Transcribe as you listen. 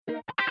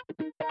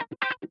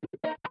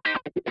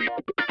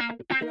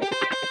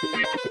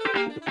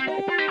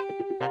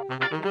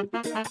Thank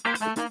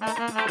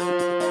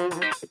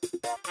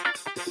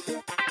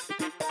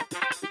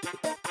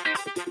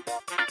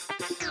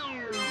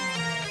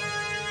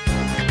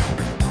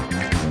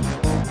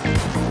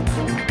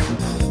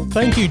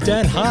you,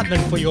 Dan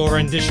Hartman, for your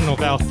rendition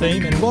of our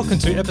theme, and welcome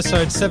to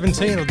episode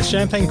 17 of the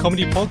Champagne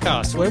Comedy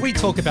Podcast, where we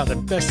talk about the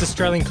best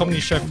Australian comedy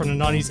show from the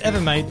 90s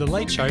ever made, The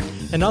Late Show,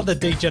 and other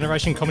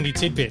D-Generation comedy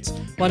tidbits.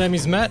 My name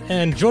is Matt,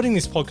 and joining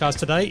this podcast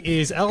today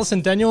is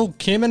Alison, Daniel,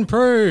 Kim, and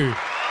Prue.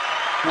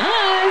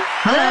 Hi.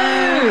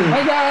 Hello.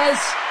 Hey, guys.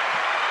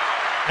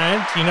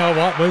 And you know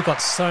what? We've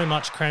got so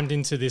much crammed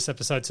into this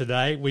episode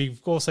today. We've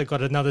also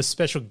got another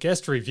special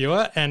guest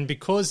reviewer, and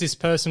because this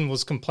person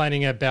was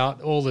complaining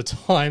about all the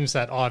times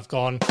that I've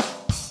gone,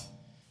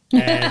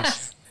 and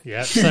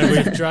yeah, so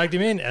we've dragged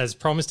him in, as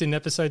promised in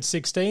episode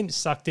 16.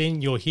 Sucked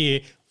in, you're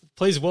here.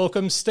 Please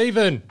welcome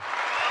Stephen.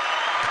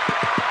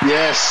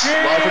 Yes,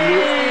 live from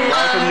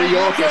New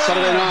York on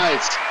Saturday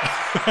night.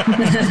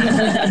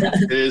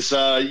 It is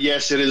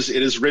it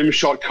is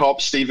Rimshot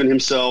Cop Stephen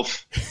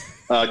himself.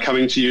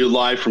 Coming to you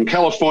live from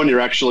California,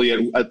 actually,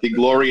 at the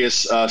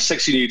glorious,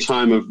 sexy new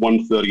time of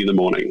 1:30 in the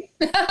morning.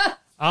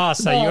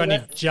 So you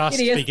only just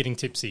be getting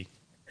tipsy.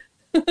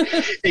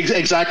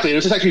 Exactly.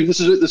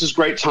 This is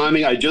great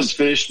timing. I just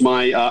finished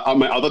my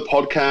other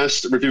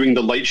podcast reviewing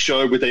The Late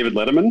Show with David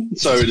Letterman,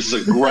 so this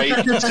is a great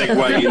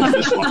segue into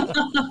this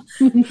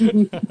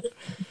one.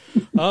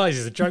 Oh,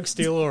 he's a joke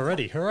stealer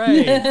already.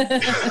 Hooray.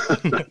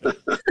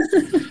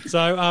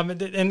 So,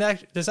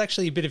 there's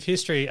actually a bit of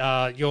history.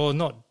 You're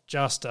not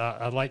just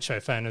a Late Show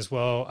fan as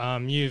well.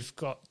 You've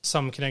got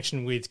some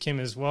connection with Kim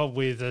as well,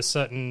 with a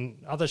certain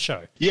other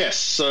show. Yes.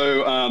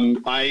 So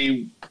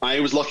I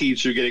was lucky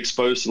to get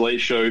exposed to The Late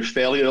Show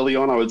fairly early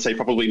on. I would say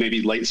probably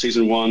maybe late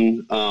season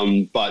one.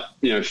 But,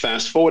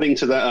 fast forwarding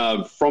to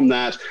that, from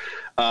that,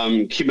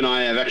 Kim and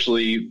I have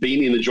actually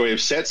been in the joy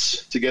of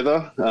sets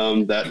together.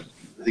 That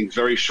I think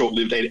very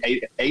short-lived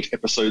eight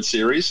episode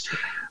series.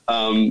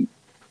 I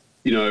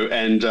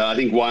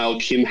think while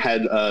Kim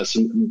had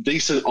some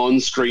decent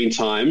on-screen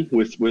time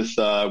with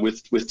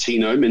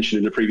Tino, mentioned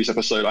in the previous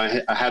episode,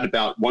 I had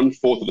about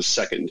 1/4 of a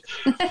second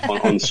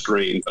on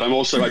screen. But I'm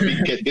also a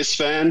big Get This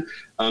fan,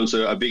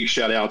 so a big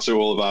shout-out to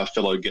all of our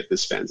fellow Get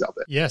This fans out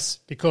there. Yes,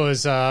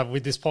 because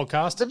with this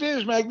podcast... The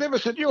view's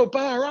magnificent. You're a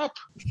bar up.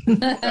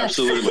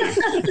 Absolutely.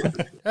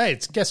 Hey,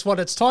 guess what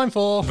it's time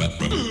for?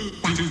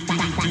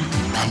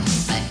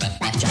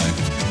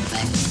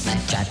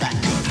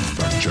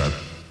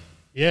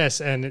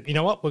 Yes, and you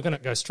know what? We're going to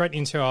go straight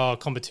into our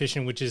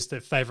competition, which is the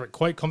favourite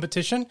quote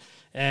competition,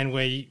 and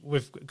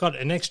we've got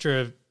an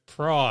extra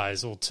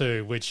prize or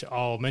two, which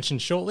I'll mention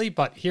shortly,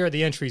 but here are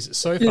the entries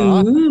so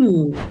far.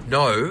 Ooh.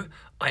 No,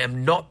 I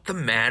am not the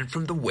man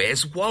from the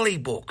Where's Wally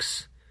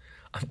books.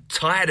 I'm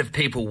tired of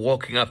people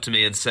walking up to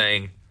me and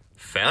saying,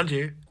 "Found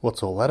you."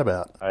 What's all that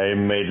about? I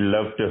made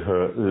love to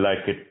her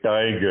like a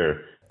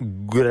tiger.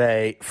 Good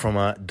day from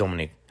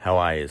Dominic. How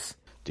are you?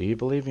 Do you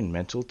believe in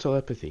mental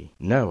telepathy?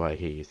 No, I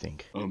hear you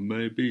think. I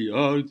may be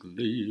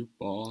ugly,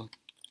 but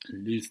at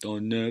least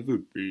I'll never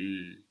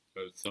be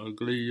as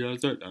ugly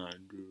as an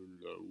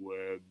Angela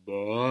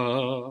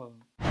Webber.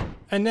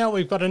 And now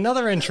we've got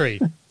another entry.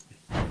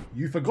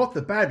 You forgot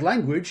the bad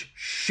language.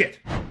 Shit.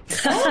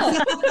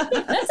 Oh,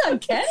 that's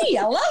uncanny.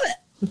 I love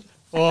it.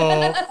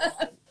 Well,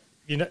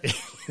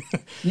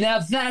 Now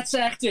that's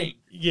acting.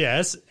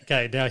 Yes.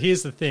 Okay, now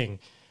here's the thing.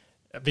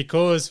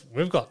 Because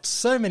we've got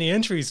so many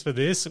entries for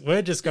this,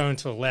 we're just going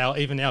to allow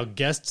even our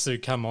guests who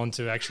come on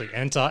to actually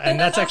enter, and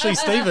that's actually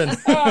Stephen.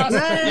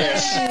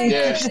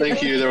 Yes,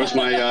 thank you. There was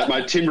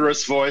my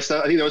timorous voice.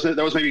 I think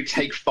that was maybe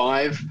take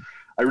 5.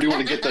 I really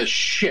want to get the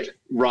shit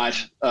right,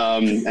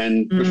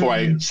 and before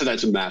I send that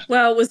to Matt.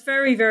 Well, it was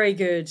very, very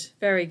good.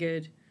 Very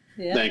good.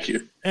 Yeah. Thank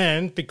you.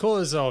 And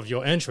because of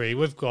your entry,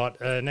 we've got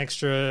an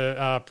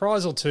extra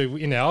prize or two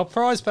in our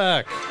prize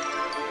pack.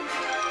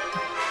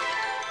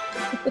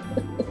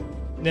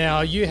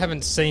 Now, you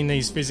haven't seen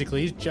these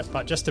physically,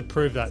 but just to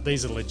prove that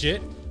these are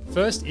legit,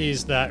 first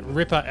is that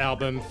Ripper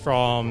album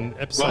from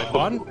episode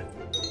 1.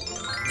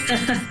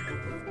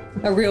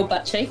 A real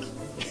butt cheek.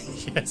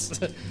 Yes,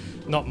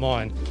 not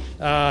mine.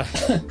 A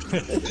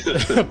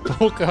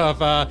book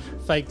of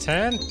fake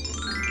tan.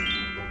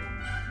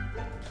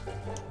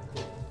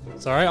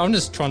 Sorry, I'm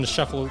just trying to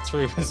shuffle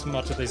through as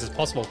much of these as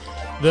possible.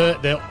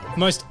 The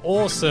most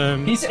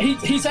awesome...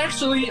 He's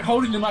actually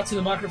holding them up to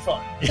the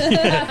microphone.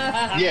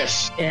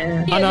 Yes.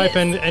 Yeah.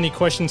 Unopened Any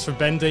Questions for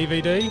Ben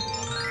DVD.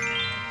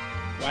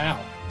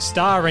 Wow.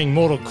 Starring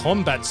Mortal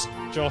Kombat's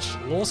Josh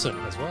Lawson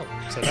as well.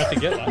 So don't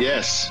forget that.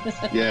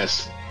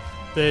 Yes.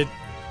 The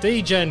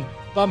D-Gen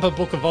Bumper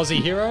Book of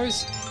Aussie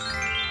Heroes.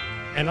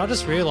 And I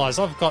just realised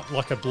I've got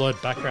like a blurred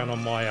background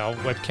on my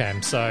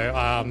webcam. So,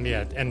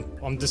 and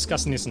I'm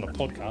discussing this on the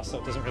podcast, so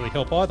it doesn't really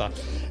help either.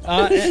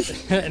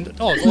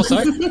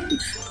 Also,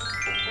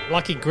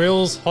 Lucky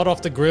Grills Hot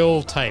Off the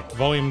Grill tape,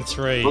 Volume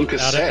 3.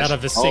 Out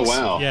of a 6. Oh,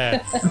 wow. Yeah.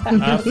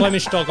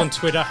 Flemish Dog on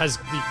Twitter has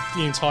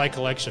the entire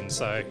collection.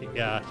 So,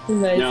 yeah.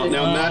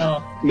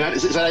 Now Matt,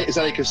 is that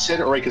a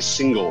cassette or a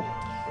single?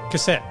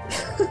 cassette.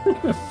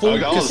 A full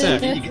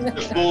cassette.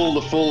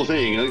 The full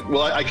thing.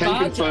 Well, I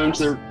can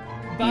confirm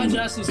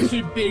Bargearse is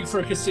too big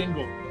for a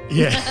single.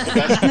 Yeah.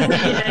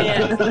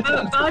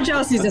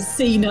 Bargearse is a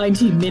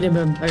C90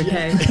 minimum,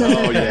 okay?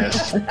 Oh,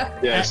 yes.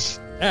 Yes.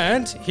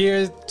 And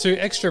here's 2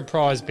 extra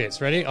prize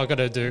bits. Ready? I've got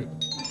to do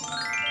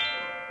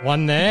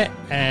one there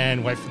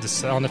and wait for the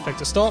sound effect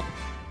to stop.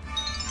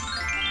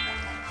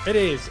 It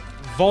is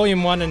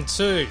Volume 1 and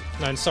 2.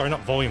 No, sorry,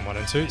 not Volume 1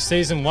 and 2.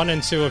 Season 1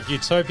 and 2 of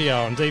Utopia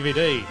on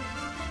DVD.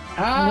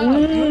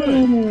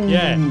 Good.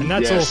 Yeah, and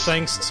that's all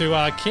thanks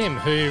to Kim,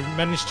 who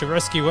managed to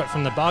rescue it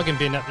from the bargain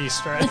bin at the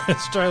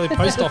Australia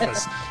Post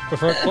Office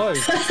before it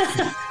closed.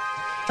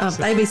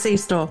 ABC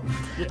store.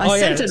 I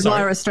sent it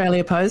via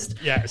Australia Post.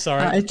 Yeah,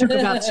 sorry. It took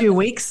about 2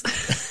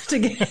 weeks to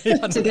get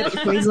to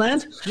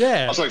Queensland.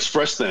 Yeah. Also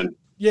Express then.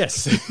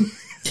 Yes.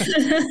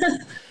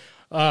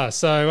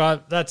 So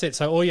that's it.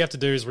 So all you have to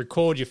do is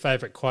record your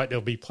favourite quote.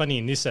 There'll be plenty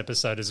in this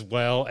episode as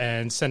well,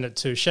 and send it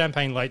to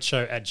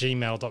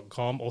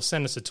champagnelateshow@gmail.com or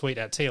send us a tweet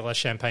at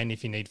TLSchampagne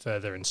if you need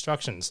further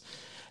instructions.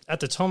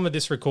 At the time of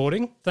this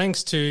recording,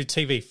 thanks to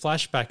TV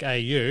Flashback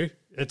AU,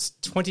 it's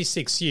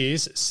 26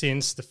 years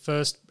since the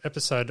first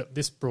episode of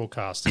this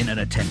broadcast. In an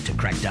attempt to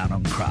crack down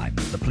on crime,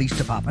 the police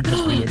department has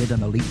created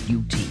an elite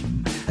new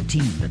team. A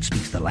team that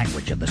speaks the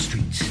language of the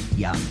streets.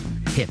 Young,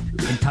 hip,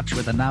 in touch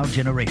with the now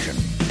generation.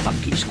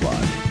 Funky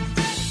Squad.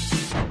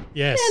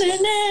 Yes.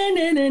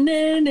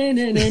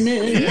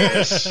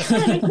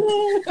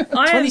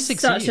 I am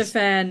such a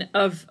fan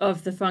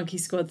of the Funky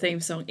Squad theme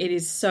song. It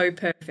is so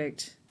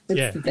perfect.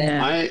 Yeah.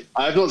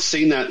 I've not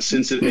seen that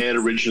since it aired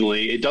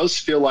originally. It does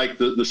feel like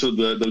the sort of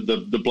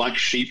the black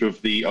sheep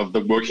of the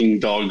working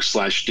dog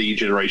 / D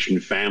generation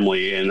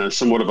family, and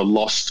somewhat of a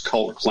lost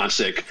cult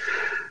classic.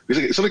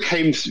 Because it sort of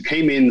came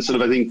in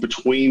sort of, I think,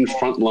 between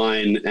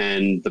Frontline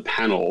and The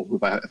Panel,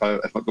 if I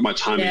got my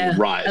timing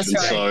right. That's and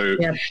right. So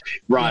Yep.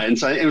 right, and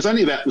so it was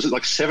only about, was it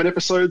like 7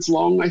 episodes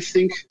long, I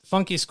think?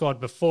 Funky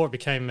Squad, before it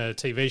became a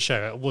TV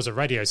show, it was a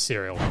radio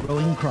serial.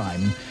 Growing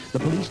crime, the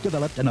police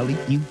developed an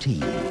elite new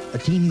team. A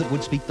team that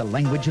would speak the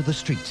language of the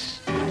streets.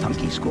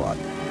 Funky Squad.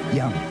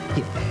 Young,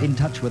 hip, in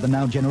touch with the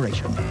now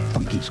generation.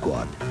 Funky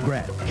Squad.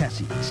 Grant,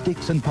 Cassie,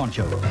 Sticks and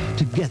Poncho.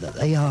 Together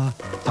they are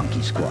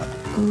Funky Squad.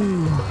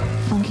 Ooh,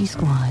 Funky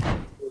Squad.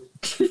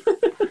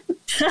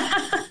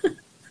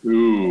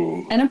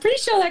 Ooh. And I'm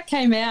pretty sure that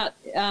came out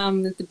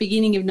at the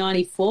beginning of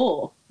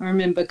 '94. I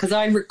remember because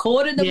I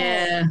recorded them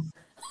all.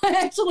 I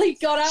actually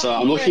got up. So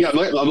I'm looking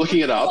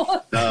it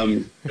up.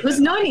 It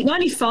was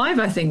 95,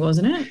 I think,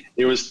 wasn't it?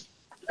 It was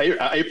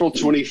April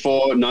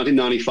 24,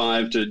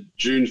 1995 to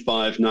June 5,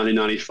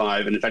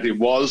 1995. And in fact, it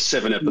was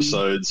 7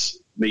 episodes,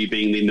 me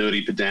being the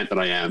nerdy pedant that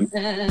I am.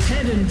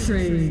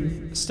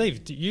 Pedantry.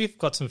 Steve, you've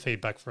got some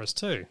feedback for us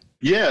too.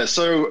 Yeah,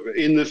 so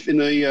in the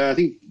I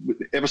think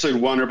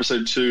episode 1 or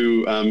episode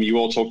 2, you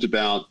all talked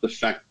about the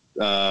fact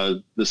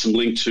there's some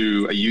link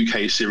to a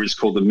UK series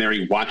called The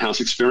Mary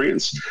Whitehouse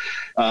Experience.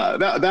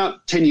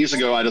 About 10 years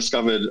ago, I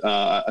discovered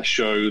a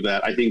show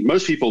that I think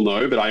most people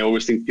know, but I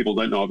always think people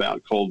don't know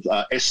about, called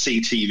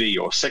SCTV,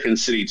 or Second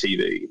City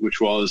TV,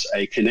 which was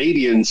a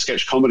Canadian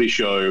sketch comedy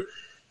show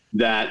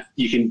that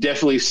you can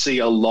definitely see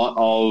a lot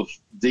of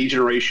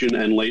D-Generation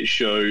and Late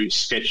Show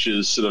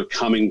sketches sort of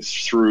coming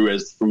through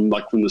from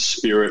the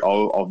spirit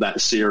of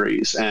that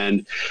series.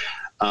 And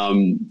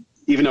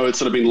even though it's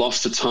sort of been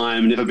lost to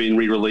time, never been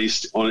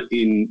re-released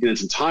in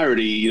its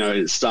entirety,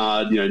 it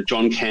starred,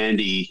 John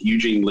Candy,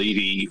 Eugene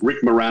Levy,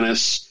 Rick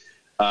Moranis,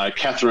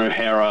 Catherine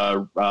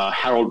O'Hara,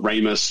 Harold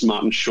Ramis,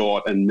 Martin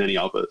Short, and many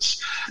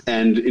others.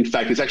 And in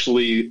fact, it's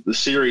actually the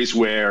series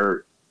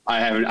where I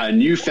have a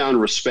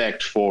newfound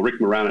respect for Rick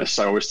Moranis.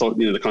 I always thought,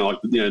 the kind of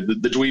like,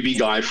 the dweeby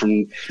guy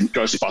from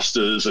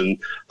Ghostbusters and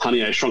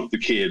Honey, I Shrunk the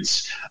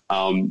Kids.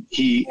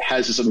 He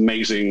has this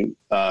amazing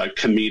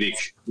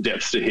comedic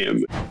depth to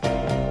him.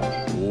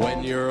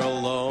 When you're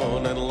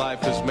alone and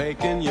life is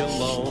making you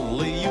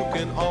lonely, you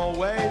can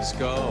always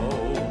go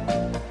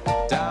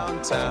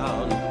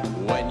downtown.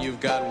 When you've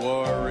got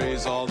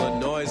worries, all the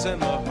noise and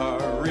the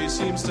hurry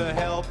seems to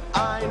help,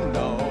 I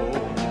know.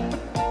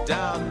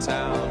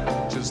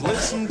 Downtown, just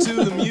listen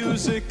to the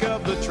music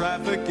of the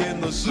traffic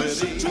in the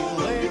city.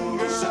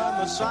 Linger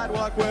on the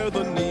sidewalk where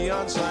the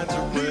neon signs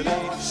are pretty.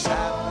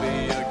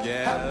 Happy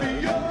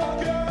again.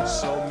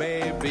 So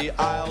maybe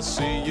I'll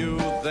see you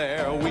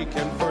there. We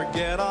can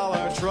forget all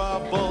our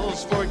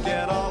troubles,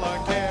 forget all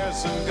our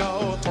cares, and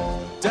go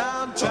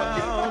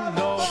downtown.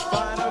 No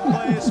finer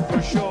place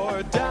for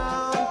sure.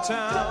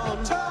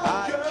 Downtown,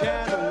 I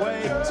can't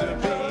wait to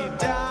be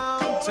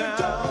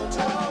downtown.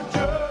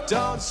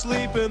 Don't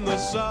sleep in the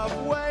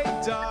subway,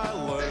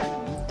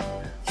 darling.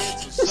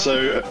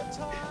 So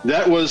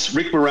that was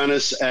Rick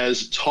Moranis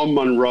as Tom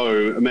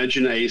Monroe.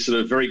 Imagine a sort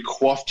of very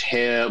coiffed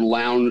hair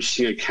lounge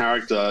singer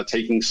character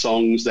taking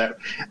songs that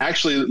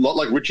actually a lot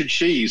like Richard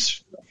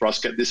Cheese, for us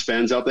Get This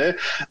fans out there.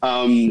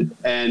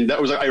 And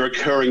that was a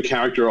recurring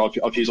character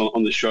of his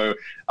on the show.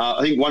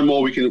 I think one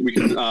more we can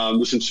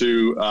listen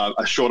to,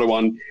 a shorter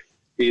one.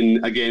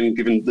 in, again,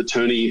 given that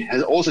Tony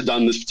has also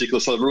done this particular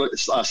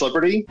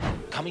celebrity.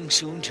 Coming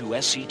soon to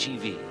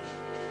SCTV,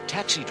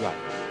 Taxi Driver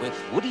with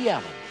Woody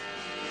Allen.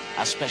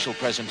 A special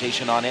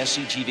presentation on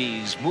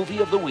SCTV's Movie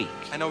of the Week.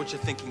 I know what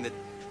you're thinking, that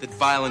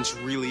violence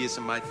really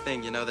isn't my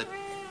thing, you know, that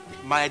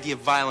my idea of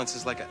violence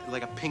is like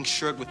a pink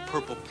shirt with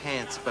purple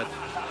pants, but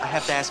I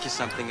have to ask you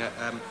something.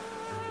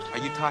 Are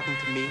you talking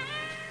to me?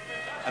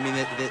 I mean,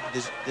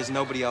 there's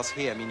nobody else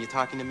here. I mean, you're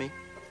talking to me?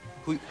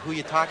 Who are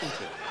you talking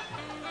to?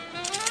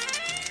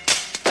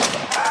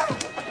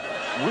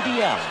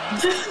 Woody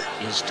Allen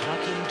is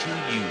talking to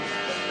you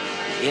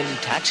in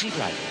Taxi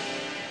Driver,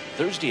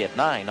 Thursday at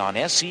 9 on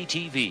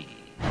SCTV.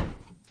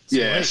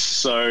 Yes,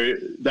 so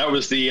that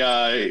was the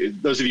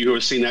those of you who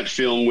have seen that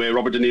film where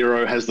Robert De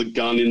Niro has the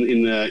gun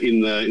in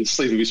the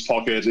sleeve of his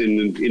pocket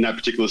in that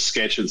particular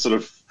sketch, and sort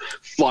of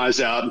flies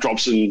out,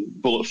 drops,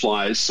 and bullet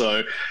flies.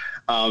 So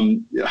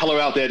hello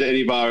out there to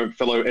any of our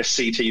fellow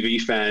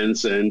SCTV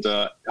fans, and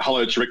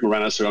hello to Rick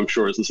Moranis, who I'm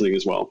sure is listening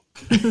as well.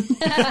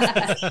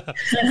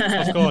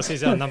 Of course,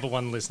 he's our number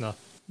one listener.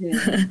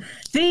 Yeah.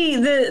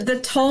 The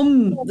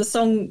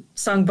song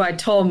sung by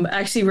Tom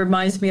actually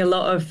reminds me a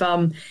lot of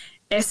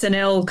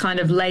SNL, kind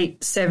of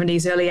late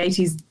 70s, early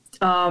 80s.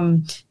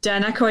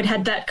 Dan Aykroyd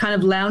had that kind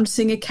of lounge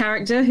singer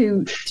character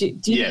who, do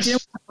you know what I'm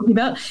talking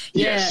about?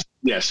 Yes.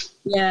 Yes.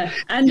 Yeah.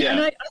 And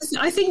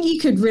I think you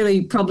could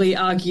really probably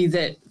argue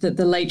that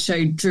The Late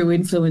Show drew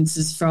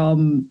influences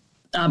from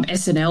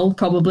SNL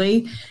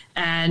probably,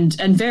 and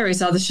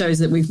various other shows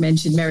that we've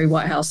mentioned, Mary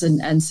Whitehouse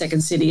and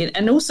Second City,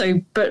 and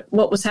also, but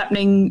what was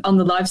happening on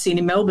the live scene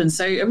in Melbourne.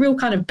 So a real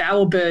kind of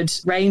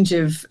bowerbird range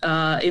of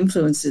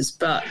influences,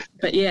 but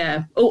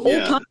yeah, all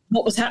part of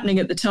what was happening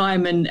at the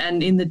time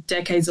and in the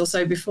decades or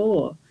so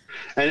before.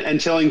 And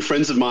telling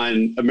friends of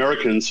mine,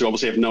 Americans, who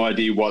obviously have no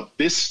idea what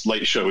this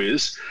Late Show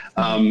is,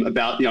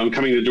 about, I'm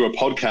coming to do a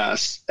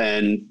podcast,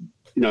 and,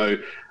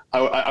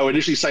 I would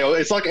initially say, it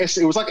was like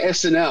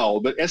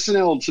SNL, but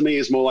SNL to me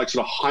is more like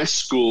sort of high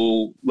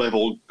school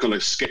level kind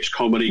of sketch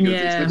comedy. Yeah.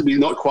 It's meant to be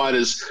not quite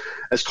as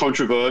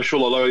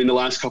controversial, although in the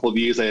last couple of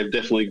years they have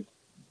definitely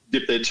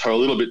dipped their toe a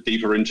little bit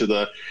deeper into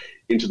the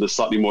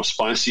slightly more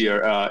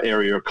spicier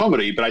area of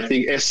comedy. But I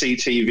think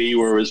SCTV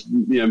was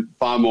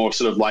far more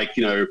sort of like,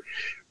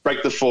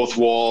 break the fourth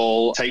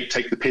wall,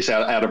 take the piss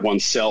out of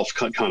oneself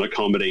kind of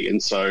comedy.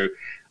 And so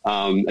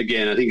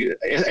again, I think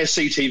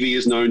SCTV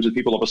is known to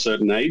people of a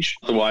certain age.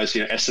 Otherwise,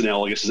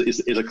 SNL, I guess,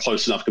 is a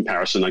close enough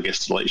comparison, I guess,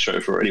 to the Late Show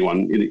for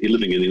anyone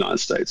living in the United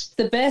States.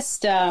 The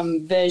best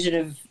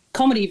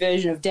comedy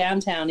version of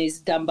Downtown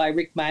is done by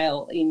Rick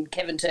Mayall in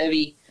Kevin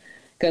Turvey.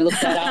 Go look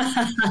that up.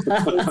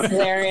 It's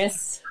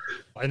hilarious.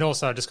 And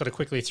also, I just got to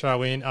quickly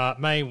throw in,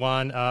 May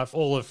 1,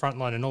 all of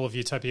Frontline and all of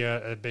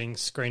Utopia are being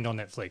screened on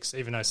Netflix,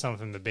 even though some of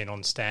them have been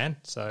on Stan.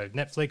 So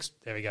Netflix,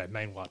 there we go,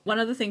 May 1. One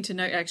other thing to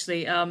note,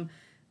 actually, on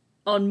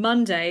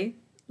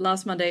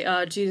last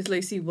Monday, Judith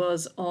Lucy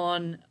was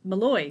on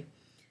Malloy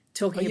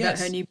talking about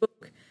her new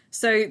book.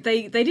 So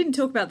they didn't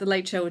talk about The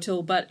Late Show at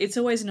all, but it's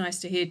always nice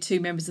to hear two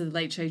members of The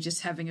Late Show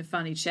just having a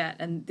funny chat.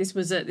 And this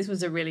was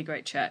a really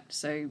great chat.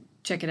 So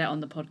check it out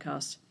on the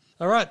podcast.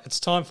 All right, it's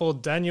time for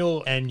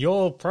Daniel and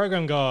your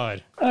program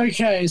guide.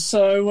 Okay,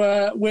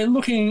 so we're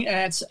looking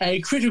at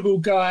a critical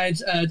guide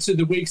to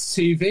the week's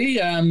TV,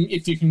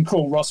 if you can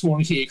call Ross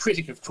Warnke a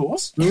critic, of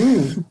course.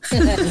 Ooh.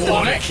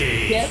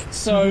 Warnke! Yep.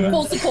 So,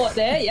 full support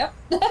there, yep.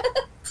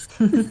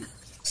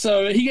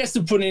 So he gets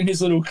to put in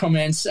his little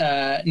comments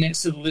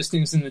next to the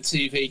listings in the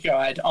TV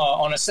guide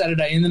on a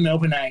Saturday in the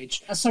Melbourne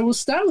Age. So we'll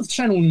start with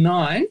Channel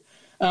 9.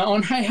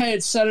 On Hey Hey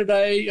It's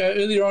Saturday,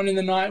 earlier on in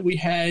the night, we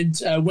had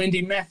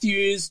Wendy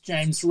Matthews,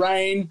 James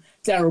Rain,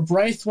 Daryl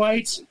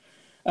Braithwaite,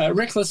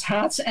 Reckless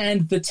Hearts,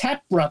 and the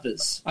Tap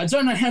Brothers. I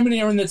don't know how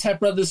many are in the Tap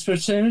Brothers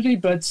fraternity,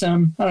 but I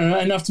don't know,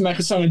 enough to make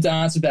a song and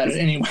dance about it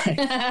anyway.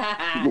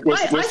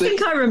 I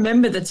think I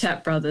remember the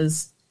Tap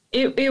Brothers.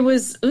 It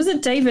was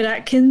it David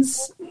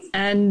Atkins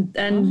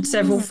and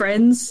several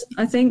friends,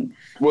 I think.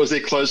 Was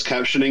there closed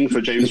captioning for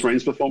James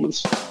Rain's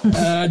performance?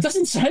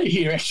 Doesn't say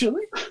here,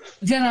 actually.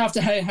 Then after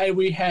Hey Hey,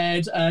 we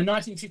had a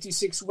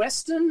 1956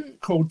 Western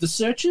called The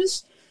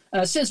Searchers.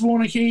 Says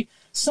Warnke,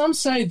 some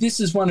say this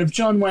is one of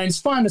John Wayne's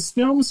finest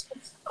films.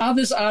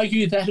 Others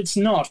argue that it's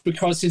not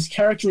because his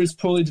character is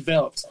poorly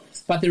developed.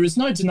 But there is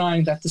no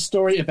denying that the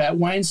story about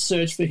Wayne's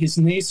search for his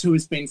niece who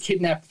has been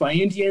kidnapped by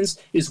Indians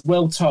is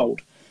well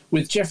told,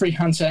 with Jeffrey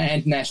Hunter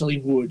and Natalie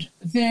Wood.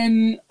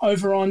 Then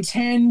over on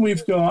 10,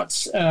 we've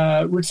got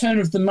Return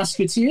of the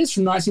Musketeers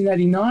from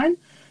 1989,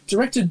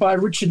 directed by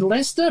Richard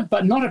Lester,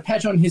 but not a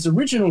patch on his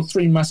original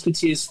Three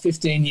Musketeers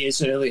 15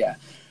 years earlier.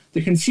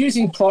 The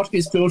confusing plot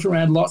is built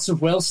around lots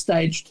of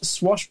well-staged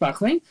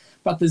swashbuckling,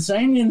 but the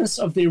zaniness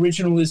of the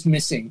original is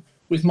missing,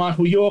 with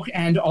Michael York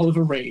and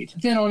Oliver Reed.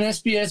 Then on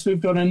SBS,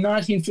 we've got a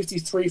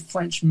 1953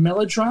 French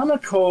melodrama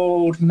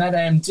called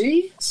Madame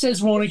D.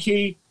 Says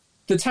Warnke,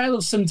 the tale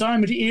of some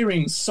diamond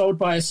earrings sold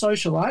by a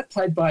socialite,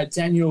 played by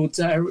Daniel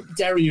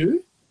Darieux,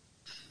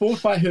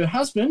 bought by her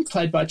husband,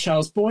 played by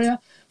Charles Boyer,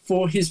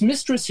 for his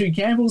mistress who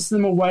gambles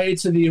them away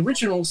to the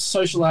original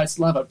socialite's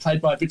lover,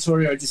 played by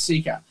Vittorio De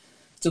Sica.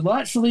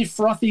 Delightfully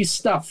frothy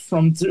stuff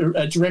from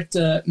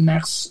director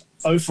Max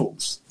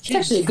Ophuls. It's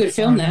actually a good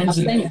film now. I've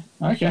seen it.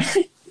 Okay.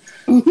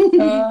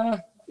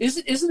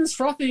 Isn't as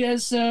frothy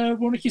as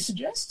Warneke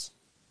suggests?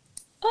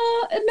 No,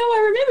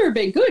 I remember it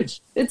being good.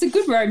 It's a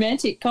good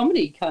romantic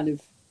comedy kind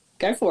of.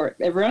 Go for it,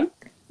 everyone.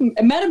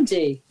 Madam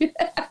D.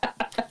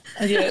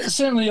 Yeah,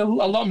 certainly a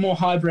lot more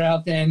highbrow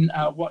than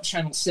what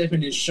Channel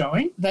 7 is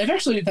showing. They've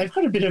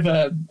got a bit of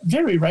a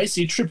very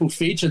racy triple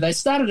feature. They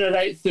started at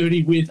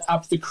 8:30 with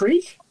Up the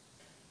Creek,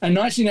 a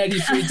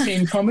 1983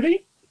 teen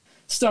comedy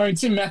starring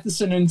Tim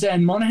Matheson and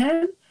Dan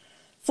Monahan.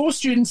 4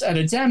 students at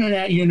a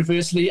down-and-out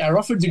university are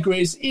offered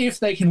degrees if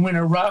they can win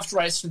a raft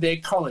race for their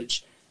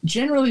college.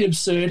 Generally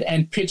absurd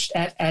and pitched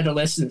at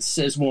adolescents,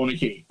 says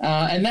Warneke.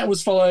 And that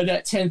was followed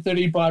at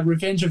 10:30 by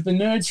Revenge of the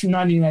Nerds from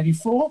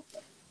 1984.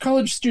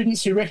 College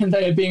students who reckon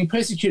they are being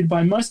persecuted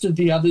by most of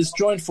the others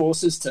join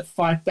forces to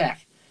fight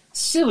back.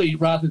 Silly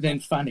rather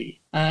than funny.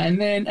 And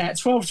then at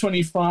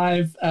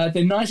 12:25,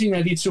 the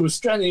 1982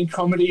 Australian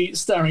comedy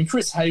starring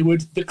Chris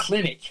Hayward, The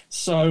Clinic.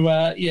 So,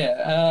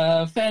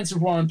 fans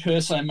of Warren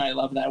Perso may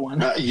love that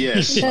one.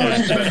 Yes, I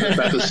was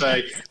about to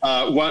say.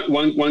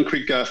 One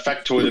quick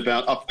factoid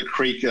about Up the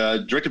Creek,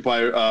 directed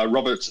by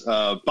Robert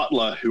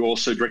Butler, who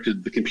also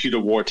directed The Computer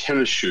Wore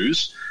Tennis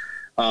Shoes.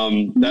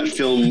 That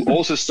film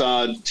also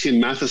starred Tim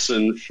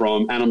Matheson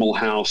from Animal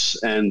House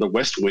and The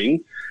West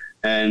Wing.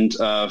 And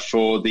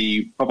for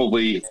the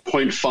probably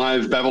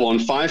 0.5 Babylon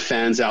 5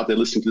 fans out there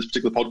listening to this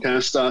particular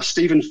podcast,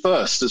 Stephen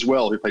Furst as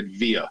well, who played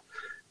Veer,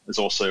 is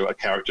also a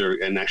character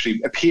and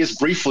actually appears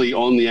briefly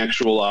on the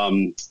actual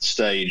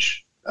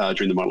stage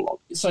during the monologue.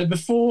 So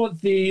before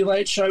The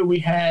Late Show, we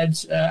had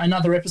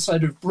another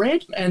episode of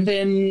Bread, and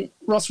then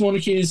Ross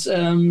Warneke's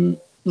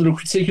little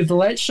critique of The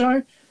Late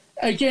Show.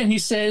 Again, he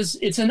says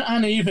it's an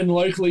uneven,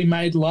 locally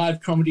made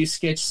live comedy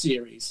sketch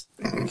series.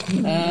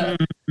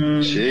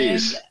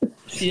 Jeez.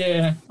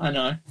 Yeah, I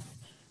know.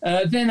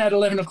 Then at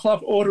 11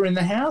 o'clock, Order in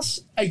the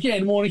House.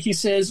 Again, Warneke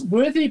says,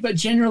 worthy but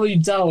generally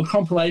dull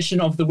compilation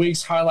of the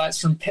week's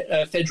highlights from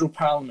federal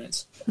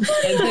parliament.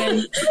 And then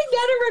I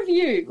got a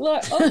review.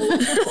 Like,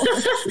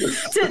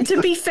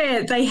 to be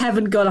fair, they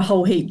haven't got a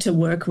whole heap to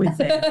work with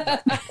there.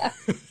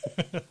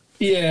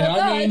 Yeah,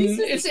 I mean,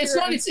 it's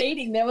not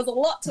Keating. There was a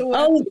lot to work.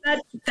 Oh,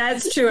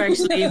 that's true.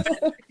 Actually,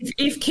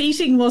 if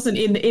Keating wasn't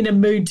in a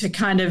mood to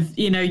kind of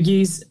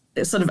use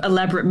a sort of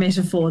elaborate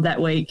metaphor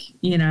that week,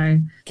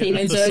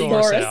 Keating's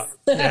out.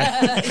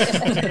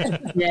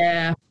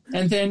 Yeah.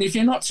 And then if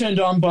you're not turned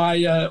on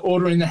by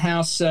Order in the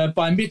House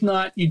by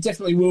midnight, you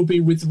definitely will be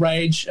with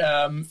Rage,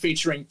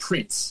 featuring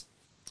Prince.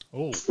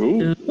 Ooh.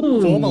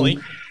 Formally.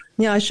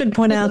 Yeah, I should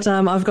point out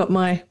I've got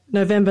my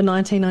November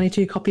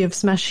 1992 copy of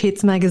Smash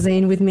Hits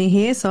magazine with me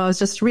here, so I was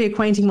just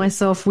reacquainting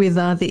myself with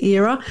the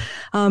era.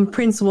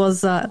 Prince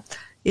was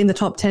in the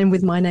top 10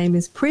 with My Name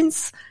is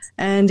Prince,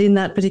 and in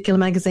that particular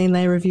magazine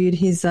they reviewed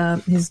his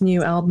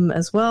new album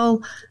as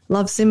well,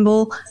 Love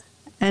Symbol,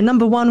 and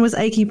number 1 was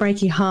Achy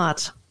Breaky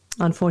Heart,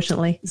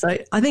 unfortunately. So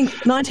I think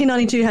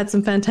 1992 had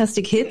some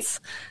fantastic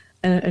hits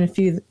and a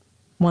few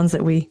ones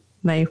that we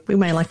may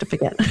like to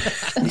forget. I'd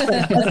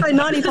say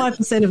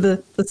 95% of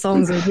the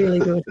songs are really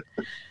good.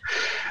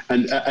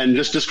 And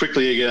just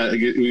quickly,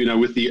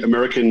 with the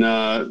American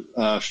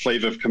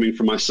flavour coming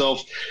from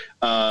myself,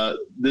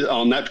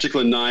 on that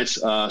particular night,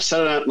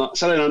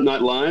 Saturday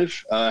Night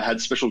Live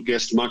had special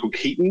guest Michael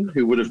Keaton,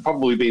 who would have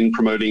probably been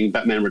promoting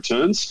Batman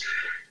Returns,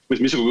 with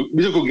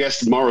musical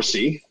guest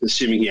Morrissey,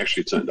 assuming he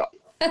actually turned up.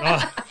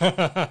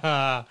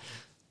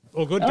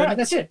 All good. All right,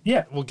 that's it.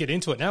 Yeah. We'll get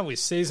into it now with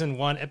Season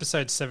 1,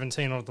 Episode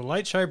 17 of The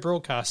Late Show,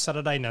 broadcast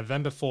Saturday,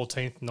 November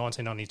 14th,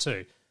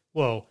 1992.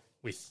 Well,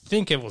 we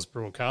think it was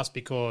broadcast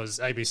because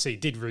ABC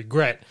did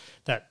regret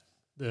that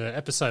the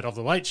episode of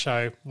The Late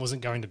Show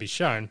wasn't going to be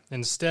shown.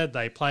 Instead,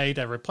 they played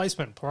a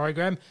replacement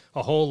program,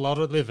 A Whole Lot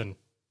of Living.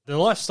 The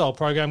lifestyle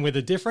program with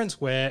a difference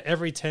where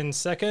every 10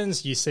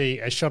 seconds you see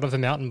a shot of a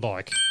mountain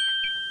bike.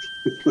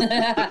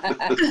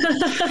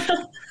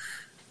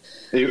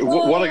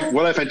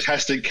 What a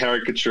fantastic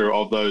caricature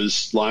of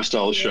those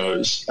lifestyle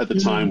shows at the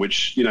time,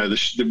 which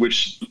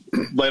which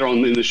later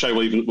on in the show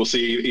we'll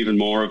see even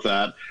more of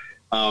that.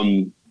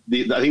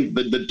 I think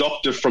the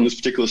doctor from this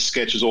particular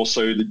sketch is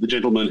also the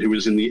gentleman who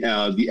was in the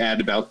ad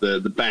about the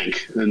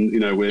bank, and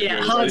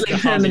hardly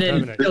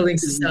permanent building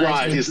society.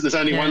 Right, there's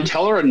only one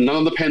teller and none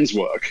of the pens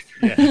work.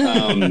 Yeah.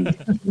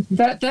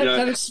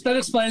 That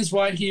explains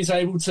why he's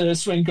able to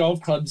swing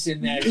golf clubs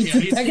in there.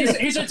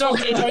 He's a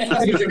doctor.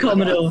 He's a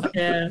Commodore.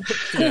 Yeah.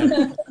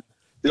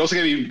 It also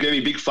gave me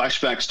big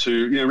flashbacks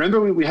to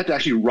remember we had to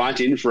actually write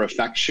in for a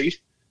fact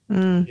sheet.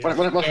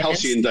 What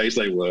halcyon days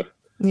they were.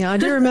 Yeah, I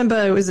do remember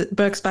it was at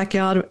Burke's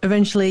Backyard.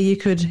 Eventually you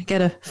could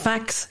get a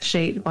fax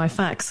sheet by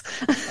fax.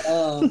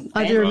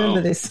 I do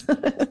remember this.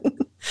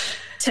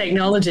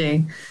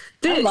 Technology.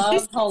 I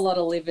love A Whole Lot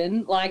of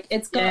Living. Like,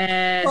 it's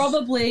got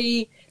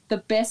probably the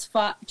best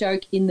fart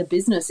joke in the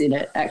business in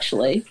it,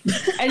 actually.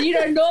 And,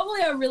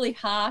 normally I'm really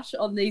harsh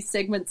on these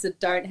segments that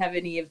don't have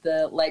any of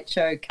the Late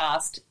Show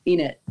cast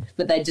in it,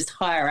 but they just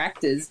hire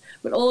actors.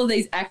 But all of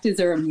these actors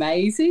are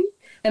amazing.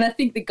 And I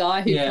think the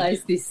guy who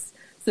plays this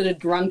sort of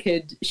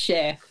drunkard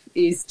chef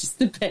is just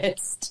the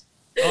best.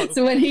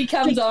 So when he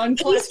comes on,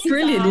 he's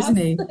brilliant, isn't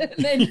he? And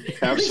then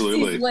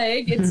Absolutely. his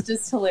leg, it's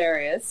just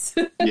hilarious.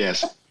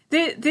 Yes.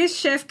 This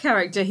chef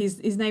character,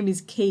 his name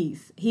is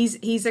Keith.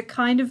 He's a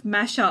kind of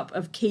mashup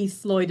of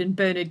Keith Lloyd and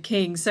Bernard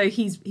King. So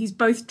he's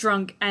both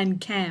drunk and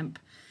camp,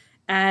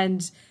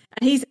 and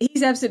he's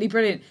absolutely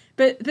brilliant.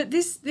 But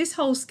this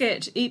whole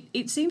sketch,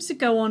 it seems to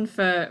go on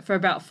for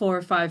about 4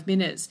 or 5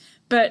 minutes,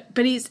 but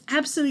it's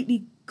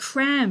absolutely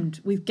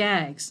crammed with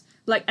gags,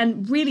 like,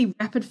 and really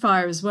rapid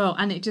fire as well.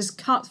 And it just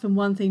cuts from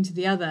one thing to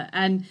the other.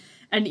 And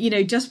you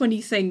know, just when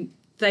you think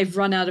they've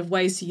run out of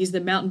ways to use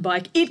the mountain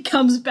bike, it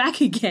comes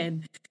back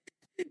again.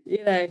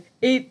 You know,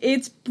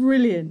 it's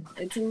brilliant.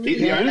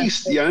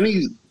 The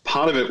only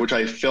part of it which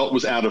I felt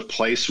was out of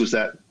place was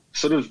that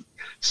sort of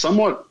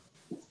somewhat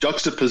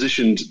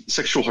juxtapositioned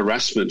sexual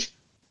harassment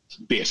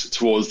bit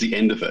towards the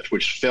end of it,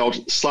 which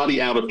felt slightly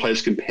out of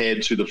place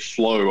compared to the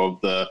flow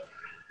of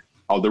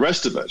the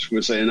rest of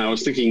it. And I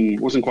was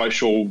thinking, wasn't quite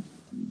sure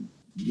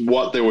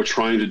what they were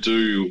trying to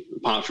do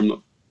apart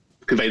from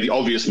convey the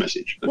obvious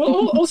message.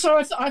 Well,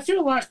 also, I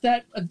feel like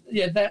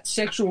that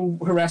sexual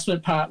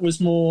harassment part was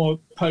more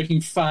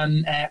poking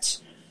fun at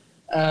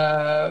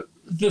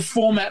the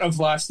format of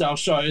lifestyle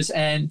shows,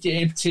 and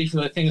in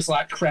particular things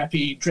like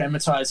crappy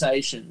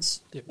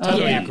dramatizations. Yep,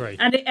 totally agree.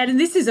 And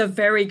this is a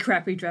very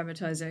crappy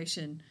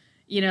dramatization.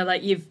 You know,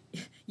 like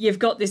you've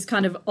got this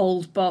kind of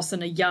old boss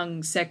and a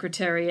young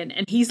secretary, and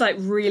he's like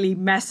really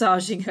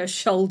massaging her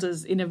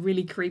shoulders in a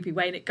really creepy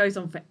way, and it goes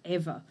on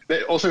forever.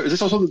 But also, is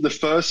this also the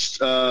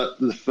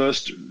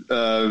first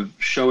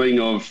showing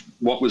of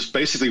what was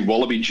basically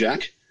Wallaby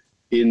Jack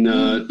in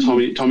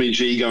Tommy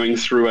G going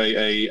through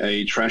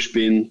a trash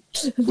bin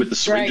with the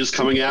syringes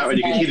coming out, and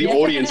you can hear the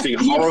audience being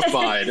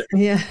horrified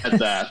at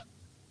that.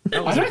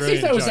 I don't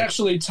think that was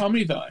actually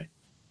Tommy, though.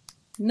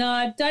 No,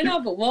 I don't know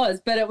if it was,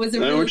 but it was a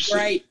really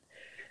great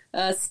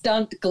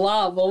stunt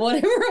glove or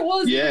whatever it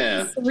was.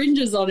 Yeah. With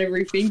syringes on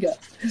every finger.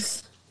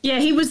 Yeah,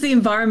 he was the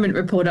environment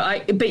reporter.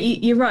 But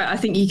you're right. I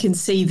think you can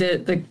see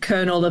the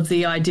kernel of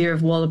the idea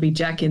of Wallaby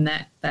Jack in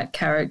that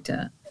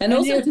character. And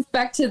also, just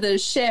back to the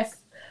chef,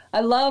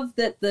 I love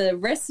that the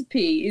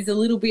recipe is a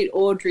little bit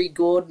Audrey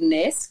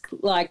Gordon-esque,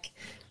 like,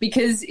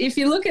 because if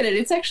you look at it,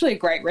 it's actually a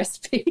great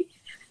recipe.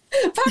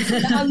 Apart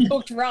from the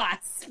uncooked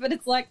rice, but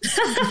it's like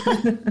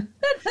that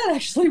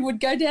actually would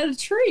go down a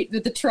treat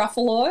with the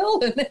truffle oil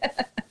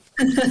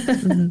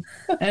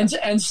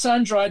and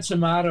sun-dried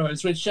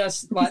tomatoes, which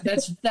just like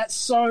that's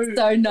so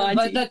 90s.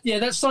 Like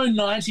that's so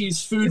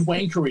 90s food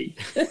wankery.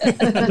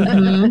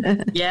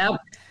 Yeah.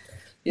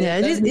 Yeah,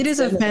 it is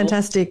a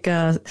fantastic.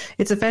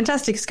 It's a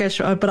fantastic sketch,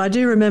 but I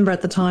do remember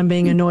at the time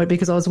being annoyed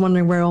because I was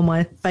wondering where all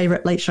my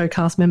favourite Late Show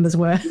cast members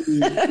were.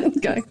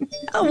 Going,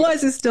 oh, why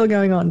is this still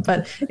going on?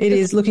 But it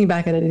is, looking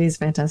back at it, it is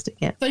fantastic.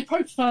 Yeah, they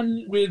poke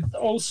fun with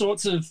all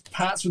sorts of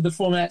parts with the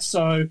format.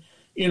 So,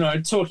 you know,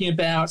 talking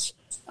about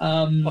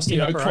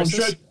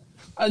osteoporosis.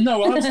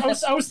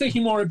 I was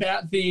thinking more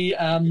about the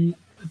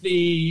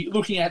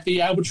looking at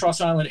the Albatross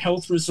Island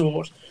Health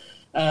Resort.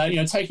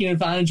 Taking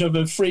advantage of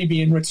a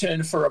freebie in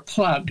return for a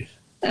plug.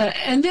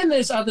 And then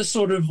there's other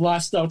sort of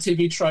lifestyle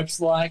TV tropes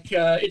like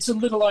it's a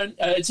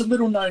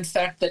little known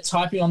fact that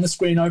typing on the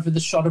screen over the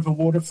shot of a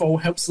waterfall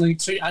helps link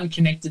two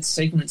unconnected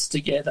segments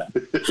together.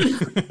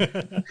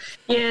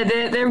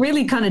 Yeah, they're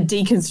really kind of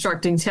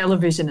deconstructing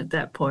television at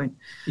that point.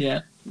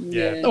 Yeah.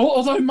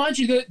 Although, mind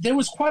you, there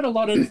was quite a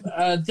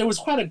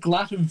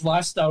glut of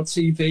lifestyle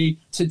TV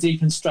to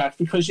deconstruct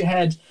because you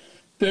had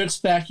Burke's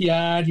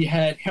Backyard, you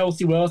had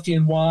Healthy, Wealthy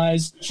and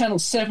Wise. Channel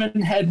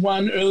 7 had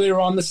one earlier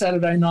on the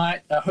Saturday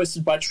night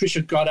hosted by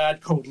Trisha Goddard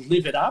called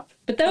Live It Up.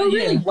 But they were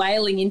really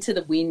wailing into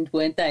the wind,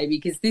 weren't they?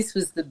 Because this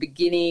was the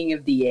beginning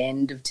of the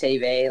end of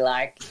TV.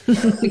 Like,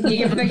 you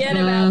can forget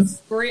about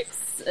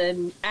scripts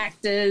and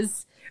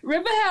actors.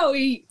 Remember how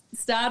we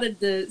started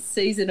the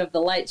season of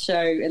The Late Show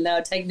and they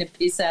were taking the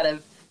piss out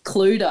of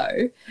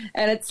Cluedo,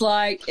 and it's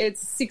like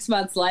it's 6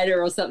 months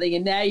later or something,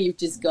 and now you've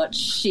just got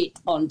shit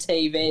on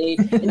TV,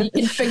 and you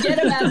can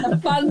forget about the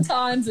fun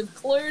times of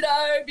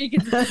Cluedo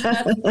because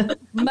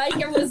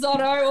make a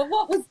risotto. Or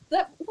what was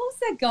that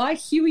guy,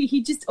 Huey?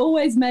 He just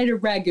always made a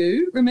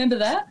ragu. Remember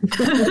that?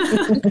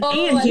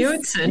 Ian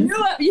Hewitson.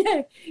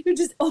 Yeah, he would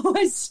just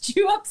always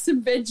stew up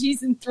some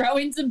veggies and throw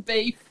in some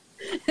beef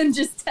and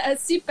just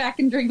sit back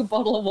and drink a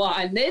bottle of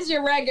wine. There's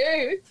your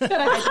ragu.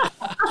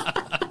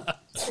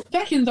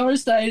 Back in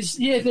those days,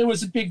 there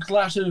was a big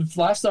glut of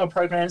lifestyle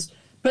programs,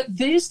 but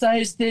these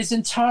days there's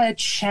entire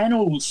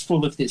channels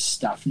full of this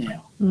stuff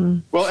now.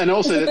 Well, and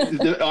also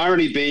the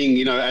irony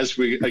being, as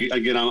we,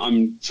 again,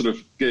 I'm sort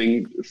of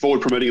getting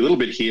forward promoting a little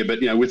bit here, but,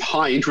 with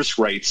high interest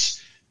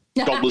rates,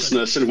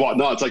 godlessness and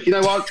whatnot, it's like, you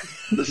know what?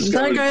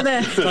 Don't go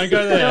there. Don't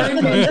go there.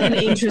 Don't mention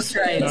interest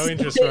rates. No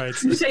interest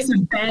rates. Take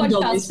some band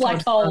on this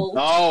black hole.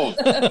 Oh,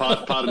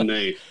 pardon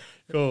me.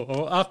 Cool.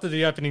 Well, after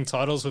the opening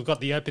titles, we've got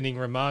the opening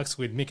remarks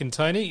with Mick and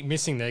Tony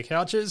missing their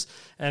couches.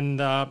 And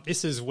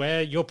this is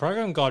where your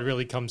program guide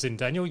really comes in,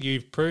 Daniel.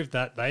 You've proved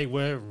that they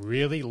were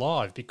really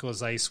live because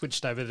they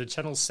switched over to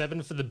Channel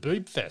 7 for the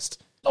Boob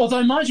Fest.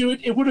 Although, mind you,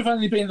 it would have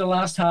only been the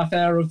last half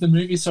hour of the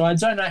movie, so I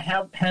don't know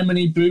how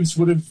many boobs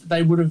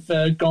they would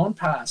have gone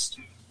past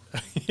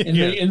in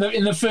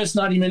the first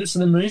 90 minutes of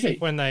the movie.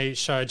 When they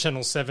showed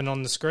Channel 7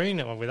 on the screen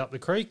with Up the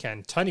Creek,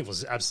 and Tony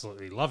was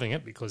absolutely loving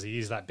it because he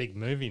is that big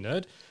movie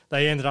nerd,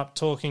 they ended up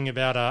talking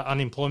about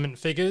unemployment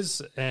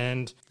figures,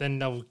 and then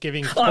they were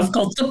giving... I've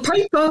got the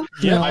paper.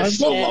 Yeah, I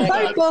still love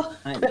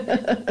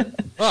that.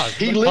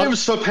 He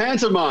lives for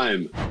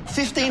pantomime.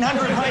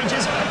 1,500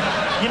 pages.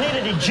 You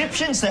needed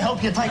Egyptians to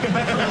help you take it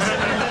back.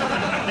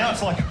 Now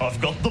it's like, I've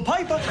got the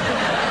paper.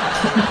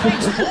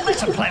 Well,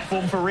 that's a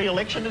platform for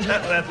re-election, isn't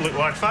it? That looked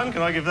like fun.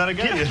 Can I give that a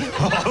go? Yeah. The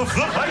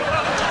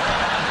paper.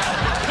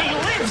 He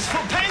lives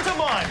for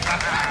pantomime.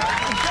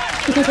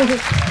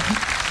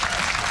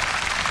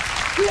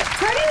 Yeah,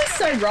 Tony was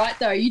so right,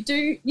 though. You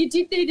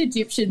did need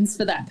Egyptians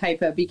for that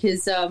paper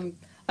because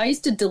I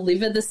used to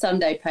deliver the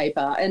Sunday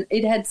paper and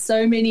it had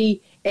so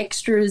many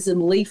extras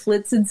and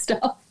leaflets and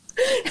stuff.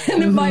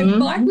 And my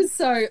mic was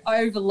so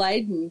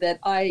overladen that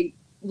I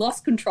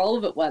lost control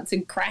of it once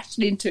and crashed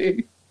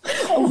into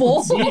a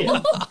wall.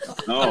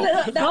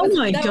 Oh,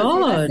 my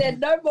God. I said,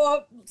 no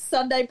more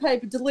Sunday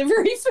paper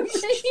delivery for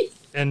me.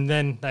 And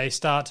then they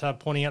start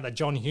pointing out that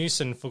John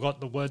Hewson forgot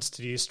the words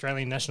to the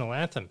Australian national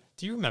anthem.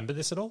 Do you remember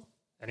this at all?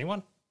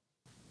 Anyone?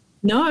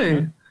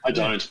 No. I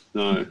don't,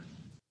 no.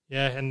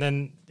 Yeah, and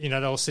then, they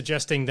were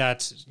suggesting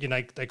that,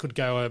 they could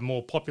go a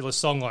more popular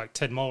song like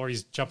Ted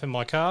Mulry's Jump in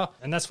My Car.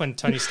 And that's when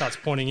Tony starts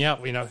pointing out,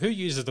 who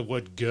uses the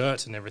word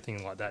girt and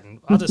everything like that. And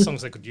other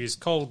songs they could use,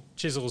 Cold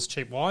Chisel's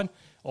Cheap Wine,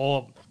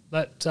 or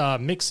let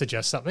Mick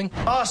suggest something.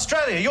 Oh,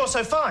 Australia, you're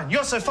so fine.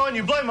 You're so fine,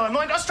 you blow my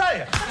mind.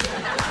 Australia!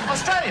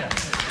 Australia!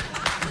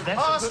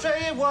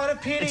 Australia, what a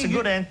pity. It's a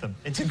good anthem.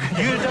 It's a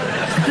good...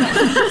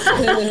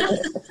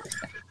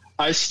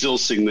 I still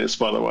sing this,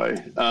 by the way.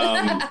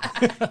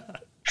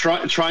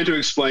 Trying to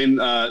explain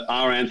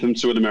our anthem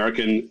to an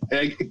American,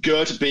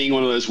 girt being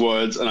one of those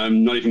words, and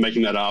I'm not even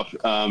making that up,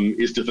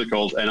 is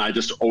difficult. And I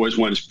just always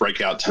wanted to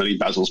break out Tony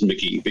Basil's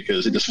Mickey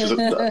because it just feels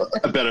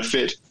a better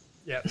fit.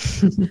 Yeah.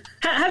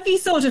 Have you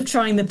thought of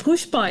trying the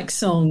Push Bike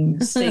song,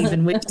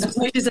 Stephen, which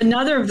is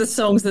another of the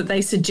songs that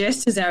they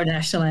suggest as our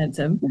national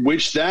anthem?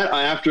 Which that,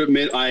 I have to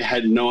admit, I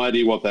had no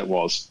idea what that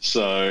was.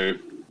 So...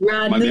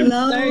 Riding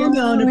along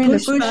on a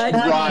push bike.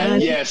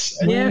 Right, yes.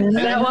 Yeah,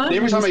 that one.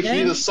 Every time I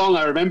hear the song,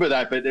 I remember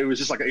that, but it was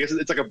just like, I guess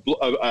it's like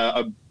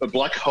a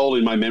black hole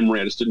in my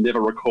memory. I just never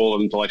recall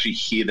it until I actually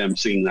hear them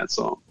singing that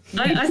song.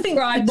 I think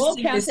I'd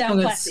sing this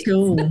song at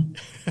school.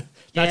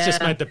 That's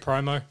just made the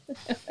promo.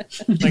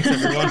 Thanks,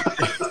 everyone.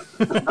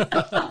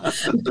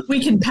 We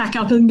can pack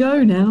up and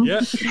go now. Yeah.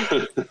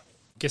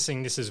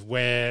 Guessing this is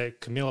where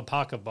Camilla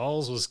Parker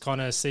Bowles was kind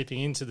of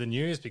seeping into the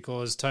news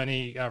because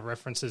Tony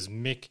references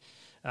Mick.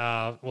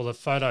 The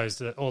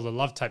photos, all the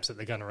love tapes that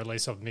they're going to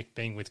release of Mick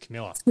being with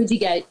Camilla.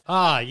 Squidgygate.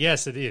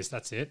 Yes, it is.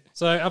 That's it.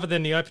 So other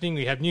than the opening,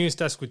 we have News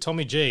Desk with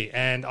Tommy G,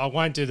 and I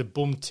won't do the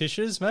boom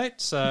tissues, mate.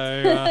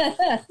 So,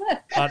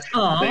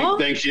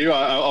 thank you.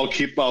 I'll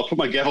put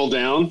my gavel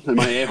down and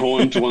my air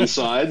horn to one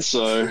side.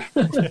 So,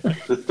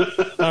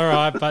 all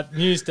right. But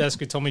News Desk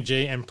with Tommy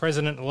G and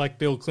President-elect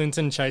Bill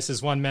Clinton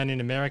chases one man in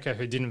America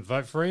who didn't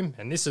vote for him,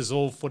 and this is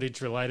all footage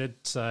related.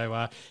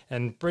 So,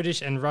 and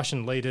British and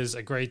Russian leaders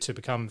agreed to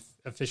become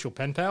official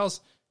pen pals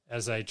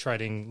as they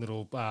trading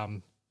little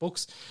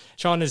books.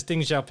 China's Deng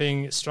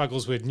Xiaoping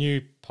struggles with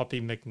new Poppy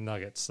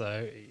McNuggets.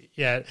 So,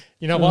 yeah,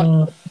 you know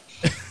what?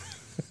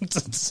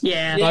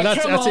 Yeah,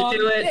 that's come on. it.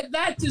 Do it.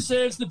 That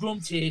deserves the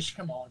boom tish.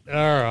 Come on.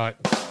 All right.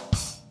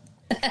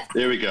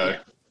 There we go.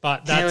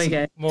 But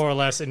that's more or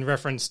less in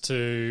reference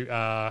to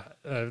a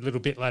little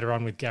bit later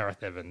on with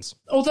Gareth Evans.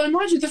 Although,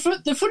 mind you,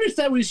 the footage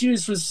that was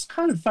used was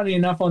kind of funny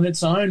enough on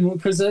its own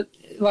because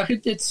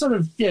it sort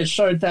of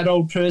showed that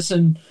old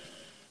person.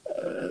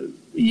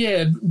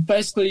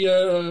 Basically.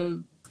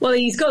 Well,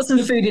 he's got some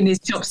food in his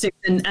chopsticks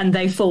and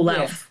they fall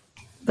off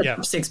the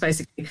chopsticks,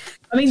 basically.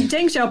 I mean,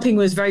 Deng Xiaoping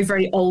was very,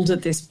 very old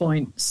at this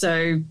point.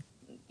 So,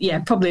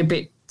 probably a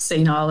bit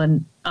senile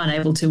and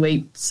unable to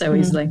eat so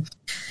easily.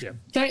 Yeah.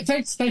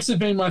 Thanks for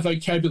being my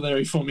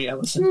vocabulary for me,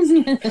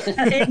 Alison.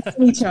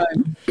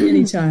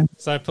 Anytime.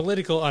 So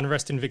political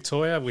unrest in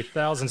Victoria with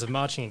thousands of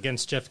marching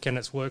against Jeff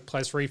Kennett's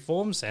workplace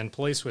reforms and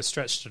police were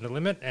stretched to the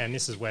limit. And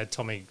this is where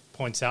Tommy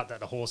points out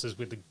that the horses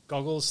with the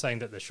goggles saying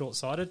that they're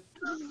short-sighted.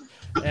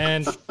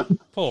 And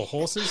poor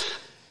horses.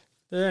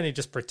 They're only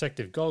just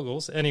protective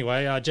goggles.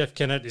 Anyway, Jeff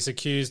Kennett is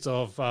accused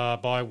of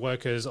by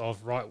workers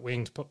of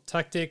right-winged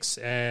tactics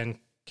and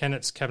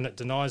Kennett's cabinet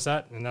denies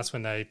that, and that's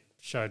when they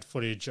showed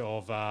footage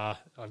of,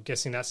 I'm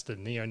guessing that's the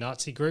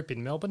neo-Nazi group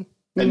in Melbourne.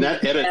 And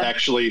that edit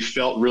actually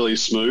felt really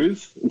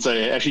smooth. And so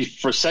actually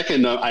for a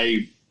second,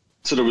 I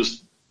sort of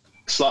was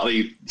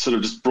slightly sort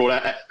of just brought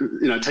out,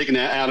 taken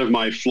out of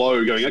my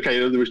flow going,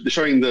 okay, they're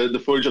showing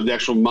the footage of the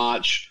actual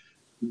march,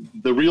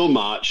 the real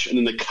march, and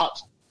then the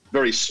cut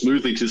very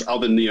smoothly to this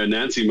other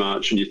neo-Nazi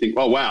march, and you think,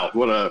 oh, wow,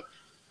 what a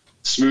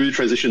smooth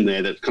transition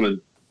there that kind of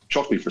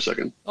shocked me for a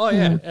second. Oh,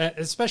 yeah,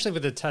 especially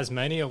with the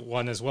Tasmania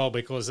one as well,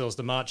 because there was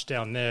the march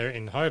down there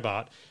in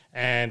Hobart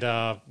and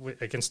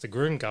against the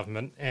Groom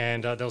government,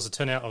 and there was a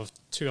turnout of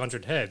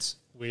 200 heads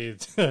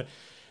with...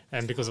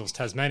 And because it was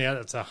Tasmania,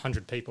 that's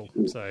 100 people.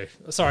 So,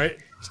 sorry,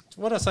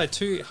 what did I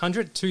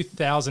say?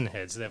 2,000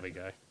 heads. There we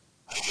go.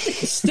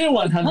 Still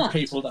 100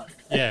 people, though.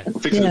 Yeah.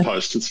 Fix it in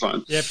post. It's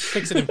fine. Yeah,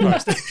 fix it in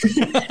post.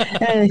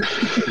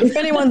 If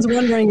anyone's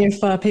wondering if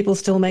people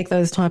still make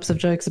those types of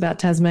jokes about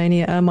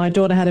Tasmania, my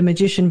daughter had a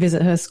magician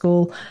visit her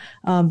school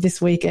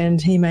this week, and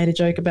he made a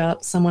joke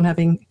about someone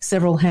having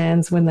several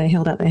hands when they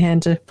held out their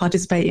hand to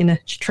participate in a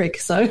trick.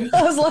 So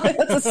I was like,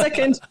 that's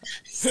the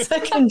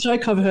second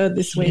joke I've heard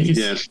this week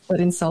that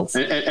insults.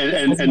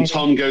 And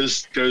Tom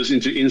goes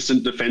into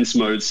instant defense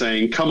mode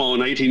saying, come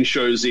on, 18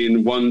 shows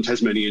in, one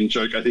Tasmanian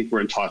joke, I think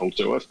we're entitled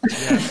to it.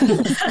 Yeah.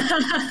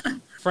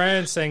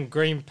 France and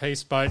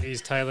Greenpeace boat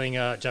is tailing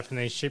a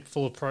Japanese ship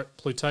full of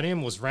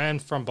plutonium was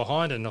rammed from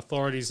behind, and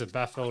authorities are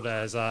baffled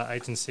as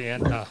Ayrton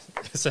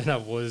Senna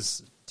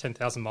was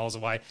 10,000 miles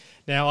away.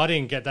 Now, I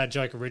didn't get that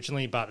joke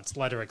originally, but it's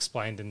later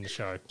explained in the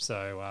show.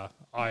 So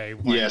I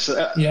was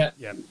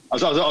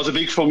a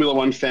big Formula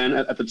One fan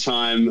at the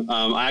time.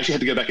 I actually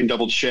had to go back and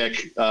double check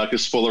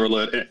because, spoiler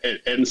alert,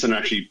 Ayrton Senna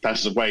actually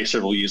passes away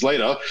several years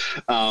later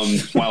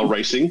while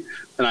racing,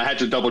 and I had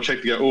to double check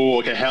to go,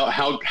 oh, okay,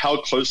 how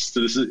close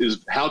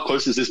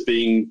is this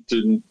being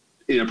to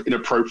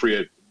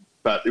inappropriate?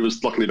 But it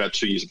was luckily about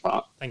 2 years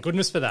apart. Thank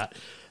goodness for that.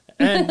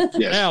 And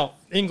now,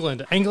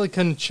 England.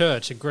 Anglican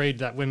Church agreed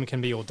that women can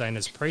be ordained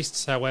as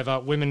priests. However,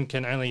 women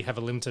can only have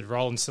a limited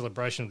role in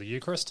celebration of the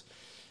Eucharist,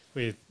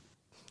 with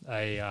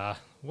a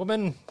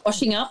woman...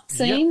 washing up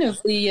scene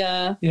of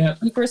the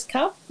Eucharist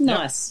cup.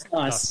 Nice.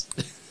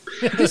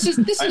 This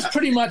is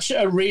pretty much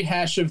a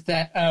rehash of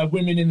that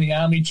women in the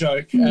army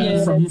joke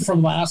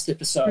from last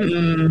episode,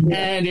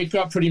 and it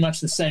got pretty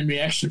much the same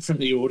reaction from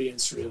the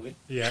audience, really.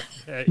 Yeah,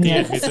 he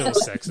admits it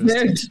was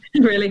sexist.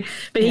 Really,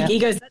 but he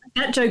goes,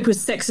 that joke was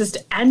sexist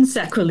and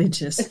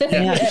sacrilegious.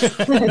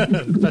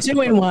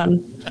 2 in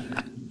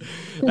 1.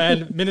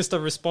 And minister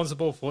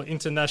responsible for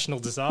international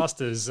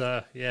disasters,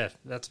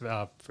 that's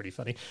pretty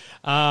funny.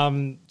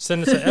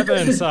 Senator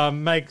Evans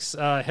makes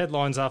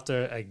headlines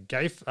after a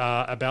gaffe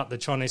about the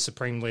Chinese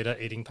Supreme Leader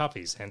eating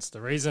puppies, hence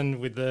the reason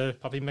with the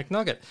puppy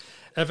McNugget.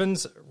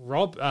 Evans,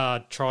 Rob,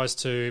 tries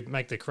to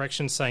make the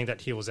correction, saying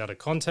that he was out of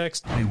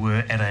context. We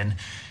were at an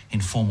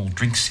informal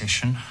drink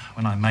session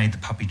when I made the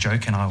puppy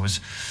joke, and I was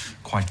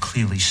quite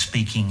clearly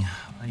speaking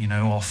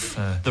off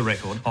the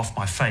record, off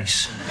my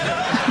face.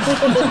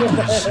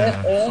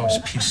 I was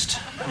pissed,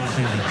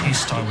 clearly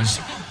pissed. I was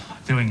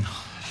doing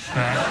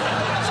that.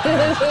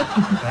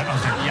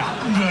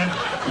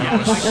 I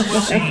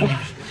was singing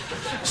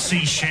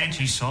sea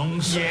shanty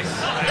songs. Yes.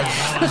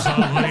 There was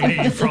a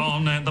lady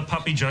from the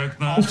puppy joke.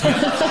 I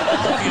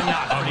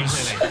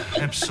was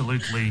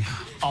absolutely.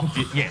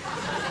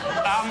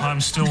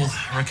 I'm still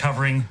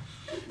recovering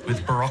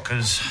with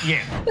Barocca's.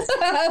 Yeah.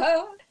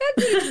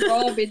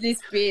 Rob in this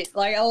bit,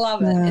 like, I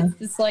love it. It's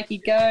just like he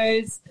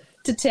goes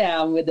to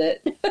town with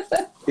it.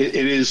 It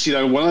is,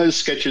 one of those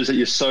sketches that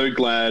you're so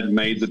glad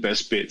made the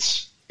best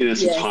bits in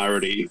its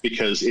entirety,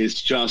 because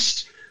it's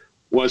just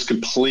was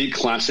complete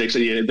classics.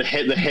 And the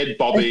head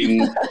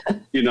bobbing,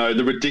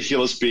 the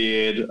ridiculous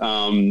beard,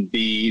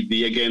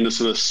 the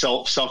sort of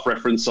self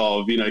reference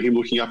of him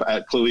looking up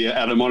clearly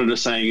at a monitor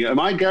saying, "Am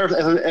I Gareth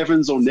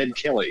Evans or Ned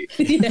Kelly?"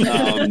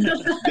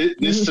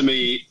 This to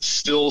me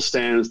still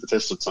stands the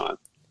test of time.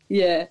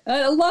 Yeah,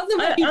 I love the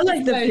way I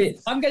like the bit.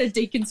 I'm going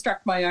to deconstruct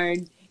my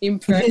own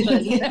impression.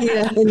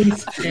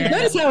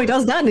 Notice how he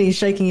does that, and he's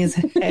shaking his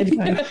head.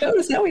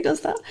 Notice how he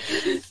does that.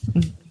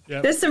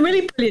 Yep. There's some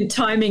really brilliant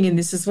timing in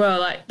this as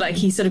well. Like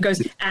he sort of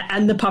goes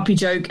and the puppy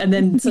joke, and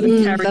then sort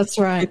of carries. That's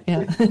right.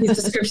 Yeah,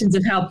 his descriptions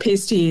of how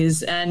pissed he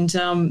is, and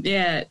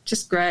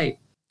just great.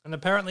 And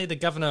apparently, the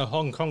governor of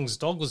Hong Kong's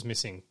dog was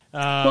missing.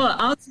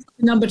 Answer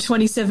number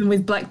 27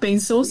 with black bean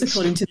sauce,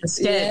 according to the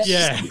sketch.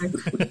 Yeah.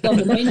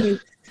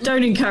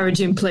 Don't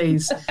encourage him,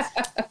 please.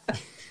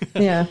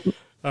 Yeah.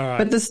 All right.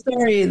 But the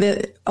story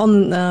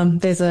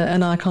there's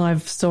an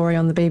archive story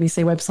on the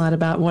BBC website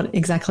about what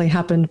exactly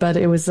happened. But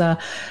it was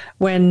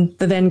when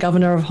the then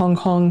governor of Hong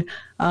Kong,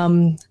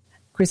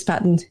 Chris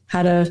Patten,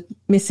 had a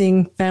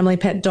missing family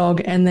pet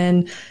dog, and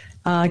then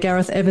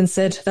Gareth Evans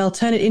said they'll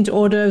turn it into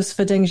hors d'oeuvres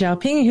for Deng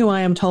Xiaoping, who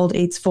I am told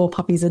eats 4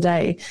 puppies a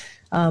day.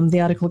 The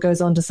article goes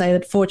on to say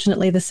that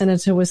fortunately the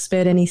senator was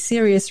spared any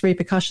serious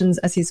repercussions,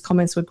 as his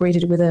comments were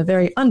greeted with a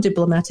very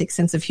undiplomatic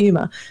sense of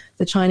humour.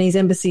 The Chinese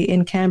embassy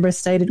in Canberra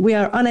stated, "We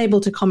are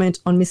unable to comment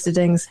on Mr.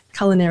 Deng's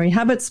culinary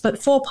habits,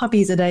 but 4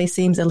 puppies a day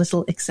seems a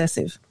little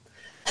excessive."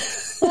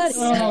 So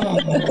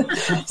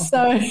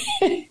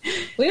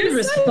we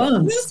were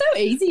so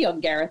easy on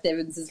Gareth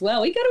Evans as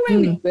well. He got away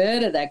with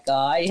murder, that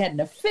guy. He had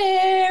an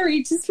affair.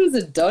 He just was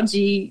a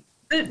dodgy...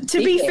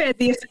 To be fair,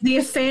 the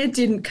affair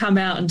didn't come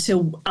out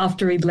until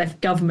after he'd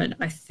left government,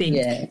 I think.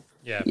 Yeah.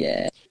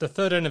 Yeah. The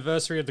third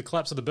anniversary of the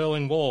collapse of the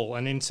Berlin Wall,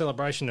 and in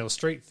celebration there was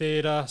street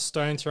theatre,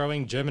 stone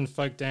throwing, German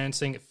folk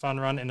dancing, fun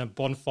run, and a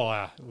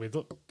bonfire with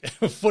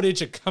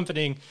footage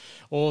accompanying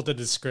all the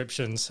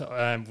descriptions,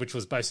 which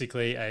was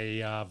basically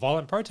a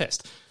violent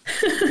protest.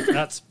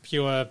 That's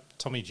pure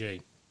Tommy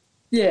G.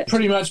 Yeah,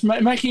 pretty much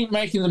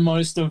making the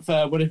most of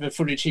whatever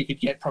footage he could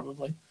get,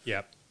 probably.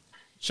 Yep.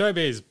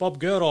 Showbiz.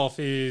 Bob Geldof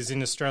is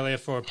in Australia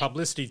for a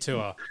publicity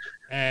tour,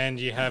 and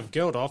you have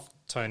Geldof,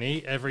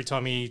 Tony, every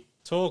time he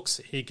talks,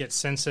 he gets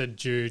censored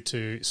due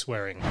to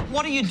swearing.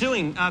 What are you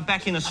doing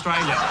back in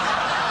Australia?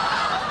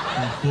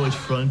 Well, quite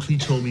frankly,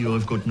 Tommy,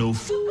 I've got no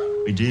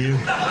idea.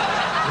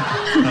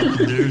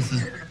 There's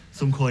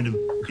some kind of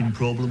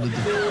problem with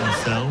the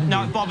sound.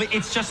 No, Bob,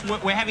 it's just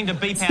we're having to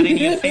beep out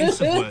any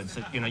offensive words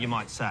that you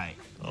might say.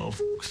 Oh,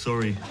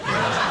 sorry.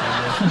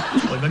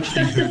 I'm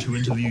actually here to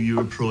interview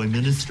your Prime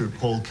Minister,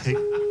 Paul Kate.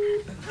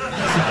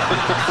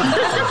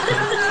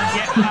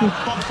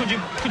 Bob, could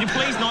you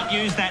please not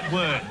use that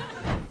word?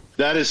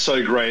 That is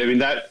so great. I mean,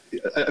 that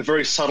a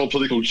very subtle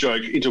political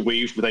joke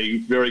interweaved with a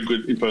very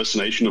good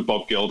impersonation of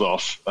Bob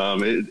Geldof.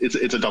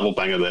 It's a double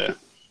banger there.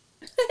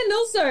 And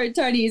also,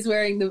 Tony is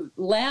wearing the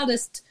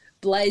loudest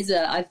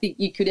blazer I think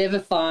you could ever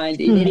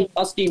find in any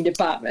costume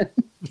department.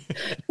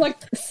 Like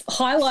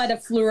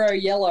highlighter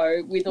fluoro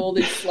yellow with all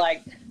this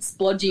like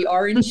splodgy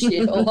orange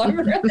shit all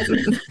over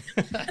it.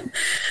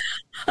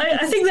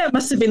 I think that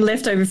must have been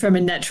left over from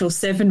a Natural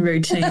 7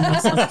 routine or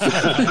something.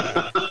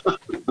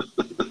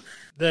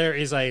 There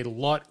is a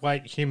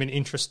lightweight human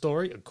interest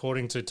story,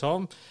 according to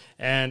Tom,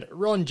 and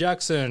Ron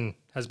Jackson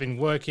has been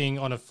working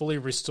on a fully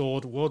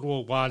restored World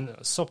War I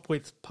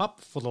Sopwith pup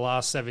for the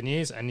last 7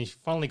 years, and he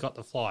finally got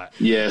the flight.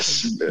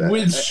 Yes.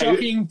 With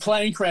shocking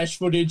plane crash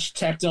footage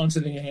tacked onto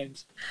the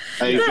end.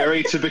 A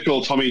very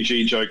typical Tommy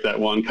G joke, that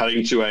one,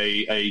 cutting to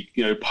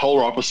a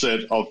polar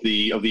opposite of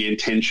the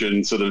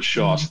intention sort of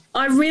shot.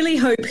 I really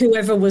hope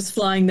whoever was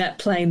flying that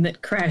plane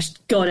that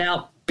crashed got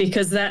out,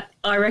 because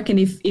I reckon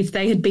if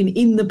they had been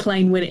in the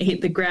plane when it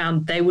hit the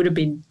ground, they would have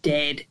been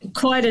dead.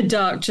 Quite a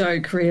dark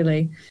joke,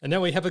 really. And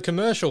now we have a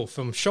commercial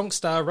from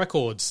Shonkstar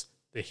Records,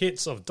 the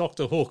hits of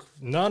Doctor Hook,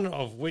 none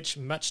of which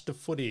matched the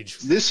footage.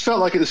 This felt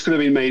like this could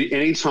have been made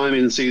any time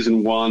in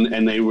season 1,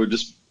 and they were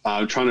just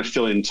trying to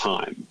fill in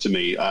time to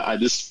me. I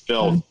just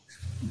felt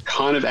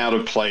kind of out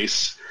of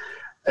place.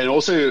 And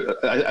also,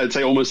 I'd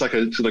say almost like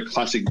a sort of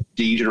classic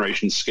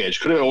D-Generation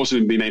sketch. Could have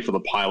also been made for the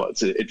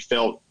pilots. It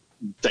felt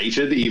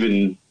dated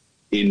even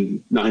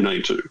in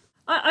 1992.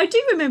 I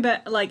do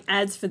remember like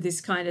ads for this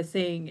kind of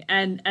thing,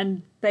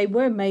 and they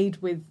were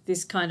made with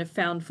this kind of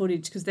found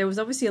footage, because there was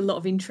obviously a lot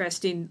of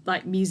interest in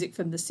like music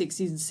from the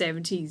 60s and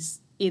 70s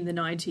in the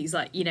 90s.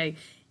 Like,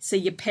 so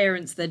your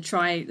parents, they're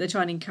trying to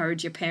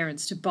encourage your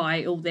parents to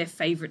buy all their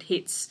favourite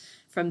hits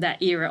from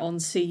that era on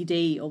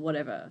CD or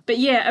whatever. But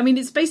yeah, I mean,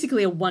 it's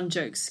basically a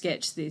one-joke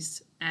sketch,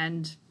 this,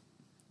 and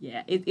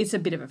yeah, it's a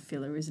bit of a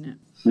filler, isn't it?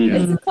 Yeah.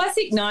 It's a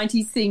classic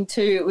 90s thing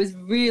too. It was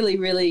really,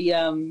 really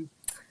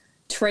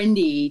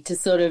trendy to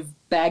sort of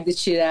bag the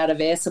shit out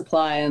of Air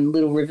Supply and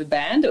Little River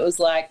Band. It was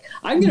like,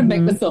 I'm going to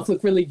make myself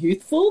look really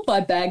youthful by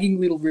bagging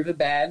Little River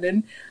Band.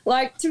 And,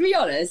 like, to be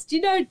honest,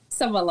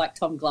 someone like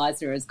Tom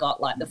Gleisner has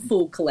got, like, the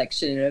full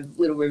collection of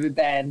Little River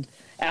Band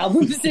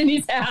albums in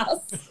his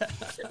house.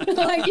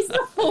 Like, he's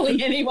not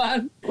fooling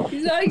anyone.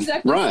 He's not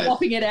exactly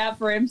swapping it out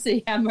for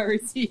MC Hammer,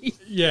 is he?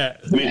 Yeah.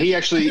 I mean, he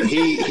actually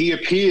he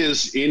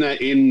appears in that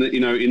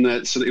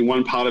sort of, in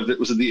one part of it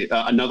was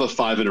another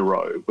 5 in a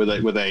row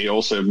where they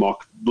also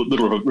mock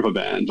Little River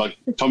Band, like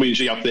Tommy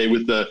G up there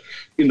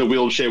in the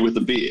wheelchair with the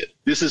beard.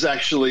 This is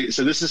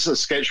a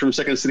sketch from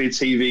Second City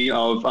TV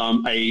of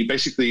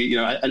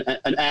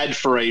an ad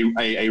for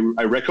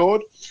a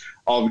record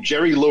of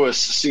Jerry Lewis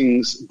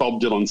sings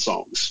Bob Dylan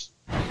songs.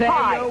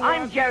 Hi,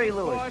 I'm Jerry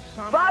Lewis.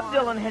 Bob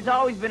Dylan has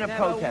always been a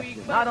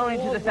protester, not only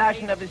to the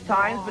fashion of his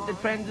times, but the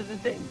trends of his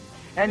day.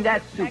 And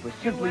that's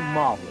simply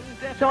marvelous.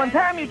 So when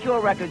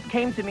Paramutual Records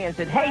came to me and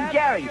said, hey,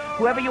 Jerry,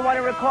 whoever you want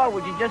to record,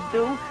 would you just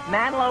do?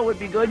 Manilow would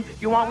be good.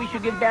 We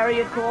should give Barry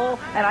a call?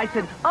 And I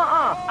said,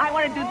 I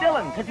want to do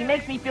Dylan, because he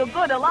makes me feel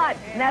good a lot.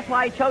 And that's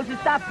why I chose his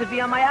stuff to be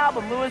on my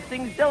album, Lewis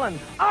Sings Dylan.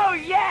 Oh,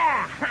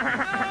 yeah!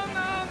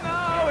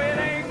 No, it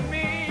ain't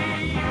me,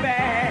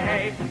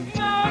 babe.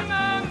 No,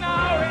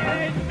 it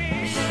ain't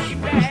me,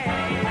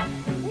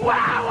 babe.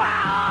 Wow!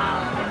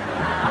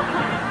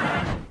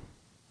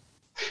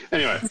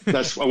 Anyway,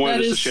 I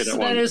wanted to share that one.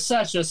 That is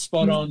such a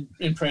spot-on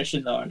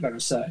impression, though, I've got to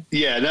say.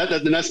 Yeah,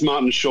 that's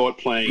Martin Short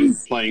playing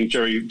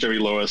Jerry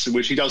Lewis,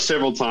 which he does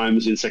several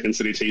times in Second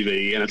City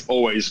TV, and it's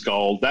always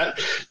gold. That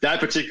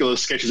particular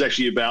sketch is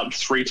actually about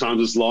 3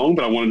 times as long,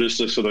 but I wanted just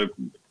to sort of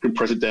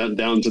compress it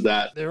down to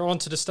that. They're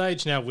onto the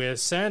stage now with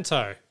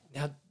Santo.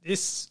 Now,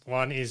 this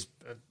one is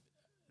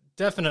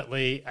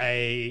definitely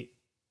a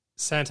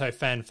Santo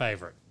fan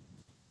favourite.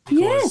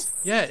 Yes.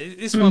 Yeah,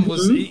 this one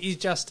was. He's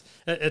just.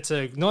 It's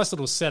a nice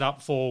little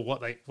setup for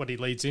what he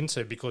leads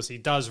into, because he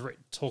does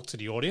talk to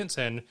the audience,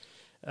 and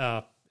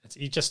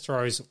he just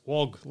throws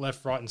Wog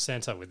left, right, and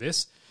centre with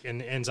this,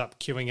 and ends up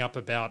queuing up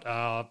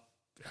about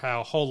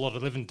how a whole lot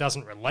of living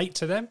doesn't relate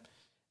to them,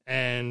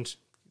 and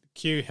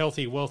cue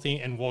healthy, wealthy,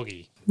 and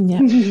woggy.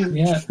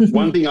 Yeah.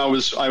 One thing I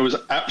was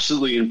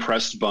absolutely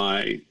impressed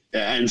by,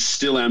 and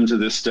still am to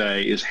this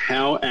day, is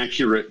how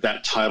accurate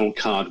that title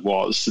card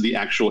was to the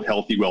actual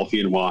healthy, wealthy,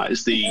 and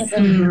wise. The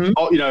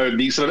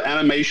the sort of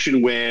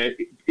animation where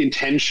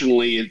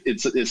intentionally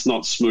it's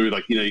not smooth,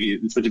 like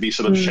it's meant to be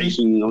sort of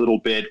shaking a little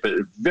bit, but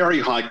very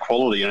high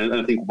quality. And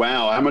I think,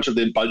 wow, how much of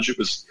their budget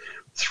was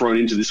thrown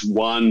into this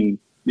one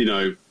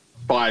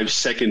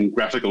 5-second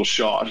graphical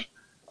shot.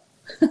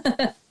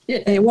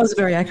 It was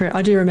very accurate.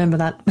 I do remember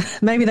that.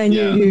 Maybe they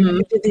knew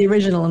who did the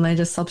original and they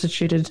just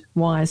substituted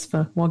Wise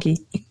for Woggy.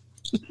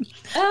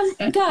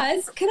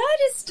 Guys,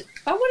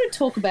 I want to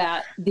talk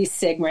about this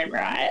segment,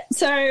 right?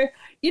 So,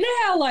 you know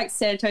how like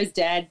Santo's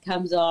dad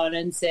comes on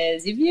and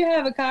says, if you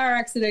have a car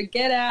accident,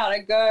 get out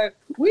and go,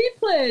 we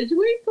pledge.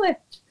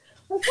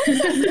 What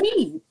does that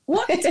mean?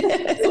 What? It's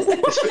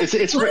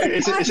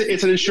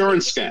an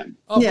insurance scam.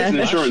 It's an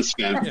insurance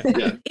scam.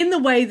 Yeah. In the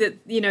way that,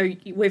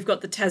 we've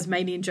got the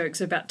Tasmanian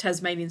jokes about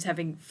Tasmanians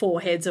having 4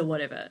 heads or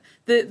whatever.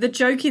 The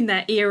joke in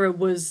that era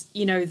was,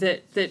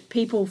 that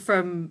people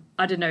from,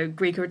 I don't know,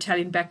 Greek or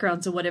Italian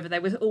backgrounds or whatever, they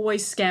were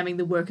always scamming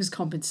the workers'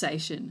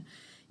 compensation.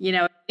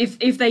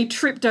 If they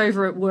tripped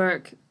over at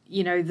work,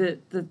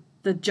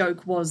 the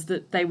joke was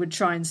that they would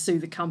try and sue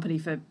the company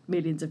for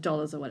millions of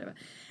dollars or whatever.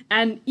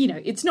 And,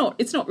 it's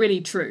not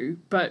really true,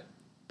 but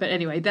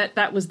anyway,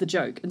 that was the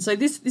joke. And so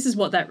this is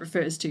what that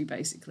refers to,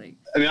 basically.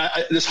 I mean,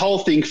 this whole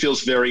thing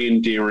feels very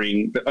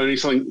endearing, but only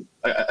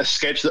a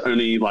sketch that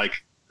only, like,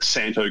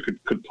 Santo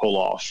could pull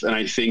off. And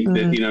I think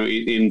that,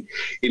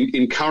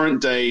 in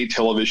current day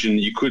television,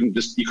 you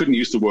couldn't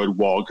use the word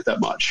wog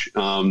that much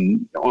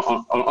on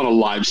a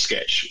live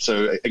sketch.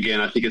 So, again,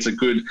 I think it's a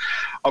good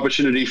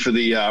opportunity for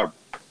the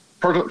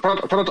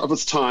product of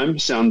its time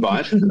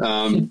soundbite.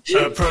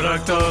 A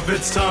product of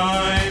its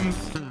time.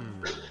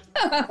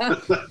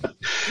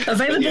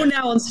 Available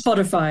now on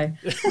Spotify.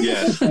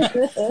 Yes,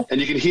 and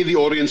you can hear the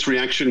audience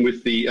reaction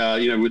with the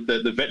with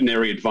the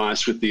veterinary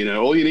advice with the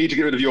all you need to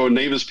get rid of your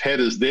neighbour's pet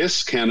is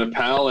this can of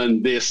pal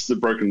and this the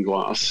broken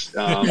glass.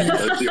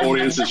 The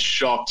audience is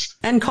shocked.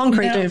 And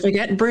concrete, don't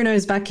forget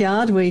Bruno's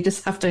backyard. We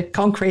just have to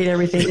concrete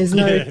everything. There's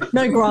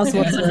no grass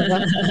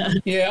whatsoever.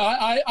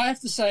 Yeah, I have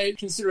to say,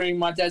 considering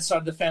my dad's side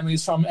of the family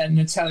is from an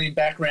Italian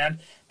background,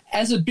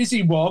 as a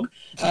busy wog,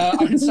 I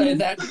can say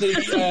that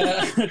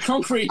the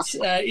concrete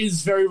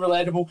is very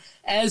relatable,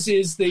 as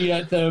is the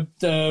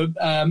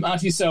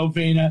Auntie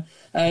Salvina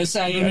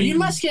saying, you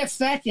must get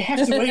fat, you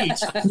have to eat.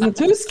 You're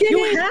too skinny.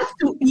 You have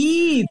to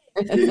eat.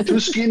 You're too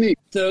skinny.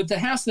 The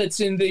house that's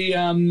in the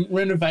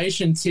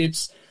renovation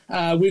tips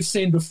we've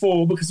seen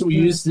before because we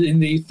used it in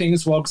the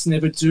Things Wogs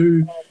Never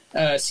Do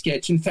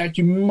sketch. In fact,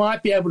 you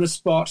might be able to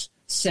spot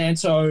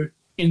Santo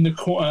in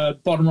the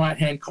bottom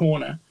right-hand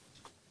corner.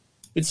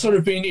 It's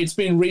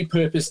been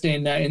repurposed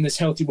in this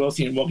Healthy,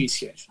 Wealthy and Woggy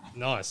sketch.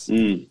 Nice.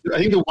 I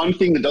think the one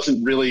thing that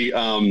doesn't really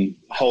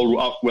hold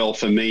up well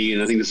for me,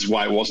 and I think this is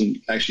why it wasn't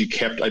actually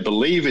kept, I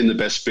believe, in the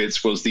best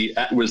bits, was the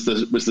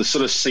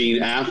sort of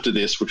scene after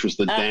this, which was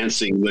the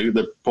dancing,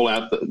 the pull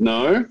out.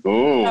 No.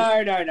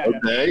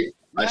 Okay.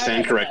 I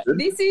stand corrected.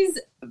 This is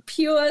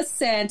pure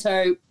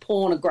Santo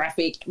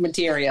pornographic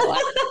material.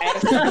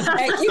 If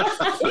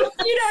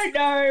you don't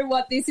know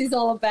what this is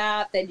all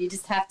about, then you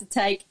just have to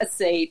take a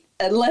seat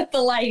and let the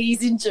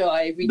ladies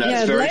enjoy.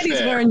 That's the ladies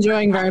fair. were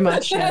enjoying very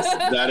much, yes.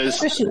 That is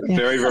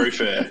very, very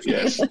fair,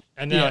 yes.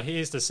 And now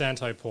here's the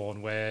Santo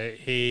porn where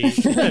he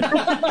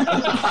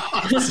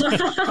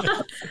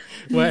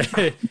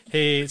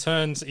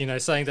turns,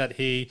 saying that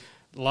he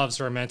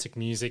loves romantic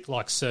music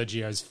like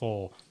Sergio's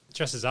 4.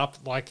 Dresses up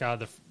like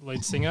the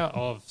lead singer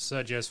of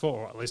Sergio's 4,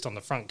 or at least on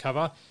the front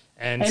cover.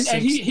 And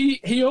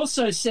he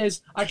also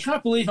says, I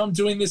can't believe I'm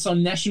doing this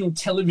on national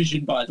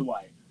television, by the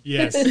way.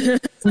 Yes. And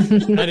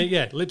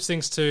lip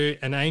syncs to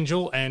An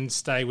Angel and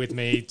Stay With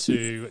Me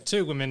to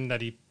 2 women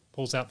that he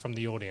pulls out from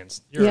the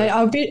audience.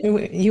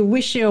 You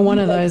wish you were one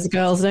of those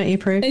girls, don't you,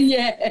 Prue?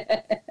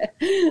 Yeah.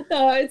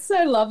 Oh, it's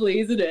so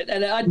lovely, isn't it?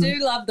 And I do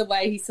love the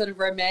way he sort of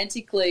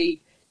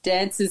romantically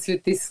dances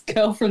with this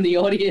girl from the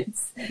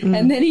audience,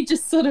 and then he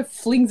just sort of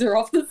flings her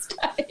off the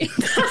stage.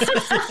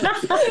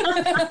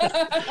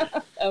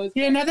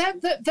 Now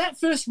that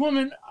first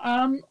woman,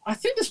 I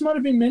think this might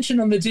have been mentioned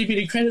on the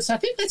DVD credits. I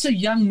think that's a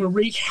young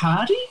Marique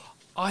Hardy.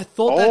 I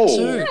thought that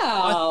too.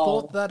 Wow. I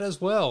thought that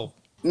as well.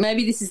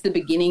 Maybe this is the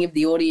beginning of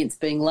the audience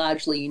being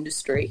largely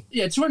industry.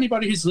 Yeah, to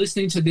anybody who's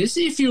listening to this,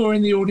 if you're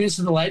in the audience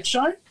of the Late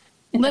Show,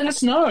 let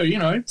us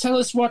know. Tell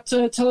us what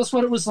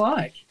it was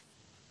like.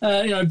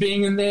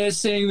 Being in there,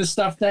 seeing the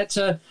stuff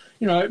that,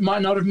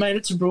 might not have made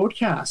it to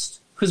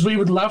broadcast, because we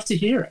would love to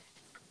hear it.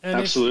 And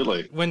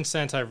absolutely. When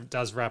Santo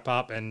does wrap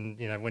up and,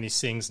 when he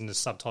sings and the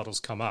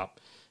subtitles come up,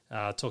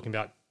 talking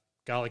about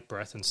garlic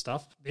breath and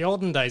stuff, the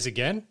olden days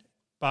again,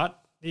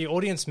 but the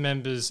audience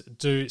members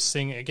do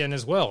sing again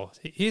as well.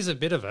 Here's a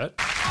bit of it.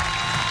 From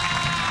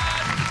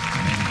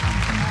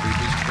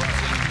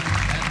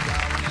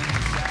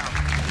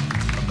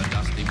the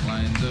dusty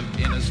plains of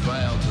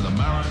Innisfail to the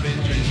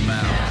Murrumbidge's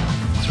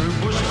mouth. Through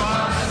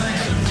bushfires,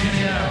 snakes and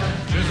tinny out,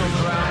 drizzle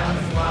around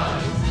and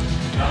flies.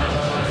 None of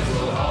those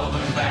will hold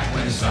them back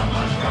when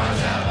someone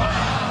cries out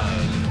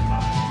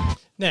loud.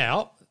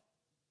 Now,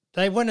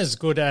 they weren't as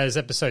good as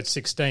episode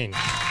 16. Men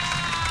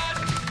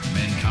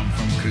come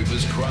from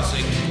Cooper's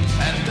Crossing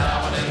and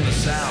Darwin in the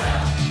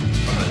south.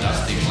 From the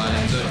dusty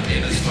plains of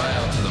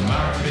Innisfail to the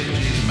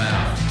Murrumbidgee's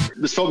mouth.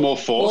 This felt more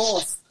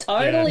forced.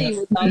 Totally.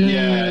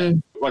 Yeah.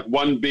 Like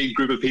one big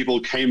group of people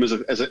came as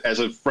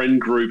a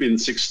friend group in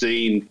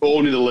 16,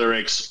 all knew the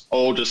lyrics,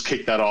 all just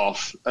kicked that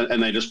off,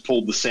 and they just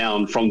pulled the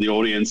sound from the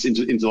audience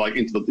into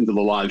the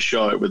live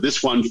show. But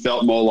this one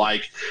felt more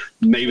like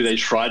maybe they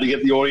tried to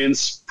get the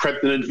audience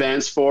prepped in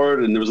advance for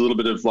it, and there was a little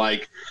bit of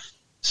like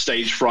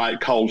stage fright,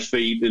 cold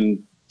feet,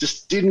 and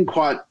just didn't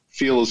quite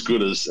feel as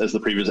good as the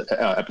previous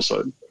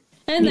episode.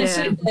 And they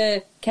put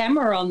the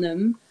camera on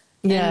them.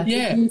 Yeah.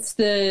 It's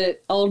the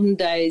olden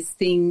days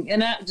thing,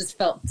 and that just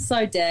felt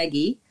so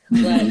daggy.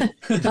 Like,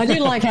 I do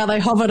like how they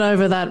hovered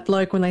over that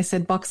bloke when they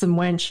said buxom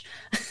wench.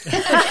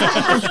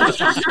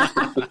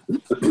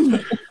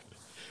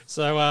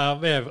 So,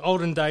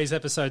 Olden Days,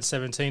 episode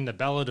 17, The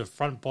Ballad of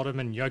Front, Bottom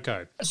and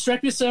Yoko.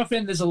 Strap yourself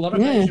in. There's a lot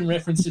of Asian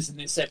references in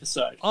this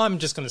episode. I'm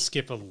just going to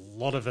skip a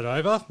lot of it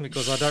over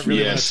because I don't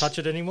really want to touch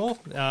it anymore.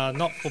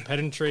 Not for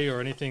pedantry or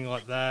anything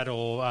like that,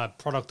 or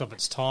product of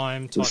its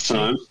time.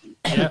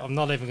 Yeah, I'm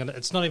not even going to.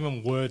 It's not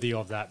even worthy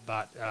of that,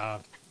 but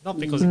not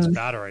because it's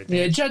bad or anything.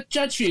 Yeah,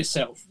 judge for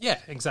yourself. Yeah,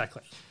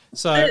 exactly.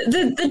 So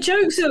the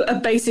jokes are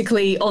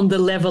basically on the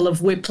level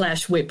of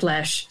Whiplash.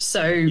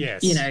 So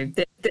you know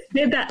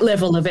they're that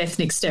level of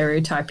ethnic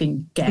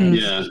stereotyping gag.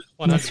 Yeah,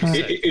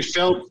 100%. It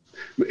felt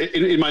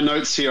in my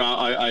notes here.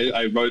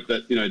 I wrote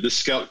that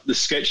the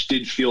sketch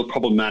did feel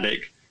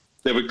problematic.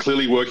 They were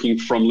clearly working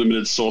from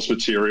limited source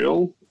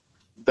material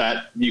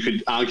that you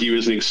could argue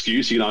is an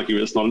excuse. You can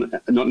argue it's not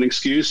an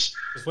excuse.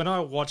 When I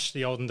watched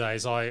the Olden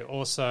Days, I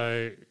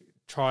also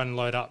try and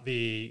load up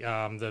the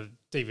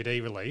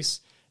DVD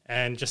release.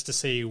 And just to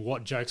see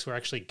what jokes were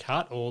actually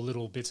cut or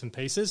little bits and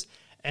pieces.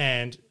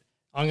 And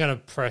I'm going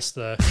to press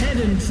the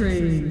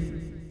pedantry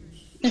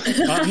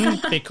button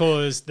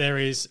because there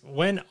is,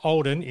 when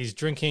Olden is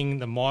drinking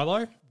the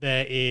Milo,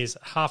 there is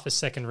half a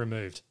second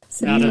removed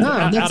out of the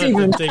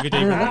DVD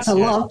release. That's a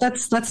lot.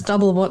 That's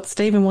double what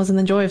Stephen was in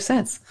The Joy of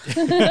Sets.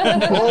 A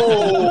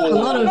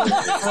lot of...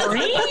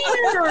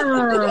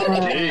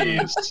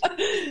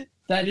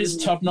 That is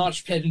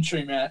top-notch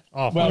pedantry, Matt.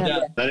 Oh, well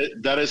done.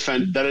 That is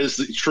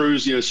true,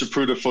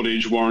 Zapruder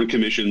footage, Warren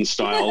Commission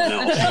style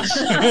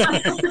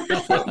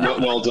analysis.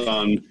 well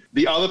done.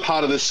 The other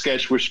part of this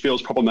sketch which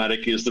feels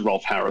problematic is the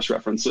Rolf Harris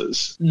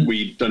references.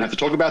 We don't have to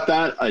talk about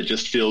that. It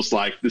just feels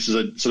like this is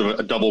a sort of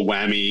a double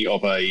whammy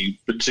of a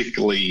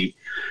particularly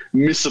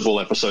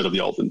missable episode of the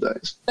Olden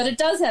Days. but it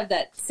does have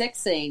that sex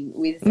scene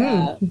with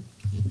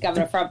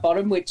Governor Front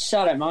Bottom, which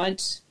I don't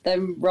mind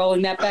them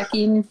rolling that back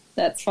in.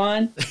 That's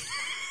fine.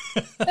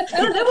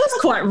 that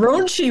was quite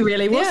raunchy,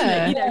 really, wasn't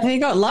it? You know, he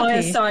got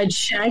lucky. Fireside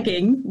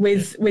shagging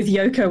with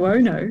Yoko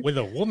Ono. With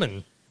a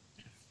woman.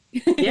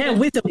 Yeah,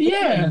 with a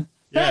woman.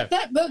 Yeah.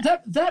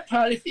 That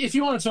part, if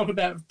you want to talk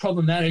about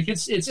problematic,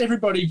 it's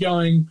everybody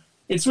going,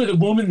 it's with a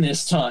woman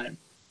this time.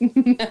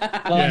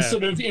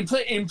 Sort of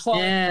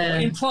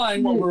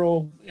implying what we're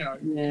all,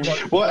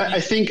 Well, I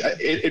think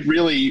it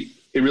really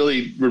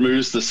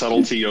removes the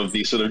subtlety of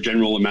the sort of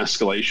general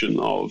emasculation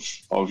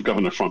of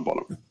Governor Front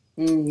Bottom.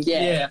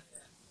 Yeah.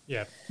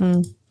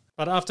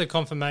 But after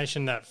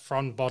confirmation that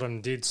Front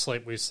Bottom did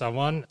sleep with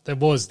someone, there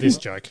was this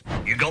joke.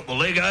 You got the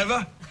leg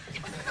over?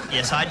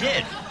 Yes, I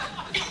did.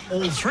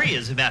 All three,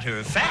 as a matter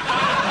of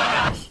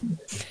fact.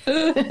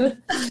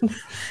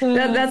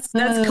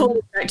 That's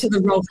called back to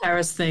the Rolf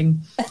Harris thing.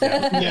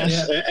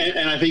 Yes,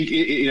 and I think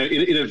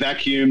in a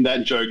vacuum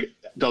that joke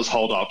does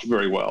hold up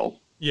very well.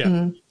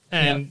 Yeah.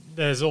 And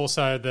there's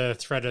also the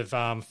threat of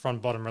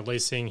Front Bottom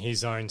releasing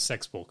his own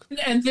sex book.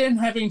 And then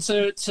having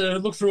to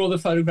look through all the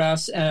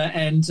photographs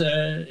and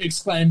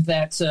exclaim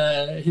that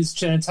his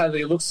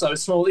genitalia looks so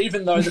small,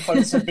 even though the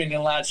photos have been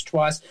enlarged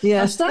twice.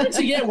 Yeah. I'm starting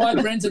to get why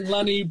Brendan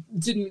Lunny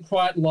didn't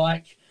quite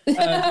like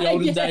the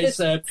olden days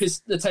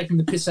taking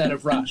the piss out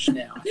of Rush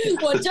now.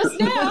 Well, just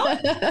now.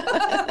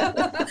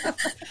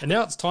 And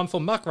now it's time for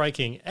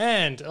muckraking.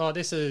 And,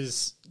 this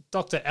is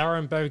Dr.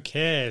 Aaron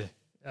Beaucaire.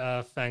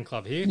 Fan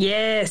club here.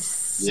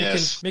 Yes.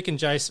 Mick and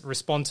Jace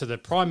respond to the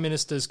Prime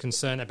Minister's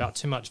concern about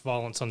too much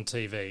violence on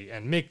TV.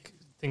 And Mick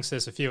thinks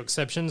there's a few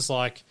exceptions,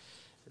 like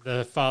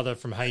the father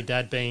from Hey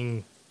Dad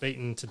being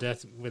beaten to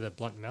death with a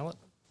blunt mallet.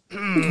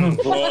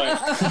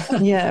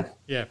 Yeah.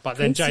 Yeah, but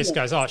then Jace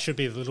goes, it should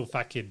be the little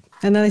fat kid.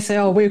 And then they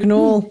say, we can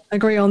all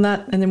agree on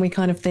that. And then we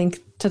kind of think,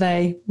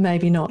 today,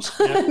 maybe not.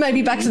 Yeah.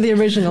 Maybe back to the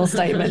original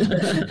statement.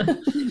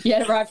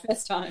 Yeah, right,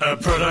 first time. A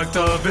product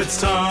of its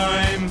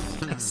time.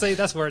 See,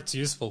 that's where it's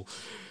useful.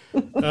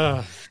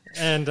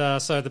 And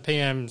so the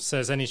PM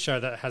says any show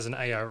that has an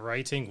AO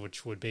rating,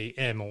 which would be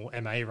M or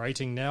MA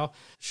rating now,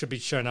 should be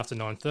shown after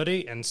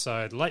 9:30. And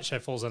so The Late Show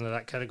falls under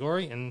that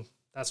category. And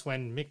that's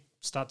when Mick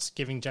starts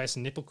giving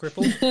Jason nipple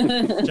cripple.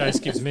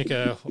 Jace gives Mick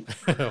a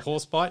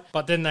horse bite.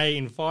 But then they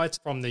invite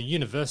from the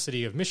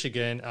University of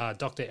Michigan,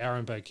 Dr.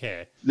 Aaron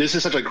Beaucaire. This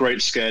is such a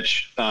great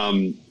sketch.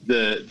 When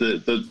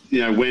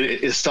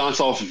it starts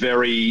off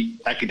very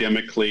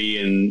academically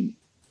and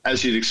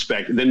as you'd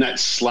expect, then that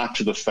slap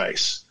to the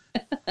face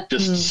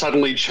just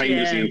suddenly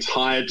changes the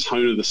entire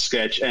tone of the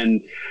sketch.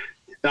 And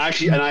I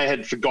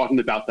had forgotten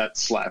about that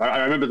slap.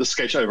 I remember the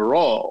sketch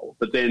overall,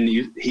 but then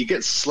he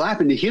gets slapped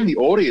and you hear the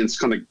audience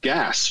kind of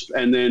gasp.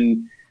 And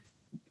then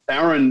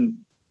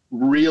Aaron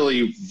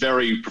really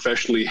very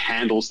professionally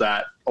handles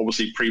that,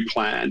 obviously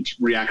pre-planned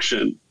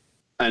reaction,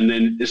 and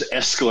then just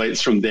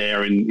escalates from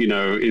there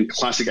in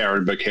classic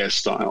Aaron Beaucaire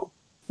style.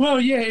 Well,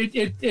 yeah,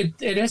 it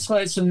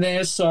escalates from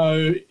there.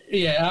 So,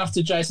 yeah,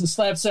 after Jason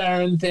slaps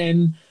Aaron,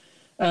 then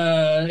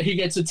he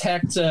gets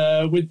attacked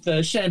with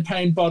the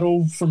champagne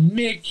bottle from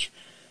Mick,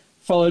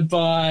 followed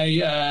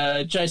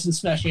by Jason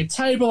smashing a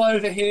table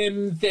over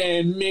him,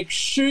 then Mick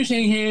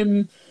shooting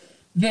him,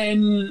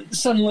 then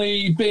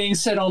suddenly being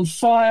set on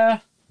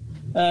fire,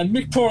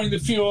 Mick pouring the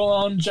fuel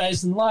on,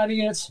 Jason lighting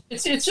it.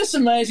 It's just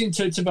amazing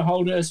to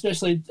behold it,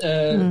 especially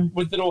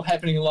with it all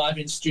happening live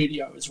in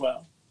studio as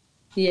well.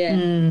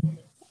 Yeah.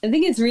 I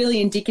think it's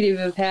really indicative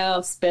of how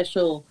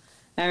special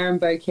Aaron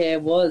Beaucaire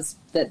was,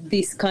 that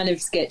this kind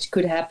of sketch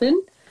could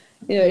happen.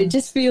 It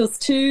just feels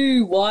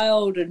too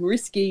wild and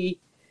risky.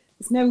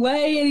 There's no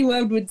way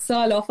anyone would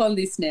sign off on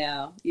this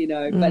now,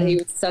 but he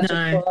was such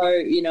a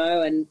pro,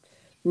 and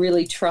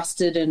really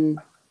trusted and,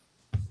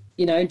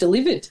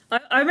 delivered.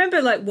 I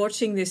remember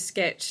watching this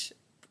sketch,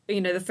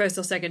 the first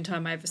or second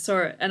time I ever saw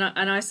it, and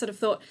I sort of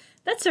thought,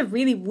 that's a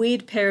really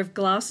weird pair of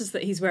glasses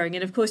that he's wearing.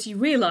 And of course you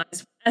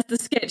realise as the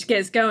sketch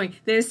gets going,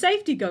 they're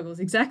safety goggles,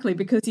 exactly,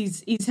 because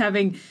he's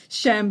having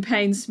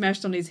champagne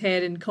smashed on his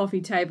head and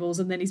coffee tables,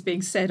 and then he's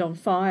being set on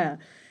fire.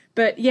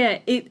 But yeah,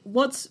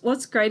 what's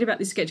great about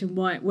this sketch and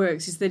why it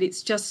works is that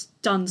it's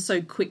just done so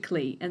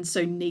quickly and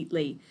so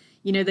neatly.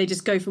 They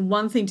just go from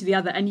one thing to the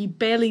other, and you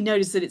barely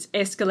notice that it's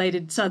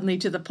escalated suddenly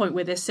to the point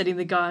where they're setting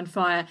the guy on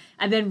fire,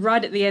 and then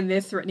right at the end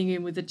they're threatening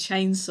him with a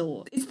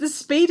chainsaw. It's the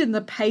speed and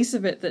the pace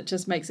of it that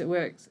just makes it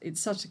work.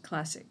 It's such a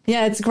classic.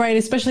 Yeah, it's great,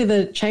 especially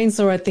the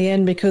chainsaw at the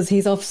end, because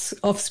he's off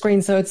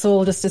screen, so it's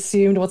all just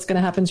assumed what's going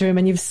to happen to him,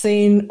 and you've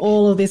seen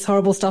all of this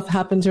horrible stuff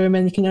happen to him,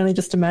 and you can only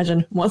just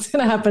imagine what's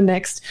going to happen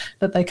next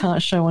that they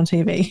can't show on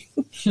TV.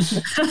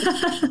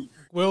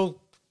 We'll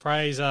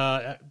praise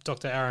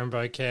Dr. Aaron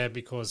Beaucaire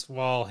because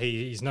while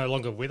he's no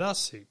longer with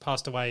us, he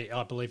passed away,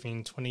 I believe,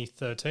 in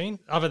 2013.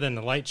 Other than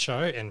The Late Show,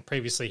 and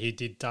previously he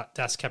did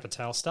Das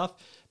Kapital stuff,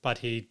 but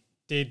he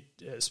did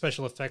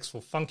special effects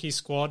for Funky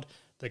Squad,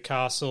 The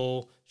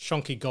Castle,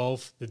 Shonky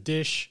Golf, The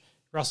Dish,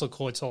 Russell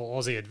Coitz's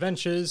Aussie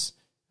Adventures,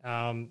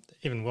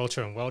 even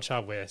Welcher and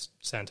Welcher, where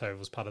Santo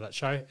was part of that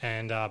show,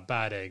 and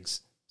Bad Eggs.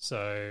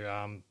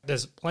 So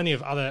there's plenty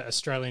of other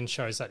Australian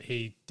shows that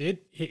he did.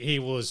 He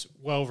was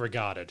well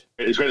regarded.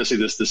 It's great to see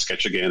this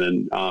sketch again,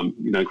 and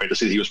great to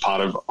see that he was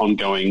part of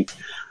ongoing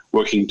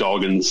Working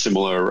Dog and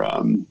similar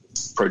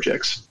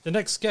projects. The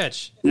next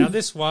sketch. Now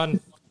this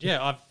one,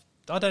 I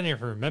don't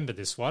even remember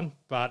this one,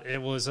 but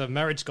it was a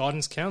marriage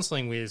guidance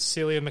counselling with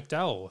Celia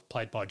McDowell,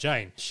 played by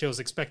Jane. She was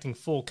expecting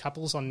 4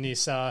 couples on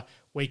this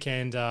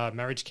weekend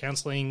marriage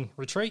counselling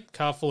retreat.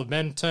 Car full of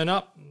men turn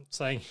up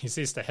saying, "Is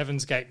this the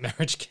Heaven's Gate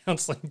marriage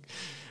counselling?"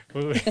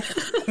 Sorry,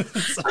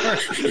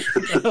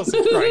 that was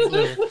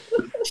a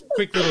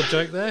quick little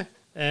joke there.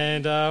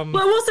 And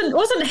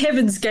wasn't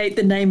Heaven's Gate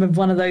the name of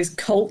one of those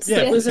cults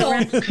that was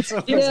around?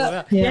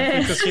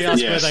 Because she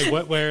asked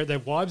where their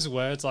wives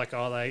were. It's like,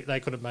 they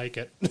couldn't make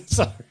it.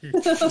 So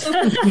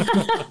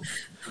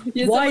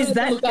why is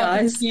that,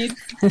 guys?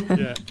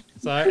 Yeah.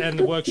 So, and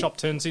the workshop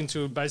turns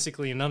into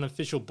basically an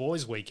unofficial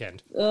boys'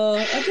 weekend.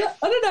 I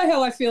don't know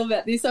how I feel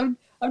about this. I'm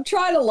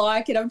trying to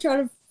like it. I'm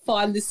trying to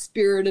find the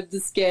spirit of the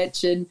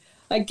sketch, and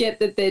I get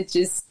that they're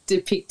just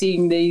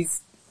depicting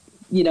these,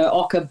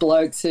 ochre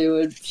blokes who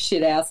are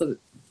shit house of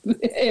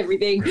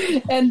everything,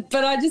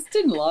 but I just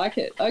didn't like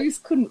it. I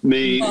just couldn't.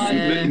 Me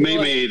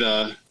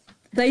either.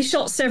 They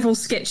shot several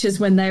sketches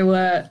when they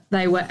were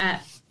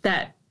at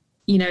that.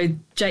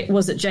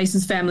 Was it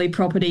Jason's family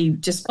property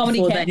just comedy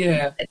before camp?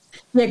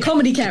 Yeah,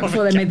 comedy camp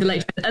before they made the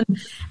Late Show.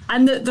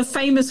 And the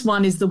famous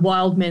one is the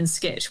Wild Men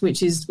sketch,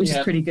 which is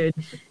pretty good.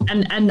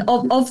 And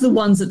of the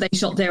ones that they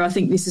shot there, I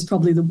think this is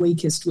probably the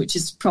weakest, which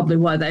is probably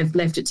why they've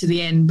left it to the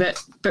end.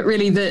 But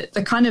really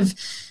the kind of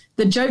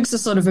the jokes are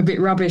sort of a bit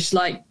rubbish,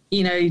 like,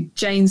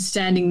 Jane's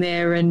standing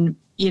there and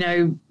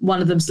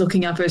one of them's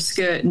looking up her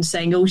skirt and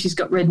saying, "Oh, she's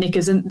got red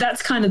knickers," and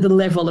that's kind of the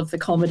level of the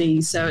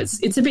comedy. So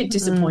it's a bit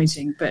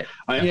disappointing. But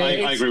I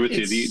agree with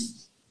you.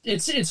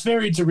 It's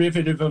very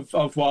derivative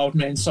of Wild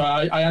Men, so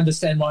I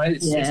understand why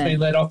it's been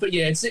let off. But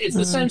it's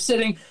the same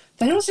setting.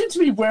 They all seem to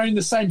be wearing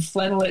the same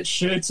flannelette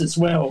shirts as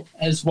well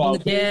as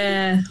Wild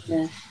Men.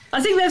 Yeah. I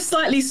think they've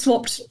slightly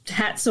swapped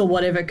hats or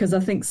whatever, because I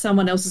think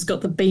someone else has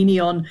got the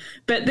beanie on.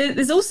 But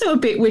there's also a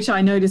bit which I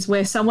noticed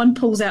where someone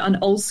pulls out an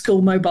old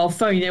school mobile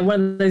phone,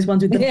 one of those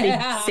ones with the big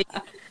thing.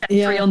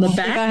 Three on the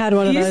back. I had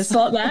one of those.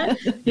 Spot that?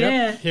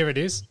 Yeah. Here it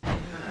is.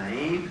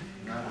 Babe,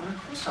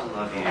 of course I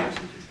love you.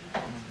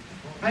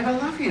 Babe, I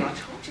love you. I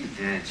told you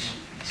that.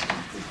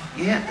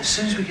 Yeah, as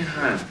soon as we get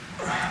home.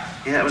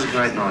 Yeah, that was a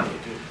great night.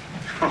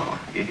 Oh,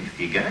 yeah,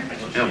 you go.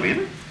 No,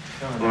 really?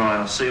 All right,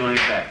 I'll see you when I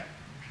get back.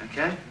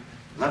 Okay?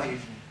 Love you.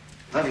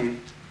 Love you.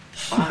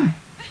 Bye.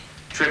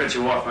 Trevor, it's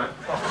your wife, mate.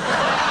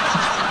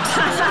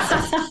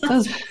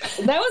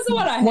 That was the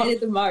one I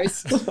hated the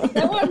most.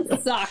 That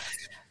one sucked.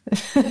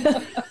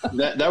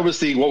 That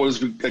was what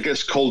was, I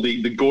guess, called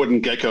the Gordon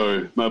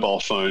Gecko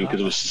mobile phone,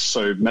 because it was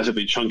so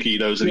massively chunky.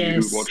 Those of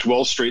you who watched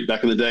Wall Street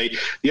back in the day.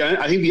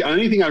 I think the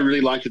only thing I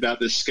really liked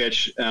about this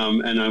sketch,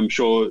 and I'm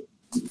sure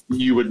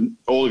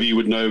all of you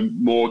would know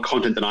more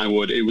content than I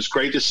would, it was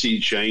great to see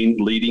Jane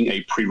leading a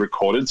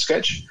pre-recorded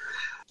sketch,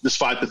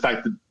 despite the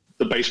fact that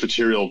the base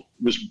material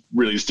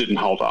didn't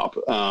hold up.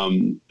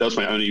 That was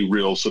my only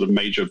real sort of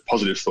major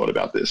positive thought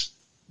about this.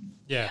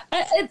 Yeah.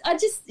 I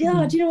just, do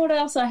you know what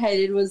else I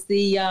hated was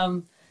the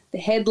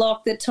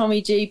headlock that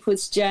Tommy G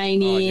puts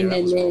Jane in,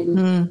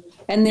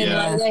 and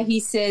then later he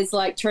says,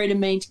 like, treat him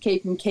mean to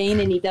keep him keen,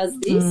 and he does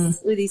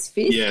this with his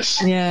fist. Yes.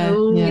 Yeah.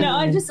 You know,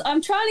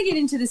 I'm trying to get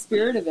into the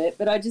spirit of it,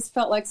 but I just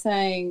felt like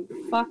saying,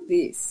 fuck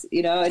this,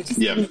 you know, I just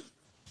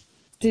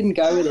didn't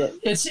go with it.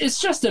 It's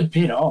just a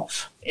bit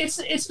off.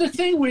 It's the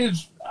thing with,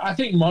 I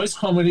think, most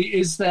comedy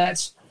is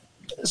that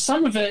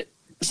some of it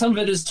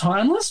is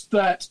timeless,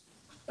 but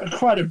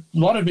quite a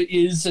lot of it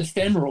is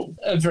ephemeral.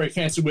 A very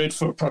fancy word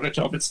for a product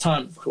of its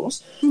time, of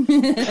course. But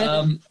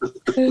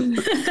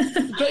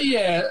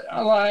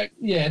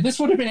this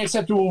would have been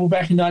acceptable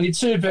back in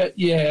 '92, but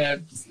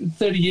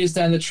 30 years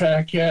down the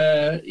track,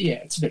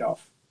 it's a bit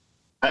off.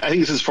 I think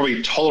this is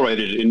probably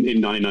tolerated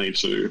in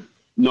 1992.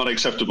 Not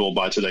acceptable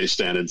by today's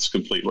standards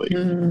completely.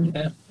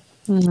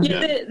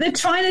 Yeah, they're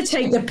trying to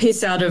take the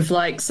piss out of,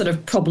 like, sort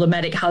of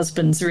problematic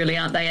husbands, really,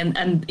 aren't they?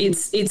 And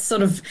it's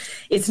sort of,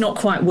 it's not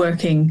quite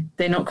working.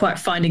 They're not quite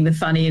finding the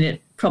funny in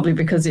it, probably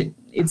because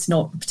it's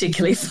not a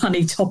particularly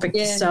funny topic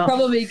to start.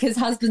 Probably because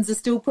husbands are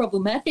still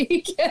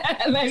problematic.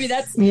 Maybe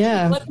that's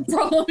what the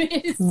problem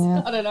is.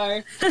 Yeah. I don't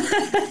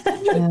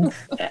know.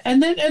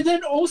 And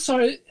then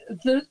also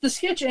the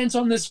sketch ends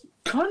on this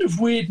kind of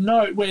weird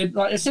note where,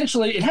 like,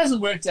 essentially it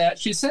hasn't worked out.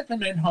 She sent the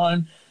men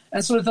home,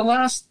 and sort of the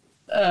last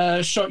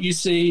shot you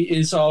see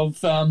is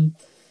of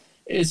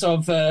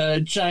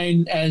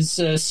Jane as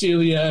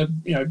Celia,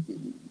 you know,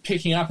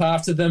 picking up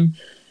after them,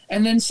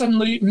 and then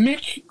suddenly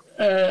Mick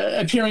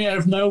appearing out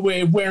of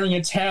nowhere wearing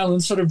a towel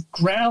and sort of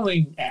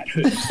growling at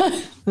her.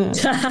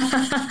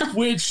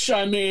 Which,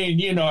 I mean,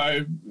 you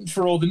know,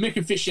 for all the Mick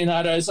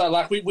aficionados,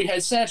 we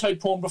had Santo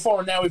porn before,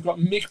 and now we've got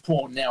Mick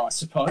porn now, I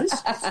suppose.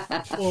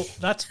 Well,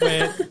 that's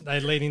where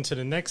they lead into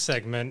the next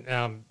segment,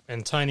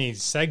 and Tony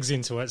segs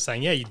into it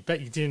saying, yeah, you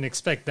bet you didn't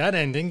expect that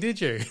ending, did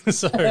you?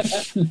 So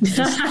this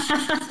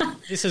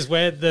is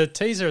where the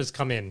teasers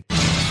come in.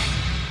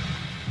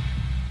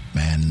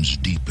 Man's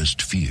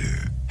deepest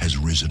fear has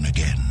risen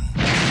again.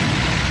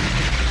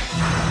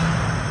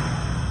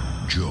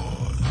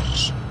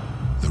 Jaws,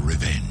 the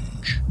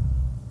revenge.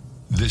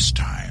 This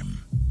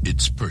time,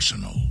 it's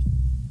personal.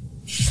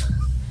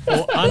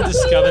 For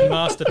undiscovered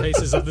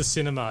masterpieces of the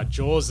cinema,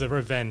 Jaws the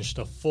Revenge,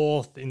 the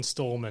fourth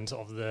installment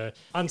of the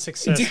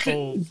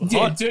unsuccessful...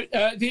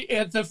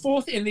 the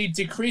fourth in the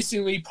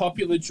decreasingly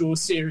popular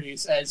Jaws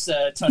series, as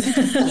Tony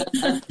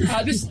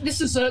this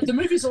is the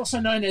movie is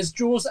also known as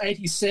Jaws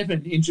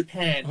 87 in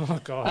Japan. Oh,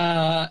 God.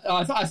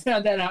 I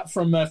found that out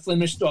from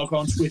Flemish Dog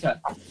on Twitter.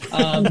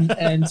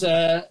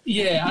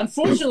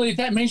 Unfortunately,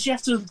 that means you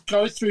have to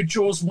go through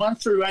Jaws 1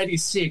 through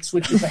 86,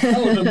 which is a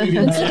hell of a movie.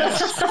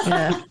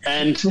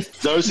 And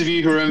those of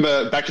you who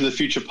remember Back to the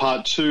Future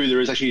Part 2,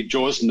 there is actually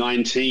Jaws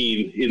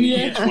 19 in the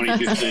year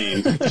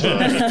 2015.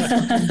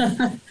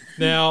 So.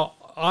 Now,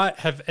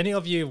 have any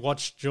of you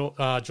watched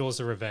Jaws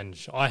the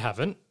Revenge? I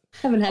haven't.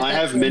 I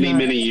have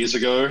many years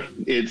ago.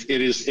 It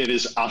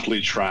is utterly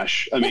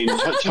trash. I mean,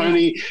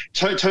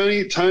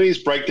 Tony's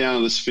breakdown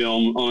of this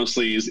film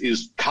honestly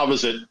is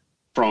covers it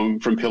from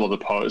pillar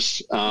to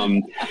post.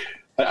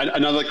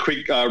 Another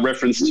quick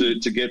reference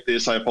to get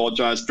this, I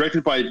apologize.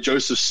 Directed by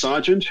Joseph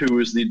Sargent, who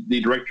was the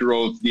director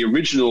of the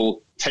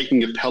original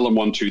Taking of Pelham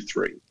 1, 2,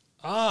 3.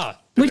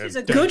 Which is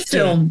a good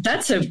film.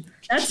 That's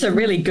a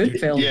really good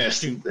film.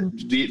 Yes, the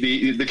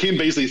Kim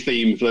Beazley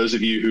theme, for those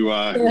of you who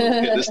are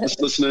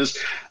listeners.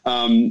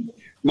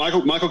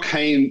 Michael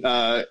Caine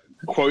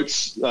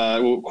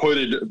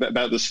quoted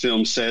about this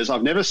film, says,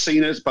 "I've never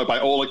seen it, but by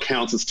all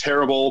accounts it's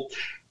terrible.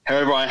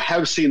 However, I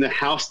have seen the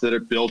house that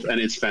it built, and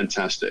it's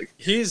fantastic."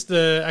 Here's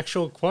the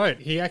actual quote.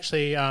 He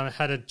actually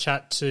had a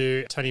chat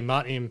to Tony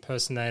Martin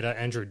impersonator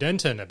Andrew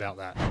Denton about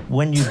that.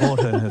 When you bought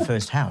her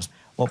first house,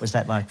 what was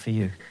that like for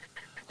you?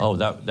 Oh,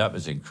 that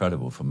was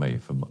incredible for me,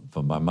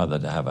 for my mother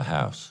to have a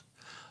house.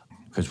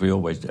 Because we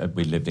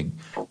lived in,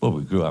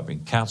 we grew up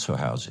in council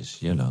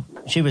houses, you know.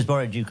 She was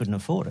worried you couldn't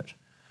afford it.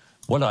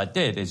 What I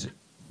did is,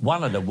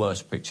 one of the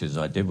worst pictures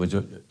I did was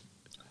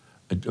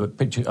a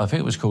picture. I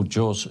think it was called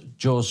Jaws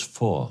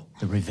 4.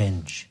 The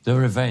Revenge. The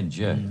Revenge,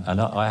 yeah.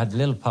 And I had a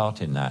little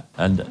part in that,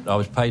 and I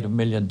was paid $1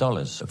 million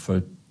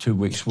for 2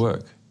 weeks'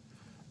 work.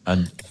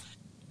 And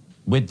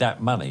with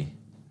that money,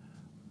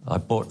 I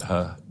bought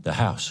her the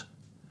house.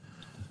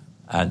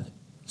 And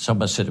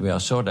someone said to me, I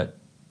saw that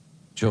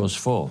Jaws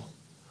 4.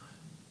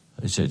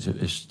 He said,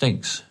 it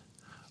stinks.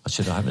 I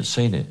said, I haven't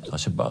seen it. I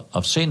said, but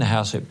I've seen the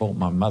house it bought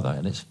my mother,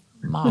 and it's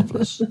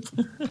marvellous.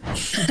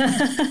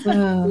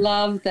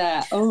 Love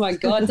that. Oh, my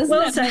God.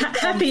 Well, it's a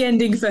happy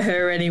ending for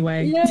her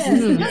anyway. Yeah.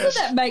 Doesn't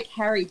that make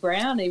Harry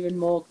Brown even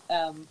more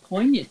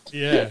poignant?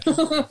 Yeah.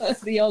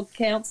 The old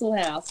council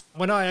house.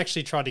 When I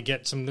actually tried to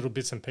get some little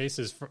bits and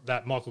pieces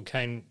that Michael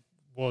Caine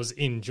was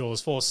in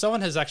Jaws 4,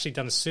 someone has actually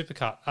done a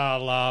supercut a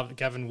la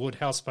Gavin Wood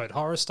Houseboat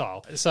Horror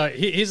style. So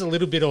here's a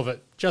little bit of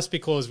it, just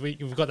because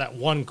we've got that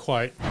one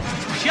quote.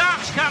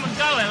 Sharks come and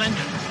go, Ellen.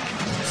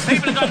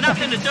 People have got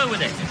nothing to do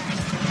with it.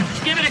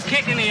 Just give it a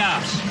kick in the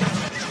arse.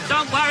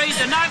 Don't worry,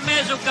 the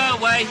nightmares will go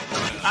away.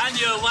 I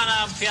knew a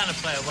one-armed piano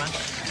player once.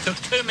 Took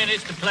 2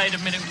 minutes to play the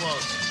minute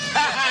waltz.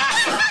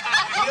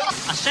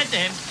 I said to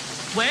him,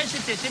 where's the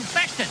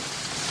disinfectant?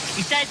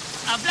 He said,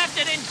 I've left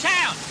it in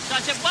town. So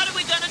I said, what are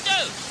we going to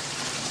do?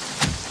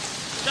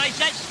 So he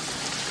says,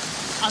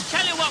 I'll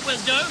tell you what we'll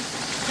do.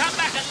 Come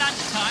back at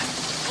lunchtime.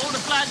 All the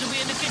flies will be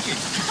in the kitchen.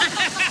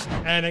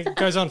 And it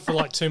goes on for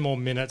like 2 more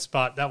minutes,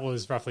 but that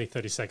was roughly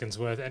 30 seconds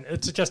worth. And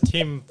it's just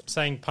him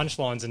saying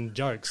punchlines and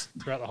jokes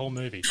throughout the whole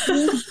movie.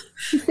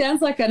 He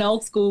sounds like an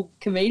old school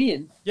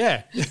comedian.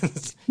 Yeah.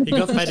 He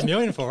got paid $1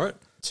 million for it.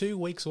 2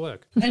 weeks'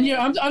 work. And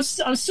yeah,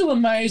 I'm still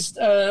amazed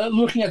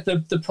looking at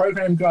the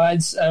program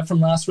guides from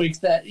last week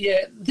that,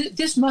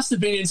 this must have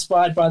been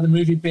inspired by the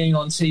movie being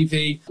on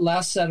TV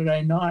last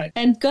Saturday night.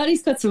 And God,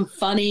 he's got some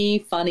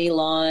funny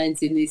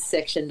lines in this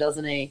section,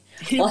 doesn't he?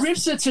 He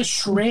rips it to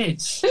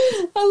shreds.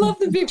 I love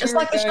the bit just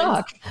like the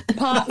shark.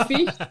 Part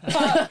fish,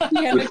 part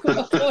piano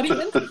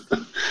accordion.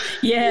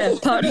 Yeah,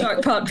 part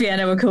shark, part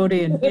piano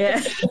accordion.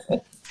 Yeah.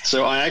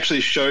 So I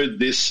actually showed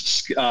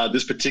this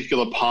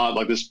particular part,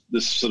 like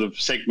this sort of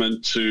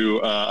segment, to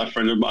a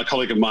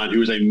colleague of mine who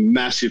was a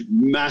massive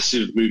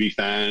movie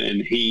fan,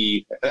 and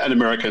an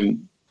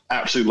American,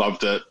 absolutely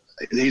loved it.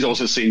 He's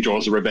also seen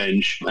Jaws: The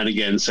Revenge, and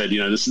again said,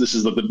 this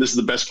is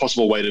the best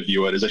possible way to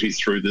view it is actually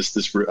through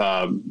this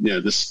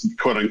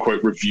quote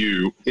unquote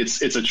review.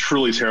 It's a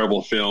truly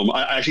terrible film.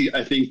 I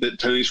think that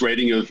Tony's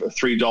rating of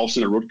 3 Dolphs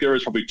and a Rutger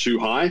is probably too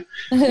high.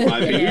 In my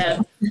opinion.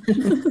 Yeah.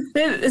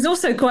 There's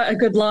also quite a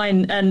good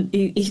line, and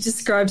he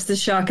describes the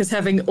shark as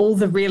having all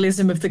the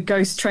realism of the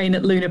ghost train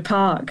at Luna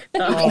Park.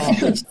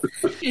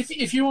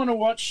 If you want to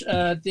watch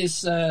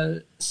this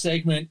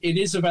segment, it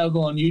is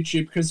available on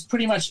YouTube, because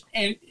pretty much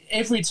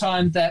every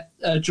time that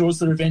Jaws: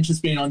 The Revenge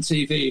has been on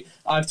TV,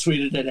 I've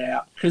tweeted it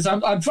out, because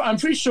I'm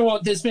pretty sure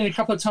there's been a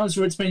couple of times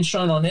where it's been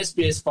shown on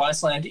SBS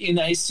Viceland in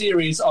a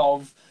series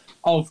of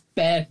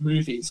bad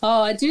movies.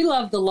 Oh, I do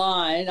love the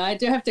line. I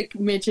do have to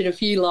mention a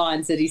few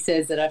lines that he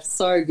says that are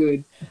so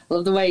good. I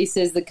love the way he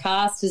says the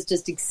cast has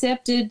just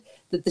accepted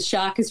that the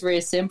shark has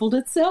reassembled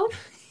itself.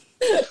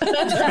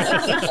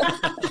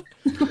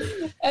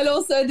 And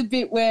also the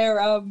bit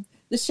where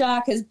the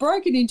shark has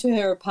broken into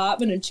her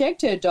apartment and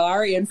checked her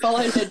diary and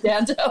followed her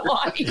down to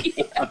Hawaii.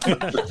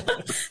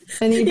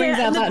 And he brings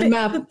out that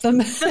map. The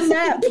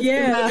map,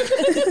 yeah.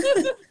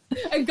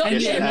 And got her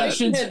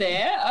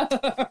there.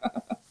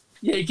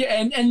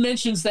 Yeah, and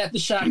mentions that the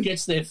shark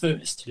gets there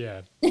first.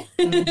 Yeah.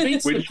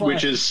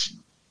 Which is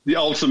the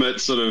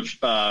ultimate sort of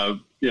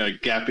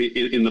gap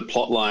in the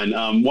plot line.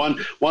 One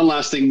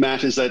last thing,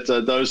 Matt, is that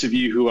those of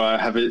you who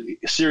have a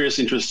serious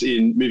interest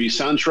in movie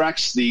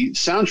soundtracks, the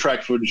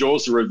soundtrack for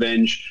Jaws: The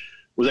Revenge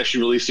was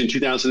actually released in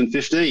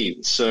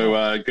 2015.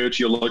 So go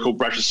to your local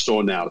Brasher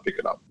store now to pick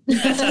it up.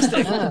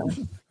 Fantastic.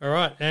 All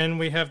right, and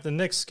we have the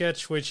next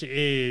sketch, which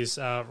is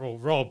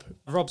Rob.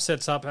 Rob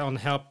sets up on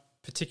how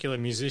particular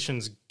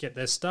musicians get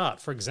their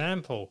start. For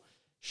example,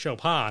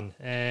 Chopin,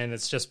 and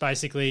it's just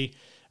basically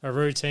a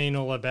routine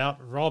all about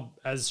Rob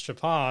as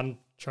Chopin.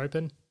 No,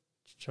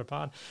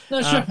 Chopin.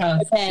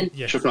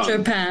 Yeah,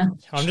 Chopin.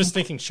 I'm just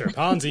thinking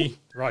Chopinzy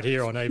right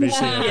here on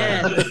ABC.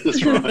 Yeah.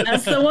 That's right.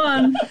 That's the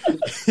one.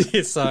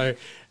 So,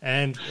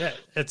 and yeah,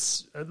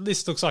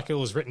 this looks like it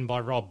was written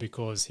by Rob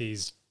because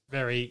he's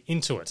very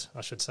into it,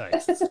 I should say.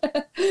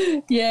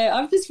 Yeah,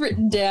 I've just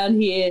written down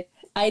here,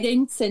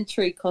 18th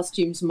century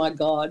costumes, my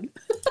God.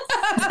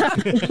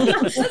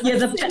 Yeah,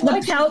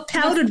 the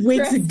powdered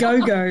wigs at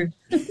go-go.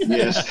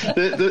 Yes,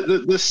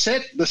 the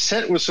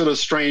set was sort of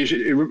strange.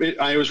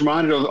 I was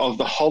reminded of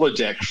the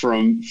holodeck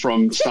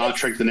from Star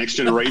Trek: The Next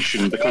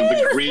Generation, the kind of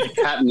the grid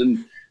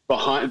pattern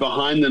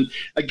behind them.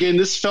 Again,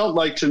 this felt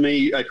like to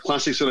me a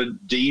classic sort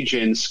of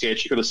D-Gen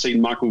sketch. You could have seen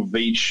Michael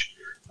Veitch.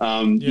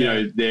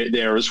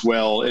 There as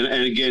well,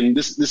 and again,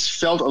 this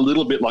felt a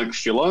little bit like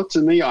filler to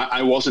me.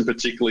 I wasn't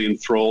particularly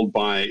enthralled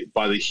by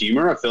the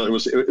humor. I felt it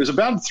was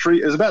about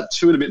 2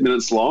 and a bit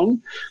minutes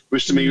long,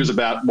 which to me was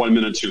about 1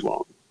 minute too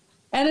long.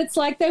 And it's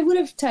like they would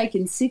have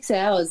taken 6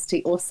 hours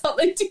or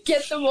something to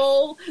get them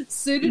all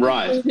suited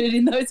and booted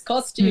in those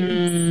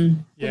costumes.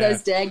 With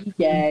those daggy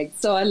gags.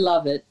 So I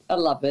love it.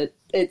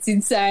 It's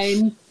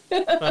insane.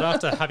 But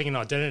after having an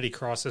identity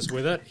crisis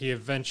with it, he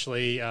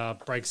eventually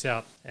breaks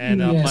out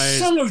and plays...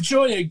 Song of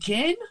Joy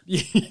again?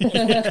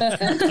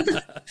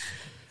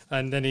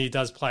 And then he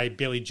does play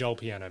Billy Joel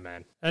Piano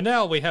Man. And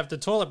now we have the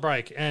toilet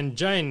break, and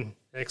Jane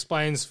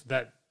explains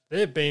that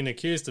they've been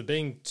accused of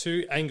being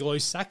too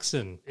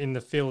Anglo-Saxon in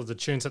the feel of the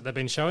tunes that they've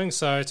been showing.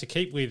 So to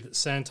keep with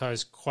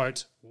Santo's,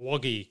 quote,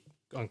 woggy,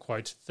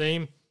 unquote,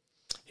 theme,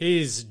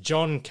 here's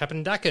John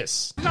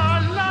Kapendakis. La, la,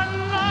 la,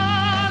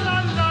 la,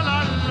 la, la,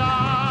 la,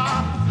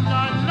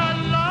 la, la, la,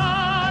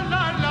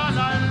 la,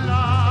 la,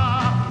 la.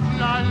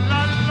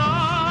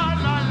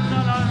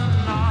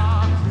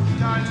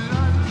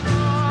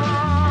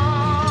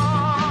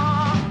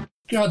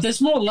 God,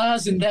 there's more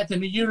Lars in that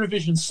than the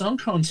Eurovision Song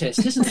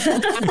Contest, isn't there?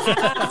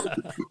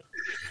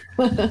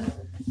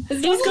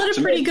 He's got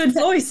a pretty good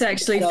voice,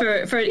 actually. He's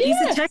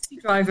a taxi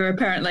driver,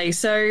 apparently.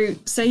 So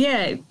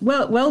yeah,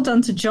 well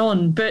done to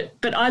John. But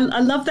I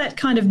love that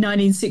kind of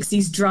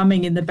 1960s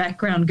drumming in the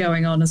background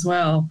going on as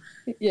well.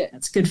 Yeah,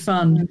 it's good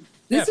fun.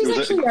 This was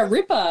actually a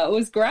ripper. It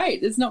was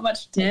great. There's not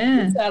much to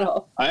take that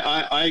off.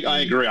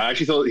 I agree. I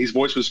actually thought his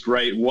voice was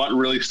great. What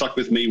really stuck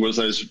with me was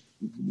those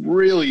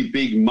really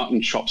big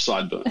mutton chop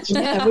sideburns.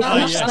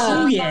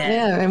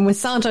 Yeah, and with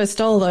Santo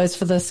stole those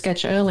for the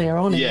sketch earlier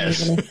on.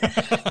 Yes.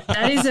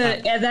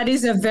 That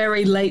is a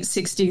very late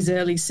 60s,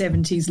 early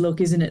 70s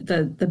look, isn't it?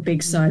 The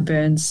big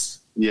sideburns.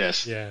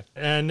 Yes. Yeah.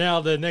 And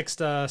now the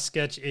next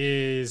sketch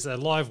is a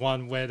live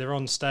one where they're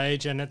on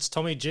stage, and it's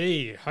Tommy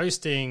G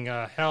hosting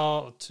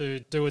How to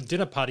Do a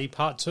Dinner Party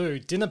Part 2,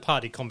 Dinner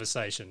Party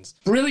Conversations.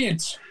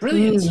 Brilliant.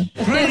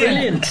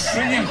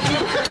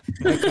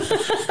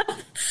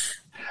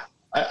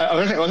 I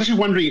was actually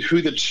wondering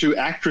who the two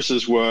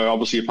actresses were,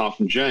 obviously apart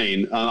from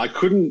Jane. I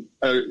couldn't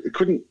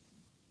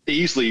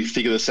easily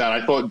figure this out.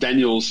 I thought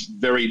Daniel's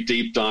very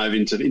deep dive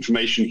into the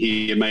information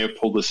here may have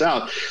pulled this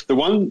out. The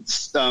one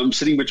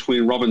sitting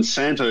between Rob and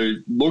Santo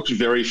looked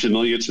very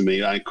familiar to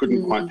me. I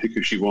couldn't quite pick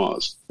who she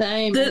was.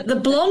 Same. The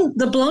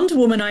blonde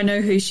woman, I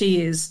know who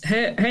she is.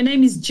 Her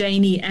name is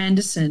Janie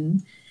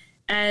Anderson.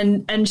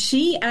 And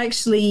she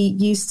actually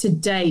used to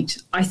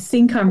date, I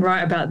think I'm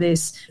right about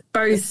this,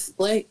 both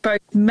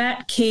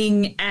Matt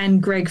King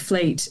and Greg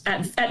Fleet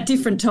at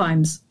different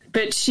times.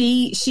 But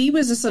she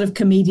was a sort of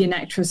comedian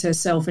actress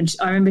herself, and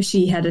I remember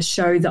she had a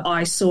show that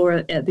I saw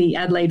at the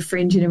Adelaide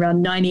Fringe in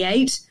around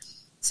 98.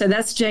 So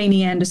that's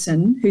Janie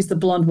Anderson, who's the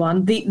blonde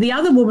one. The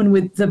other woman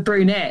with the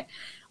brunette,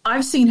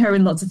 I've seen her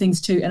in lots of things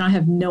too, and I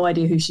have no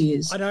idea who she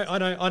is. I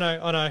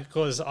know,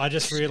 because I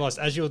just realised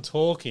as you were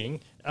talking,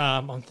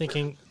 I'm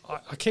thinking...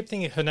 I kept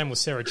thinking her name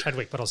was Sarah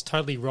Chadwick, but I was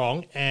totally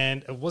wrong.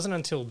 And it wasn't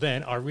until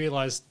then I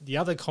realised the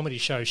other comedy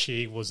show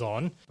she was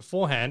on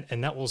beforehand,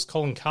 and that was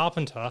Colin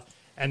Carpenter.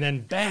 And then,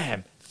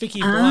 bam,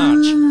 Vicky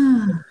Blanche.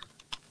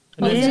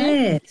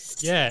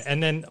 Yes. Yeah,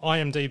 and then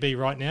IMDb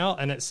right now,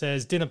 and it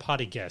says dinner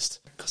party guest.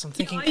 Because I'm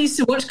thinking... I used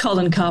to watch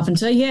Colin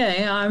Carpenter.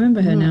 Yeah, I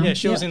remember her now. Yeah,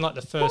 she was in like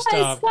the first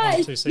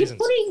 2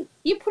 seasons.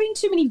 You're putting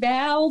too many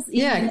vowels in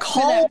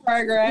that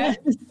program.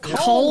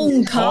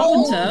 Colin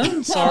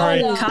Carpenter.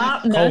 Sorry.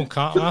 Colin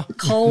Carpenter.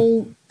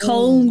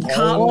 Colin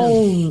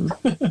Carpenter.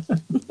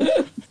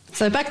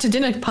 So back to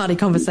dinner party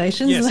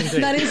conversations. Yes,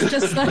 indeed. That is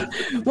just like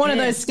one of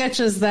those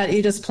sketches that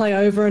you just play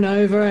over and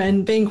over,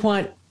 and being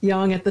quite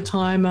young at the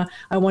time,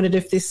 I wondered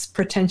if this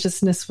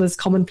pretentiousness was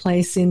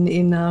commonplace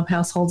in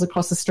households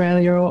across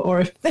Australia,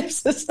 or if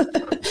this is...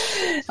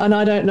 And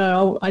I don't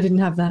know. I didn't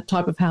have that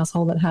type of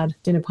household that had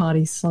dinner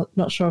parties. So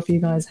not sure if you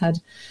guys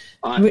had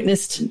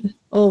witnessed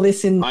all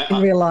this in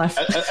real life.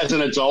 As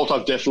an adult,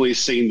 I've definitely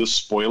seen the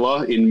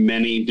spoiler in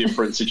many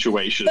different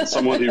situations.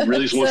 Someone who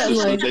really wants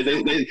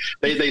to...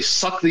 They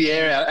suck the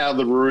air out of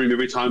the room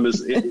every time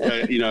there's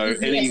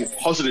any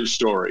positive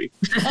story.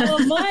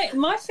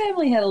 My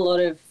family had a lot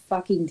of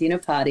fucking dinner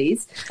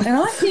parties, and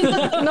I think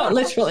not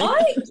literally.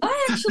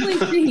 I actually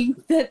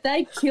think that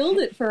they killed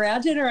it for our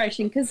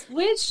generation, because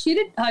we're shit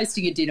at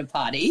hosting a dinner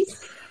party.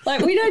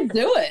 Like, we don't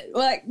do it.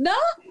 Like, no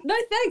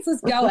thanks.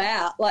 Let's go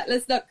out. Like,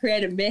 let's not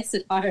create a mess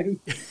at home.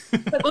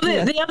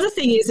 Well, the other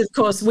thing is, of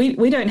course,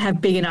 we don't have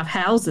big enough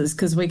houses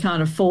because we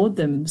can't afford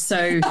them.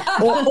 So,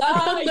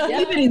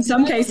 even in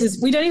some cases,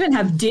 we don't even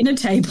have dinner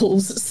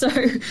tables. So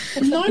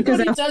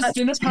nobody does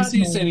dinner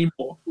parties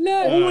anymore.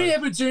 No. All we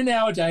ever do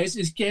nowadays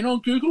is get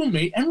on Google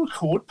Meet and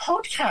record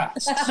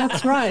podcasts.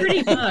 That's right.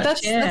 Pretty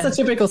much. That's a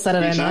typical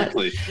Saturday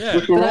exactly. night. Yeah.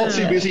 Look, we're all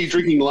too busy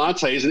drinking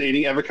lattes and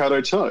eating avocado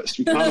toast.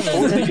 We can't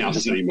afford big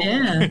houses anymore.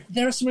 Yeah.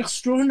 There are some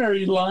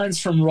extraordinary lines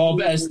from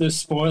Rob as the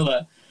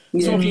spoiler,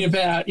 talking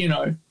about,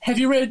 have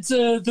you read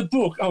the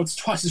book? Oh, it's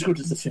twice as good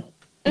as the film.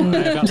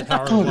 About the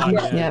power of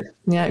wine,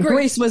 yeah.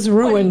 Greece was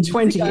ruined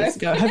 20 years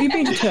ago. Have you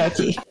been to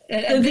Turkey?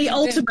 The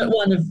ultimate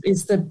one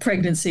is the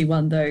pregnancy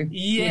one, though.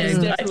 Yes,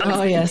 definitely.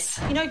 Oh, yes.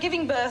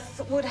 Giving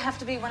birth would have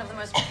to be one of the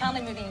most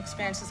profoundly moving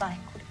experiences I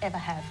could ever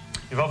have.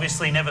 You've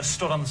obviously never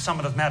stood on the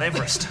summit of Mount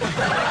Everest.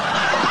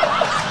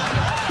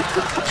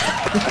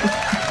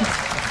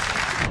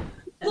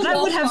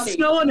 That would have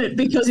snow on it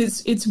because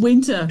it's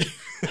winter.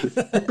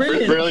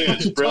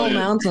 Brilliant. Tall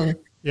mountain.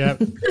 Yeah. All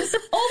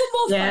the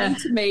more funny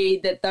to me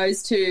that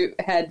those two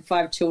had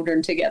 5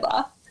 children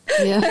together.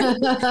 Yeah.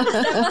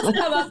 That must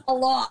come up a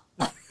lot.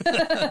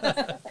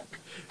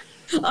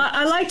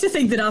 I like to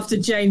think that after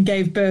Jane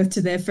gave birth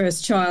to their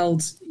first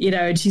child,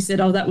 and she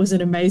said, "Oh, that was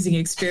an amazing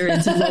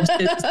experience," and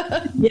Lobster,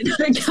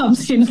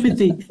 comes in with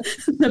the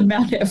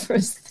Mount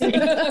Everest thing.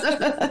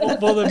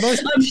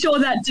 I'm sure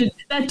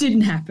that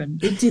didn't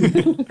happen. It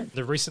didn't.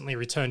 The recently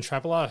returned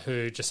traveller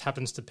who just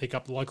happens to pick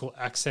up local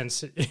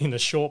accents in a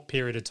short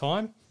period of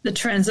time. The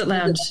Transit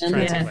Lounge.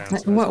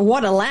 Lounge.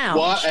 What a lounge.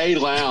 What a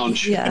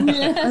lounge. Yeah.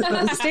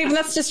 Stephen,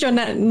 that's just your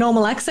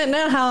normal accent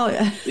now? How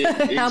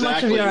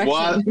much of your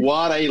accent?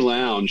 What a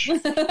lounge.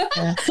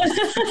 That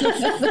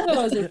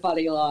was a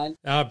funny line.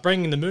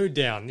 Bringing the mood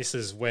down. This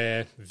is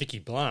where Vicky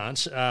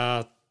Blanche,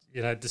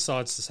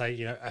 decides to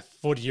say, a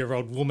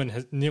 40-year-old woman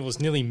was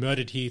nearly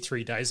murdered here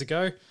 3 days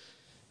ago.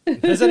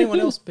 Has anyone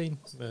else been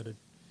murdered?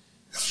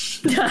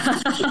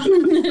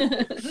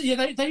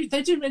 Yeah,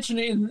 they do mention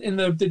it in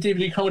the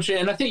DVD commentary,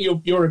 and I think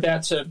you're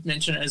about to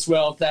mention it as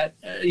well. That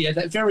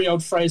that very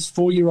old phrase,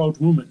 4-year-old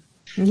woman.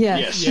 Yeah.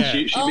 Yes, yeah.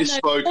 she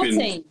misspoke.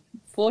 No,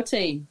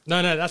 14.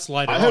 No, that's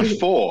later. I heard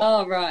 4.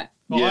 Oh, right.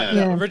 Well,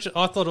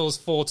 I thought it was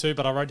 4 too,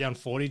 but I wrote down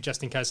 40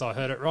 just in case I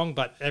heard it wrong.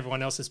 But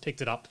everyone else has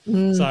picked it up,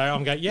 so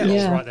I'm going, I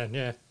was right then.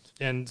 Yeah,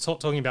 and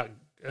talking about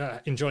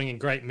enjoying a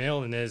great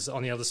meal, and there's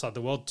on the other side of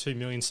the world 2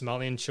 million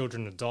Somalian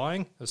children are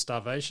dying of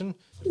starvation.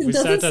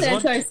 Doesn't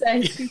Santo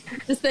say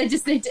they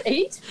just need to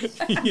eat?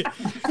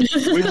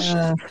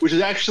 which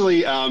is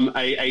actually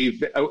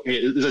there's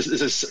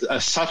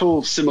a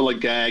subtle similar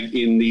gag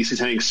in the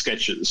Satanic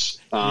Sketches,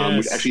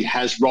 which actually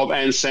has Rob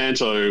and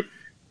Santo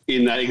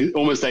in that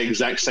almost the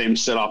exact same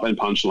setup and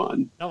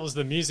punchline. That was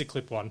the music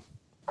clip one.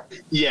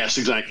 Yes,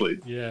 exactly.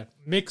 Yeah,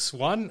 Mix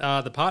one,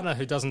 the partner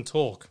who doesn't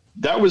talk.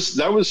 That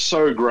was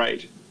so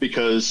great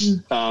because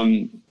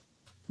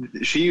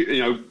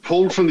she,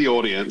 pulled from the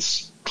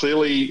audience,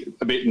 clearly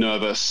a bit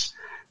nervous,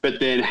 but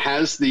then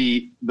has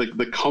the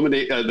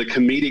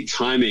comedic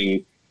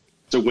timing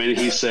to when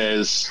he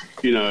says,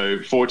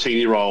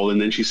 14-year-old,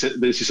 and then she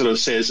sort of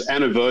says,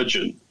 and a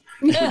virgin.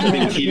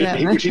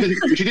 Which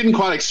he didn't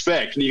quite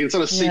expect, and you can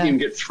sort of see him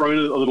get thrown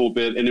a little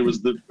bit, and it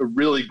was a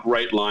really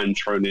great line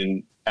thrown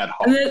in ad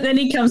hoc. And then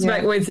he comes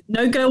back with,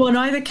 no go on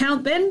either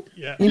count then?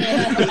 Yeah.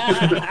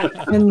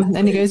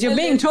 and he goes, you're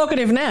being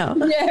talkative now.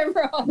 Yeah,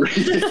 right.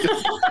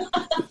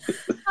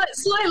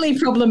 Slightly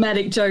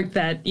problematic joke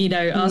that,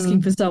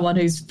 asking for someone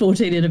who's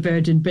 14 and a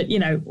virgin, but,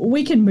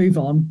 we can move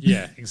on.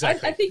 Yeah,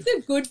 exactly. I think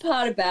the good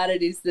part about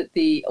it is that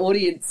the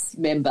audience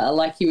member,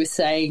 like you were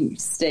saying,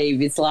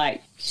 Steve, is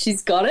like,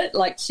 she's got it,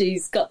 like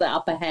she's got the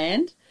upper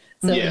hand.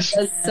 So it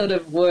does sort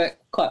of work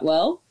quite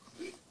well.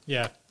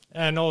 Yeah.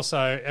 And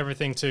also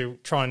everything to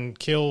try and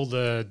kill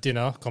the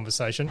dinner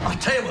conversation. I'll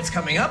tell you what's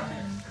coming up.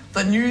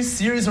 The new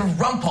series of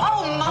Rumpole.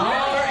 Oh,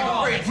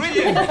 my.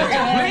 Brilliant.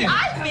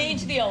 I've been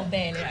to the Old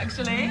Bailey,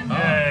 actually.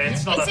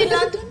 It's not it's in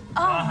London?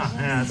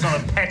 It's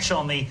not a patch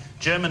on the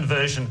German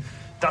version.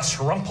 Das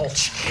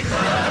Rumpolch.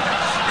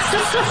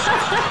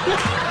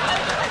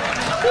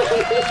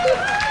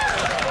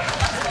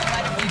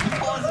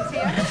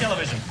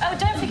 Television. Oh,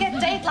 don't forget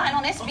Dateline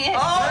on SBS.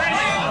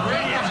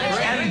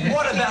 And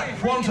what about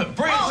Quantum?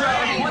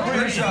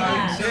 Brilliant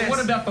show.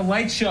 What about The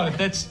Late Show?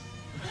 That's...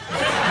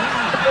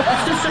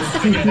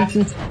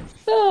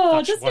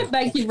 Doesn't it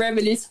make you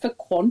reminisce for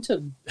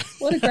Quantum?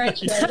 What a great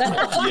show that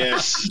was.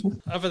 Yes.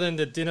 Other than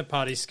the dinner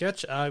party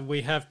sketch,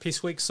 we have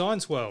Piss Week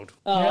Science World.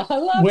 Oh, I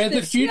love Where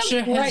this. the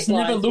future has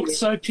never looked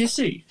so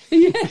pissy.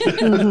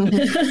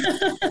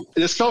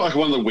 It's felt like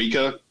one of the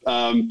weaker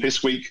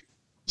Piss Week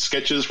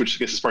sketches, which I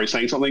guess is probably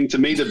saying something. To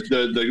me,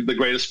 the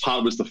greatest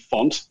part was the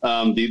font,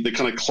 the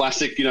kind of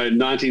classic,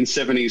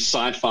 1970s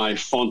sci-fi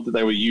font that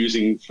they were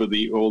using for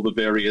all the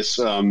various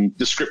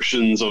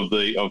descriptions of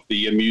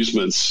the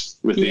amusements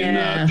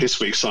within Piss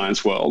Week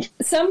Science World.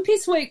 Some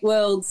Piss Week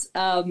worlds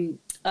are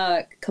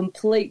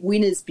complete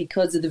winners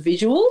because of the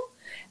visual,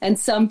 and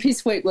some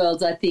Piss Week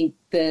worlds, I think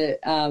the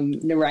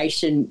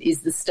narration is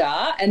the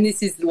star, and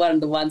this is one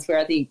of the ones where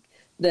I think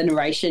the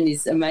narration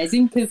is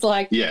amazing because,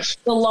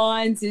 the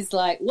lines is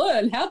like,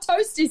 learn how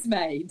toast is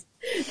made.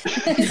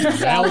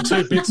 Nail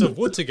 2 bits of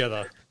wood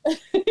together.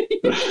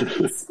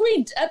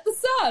 Squint at the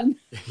sun.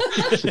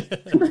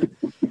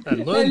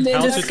 And learn And then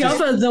how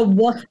discover the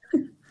what.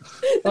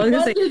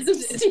 Wonders of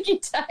sticky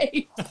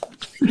tape.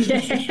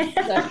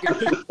 Yeah.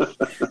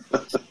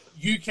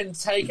 You can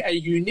take a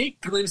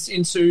unique glimpse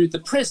into the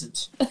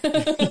present.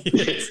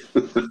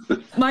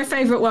 My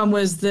favourite one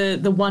was the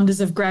wonders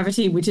of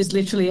gravity, which is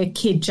literally a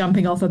kid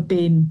jumping off a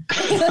bin.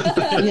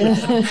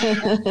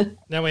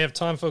 Now we have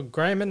time for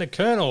Graham and the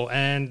Colonel,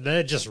 and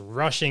they're just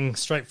rushing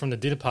straight from the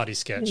dinner party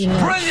sketch.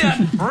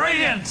 Yeah.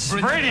 Brilliant.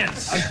 Okay.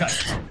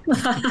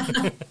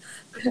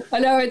 I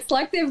know, it's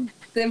like they've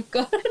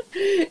got.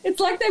 It's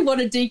like they want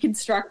to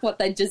deconstruct what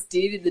they just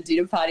did in the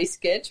dinner party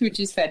sketch,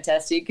 which is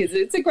fantastic because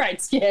it's a great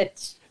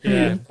sketch.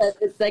 Yeah.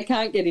 They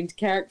can't get into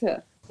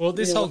character. Well,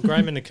 this whole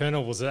Graham and the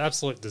Colonel was an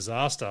absolute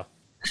disaster.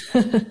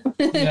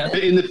 Yeah.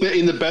 In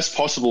the best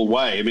possible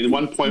way. I mean, at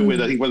one point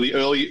where I think one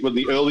of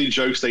the early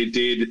jokes they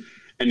did,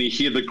 and you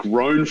hear the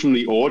groan from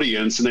the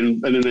audience,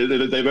 and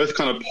then they both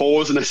kind of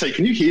pause and they say,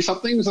 "Can you hear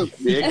something?" It's like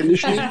the air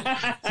conditioning.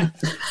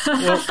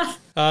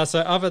 So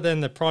other than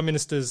the Prime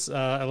Minister's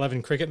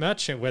 11 cricket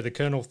match, where the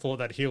Colonel thought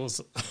that he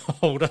was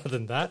older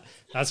than that,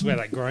 that's where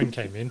that groan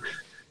came in.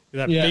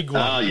 That big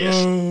one.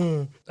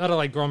 Yes.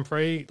 Adelaide Grand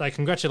Prix, they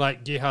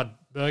congratulate Gerhard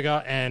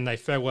Berger and they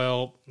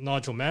farewell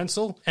Nigel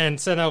Mansell. And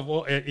Senna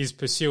is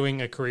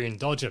pursuing a career in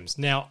dodgems.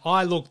 Now,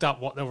 I looked up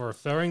what they were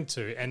referring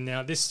to, and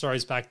now this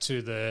throws back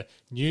to the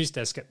news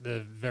desk at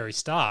the very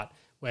start,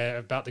 where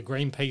about the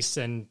Greenpeace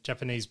and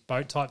Japanese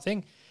boat type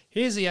thing.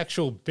 Here's the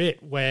actual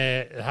bit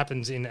where it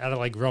happens in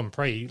Adelaide Grand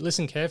Prix.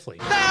 Listen carefully.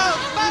 Now,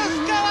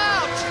 both go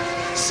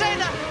out!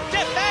 Senna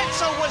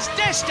was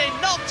destined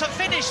not to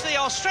finish the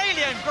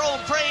Australian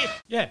Grand Prix.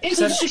 Yeah, it's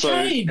a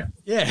chicane.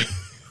 Yeah,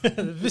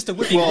 Mr.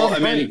 Whippy. Well, I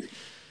mean,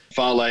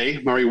 Farley,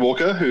 Murray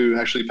Walker, who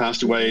actually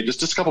passed away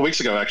just a couple of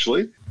weeks ago.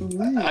 Actually,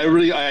 I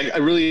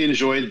really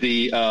enjoyed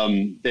the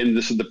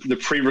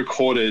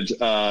pre-recorded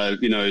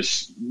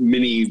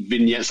mini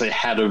vignettes they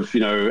had of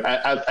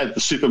at the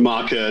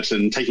supermarket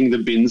and taking the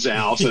bins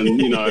out and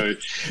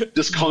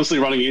just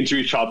constantly running into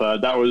each other.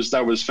 That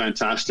was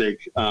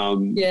fantastic.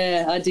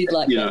 Yeah, I did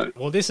like that.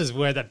 Well, this is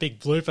where that big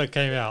blooper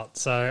came out,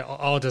 so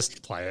I'll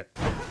just play it.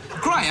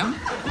 Graham,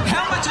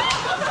 how much?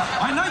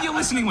 I know you're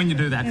listening when you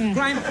do that.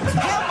 Graham,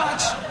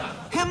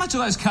 how much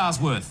are those cars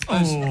worth?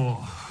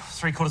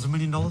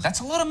 $750,000. That's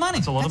a lot of money.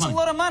 That's a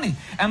lot of money.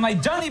 And they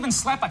don't even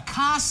slap a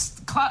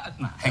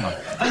no, hang on.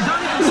 They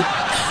don't even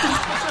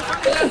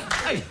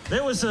Hey,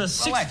 there was a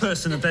sixth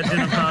person at that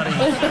dinner party.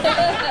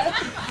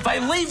 They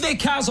leave their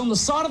cars on the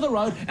side of the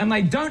road and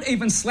they don't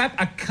even slap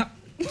a car.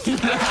 This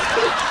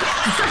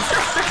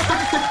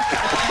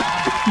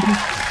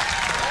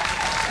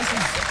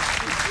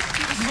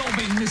has all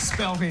been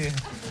misspelled here.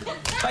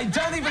 They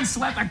don't even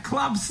slap a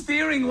club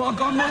steering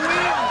lock on the wheel.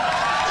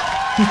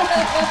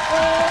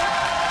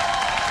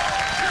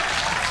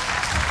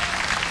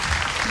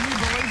 Can you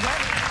believe that?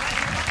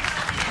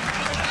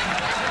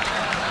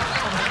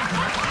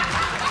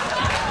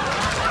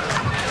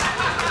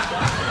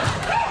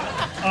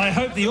 I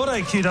hope the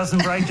auto cue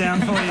doesn't break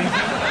down for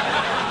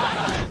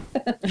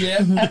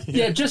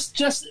you.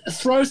 Just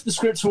throws the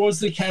script towards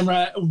the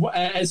camera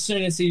as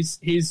soon as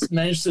he's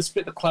managed to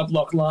spit the club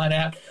lock line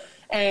out,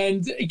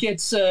 and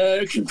gets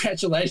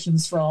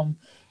congratulations from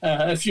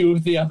a few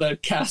of the other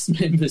cast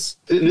members.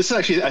 This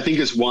actually, I think,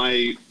 is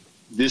why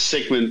this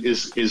segment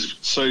is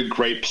so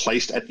great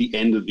placed at the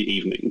end of the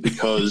evening,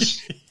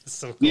 because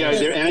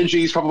their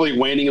energy is probably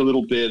waning a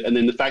little bit, and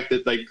then the fact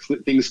that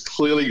things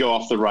clearly go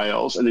off the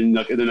rails, and then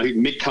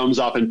Mick comes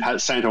up and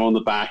pats Santo on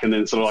the back, and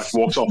then sort of like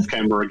walks off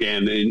camera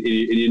again, and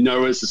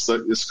it's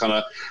this kind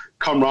of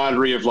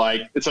camaraderie of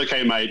like, it's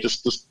okay, mate,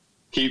 just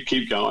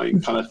keep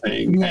going kind of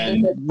thing.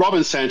 And Rob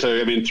and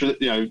Santo, I mean,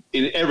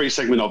 in every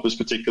segment of this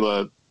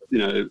particular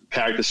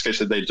character sketch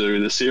that they do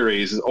in the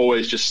series is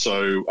always just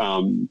so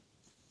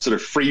sort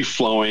of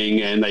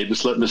free-flowing, and they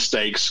just let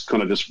mistakes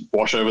kind of just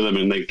wash over them,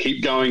 and they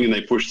keep going and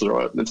they push through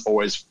it. And it's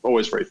always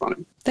very funny.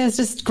 There's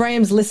just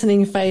Graham's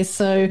listening face,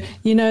 so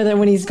you know that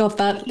when he's got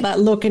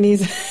that look and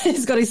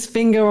he's got his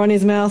finger on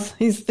his mouth,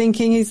 he's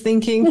thinking. It's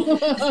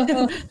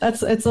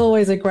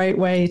always a great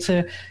way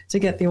to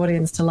get the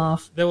audience to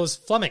laugh. There was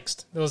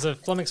flummoxed. There was a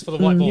flummox for the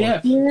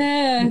whiteboard.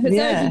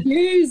 It's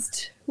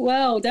overused.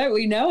 Well, don't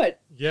we know it?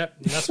 Yep,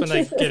 and that's when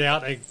they get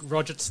out a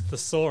Roger's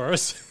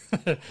thesaurus.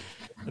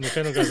 And the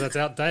Colonel goes, that's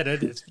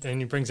outdated, and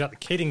he brings out the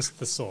Keating's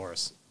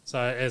thesaurus.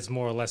 So it's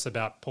more or less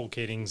about Paul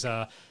Keating's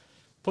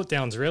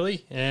put-downs,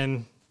 really,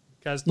 and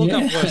goes, look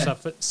up words up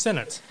for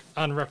Senate,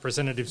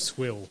 unrepresentative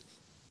swill,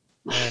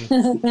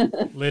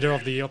 and leader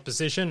of the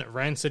opposition,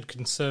 rancid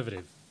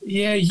conservative.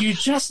 Yeah, you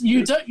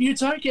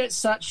don't get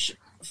such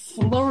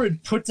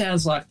florid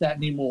put-downs like that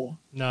anymore.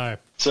 No.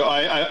 So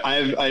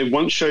I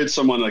once showed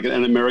someone, like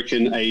an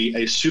American,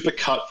 a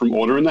supercut from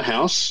Order in the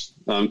House,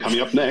 coming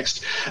up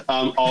next,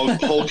 of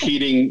Paul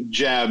Keating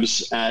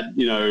jabs at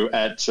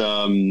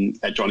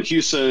John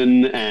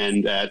Hewson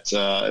and at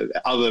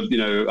other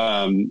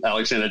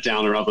Alexander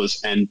Downer and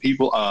others, and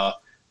people are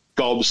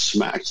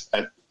gobsmacked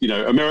at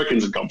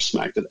Americans are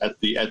gobsmacked at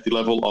the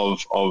level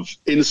of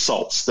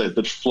insults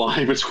that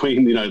fly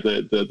between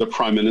the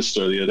Prime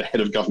Minister, the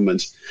head of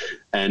government,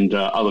 and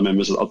other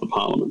members of the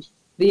Parliament.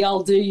 The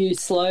 "I'll do you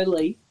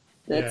slowly."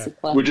 That's a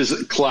classic. Which is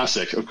a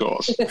classic, of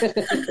course.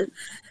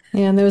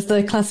 Yeah, and there was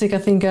the classic, I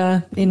think,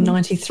 in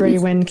 '93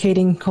 when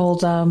Keating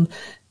called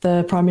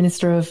the Prime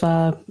Minister of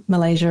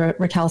Malaysia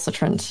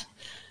recalcitrant.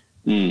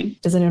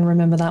 Does anyone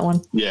remember that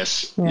one?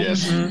 Yes, yeah.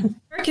 Yes. Mm-hmm.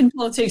 American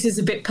politics is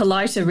a bit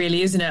politer,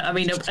 really, isn't it? I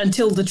mean,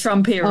 until the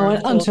Trump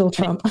era. Until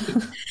Trump.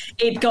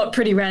 It got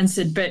pretty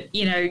rancid, but,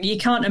 you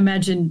can't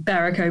imagine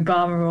Barack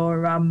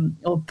Obama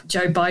or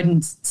Joe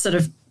Biden sort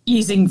of,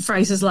 using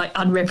phrases like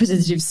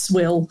unrepresentative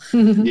swill.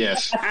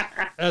 Yes.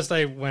 As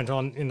they went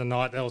on in the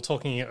night, they were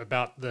talking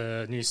about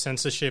the new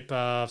censorship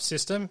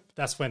system.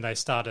 That's when they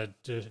started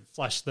to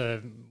flash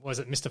the, was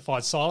it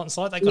Mystified Silence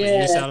light? They got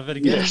a use out of it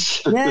again.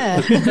 Yes.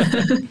 Yeah.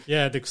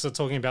 Yeah, because they're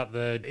talking about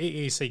the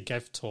EEC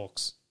GAF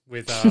talks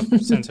with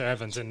Senator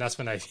Evans, and that's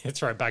when they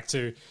throw it back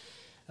to...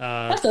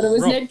 I thought it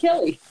was Ned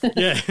Kelly.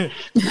 Yeah.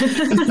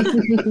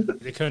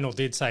 The Colonel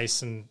did say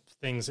some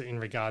things in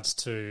regards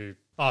to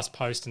Fast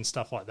Post and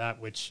stuff like that,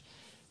 which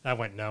that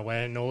went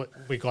nowhere. And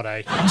we got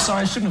a... I'm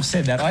sorry, I shouldn't have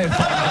said that.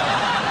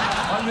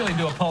 I really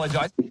do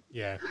apologise.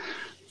 Yeah.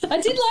 I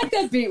did like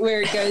that bit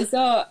where it goes,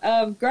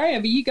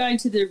 Graham, are you going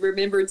to the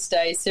Remembrance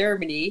Day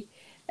ceremony?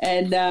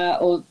 And,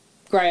 or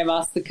Graham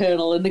asked the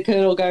Colonel, and the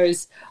Colonel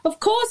goes,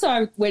 of course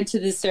I went to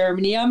the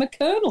ceremony, I'm a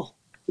Colonel.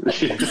 The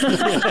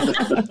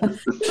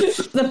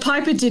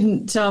Piper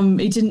didn't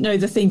he didn't know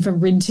the theme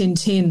from Rin Tin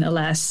Tin,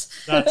 alas.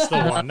 That's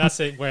the one. That's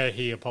it where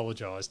he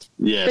apologised.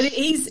 Yes. But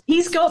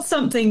he's got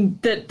something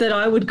that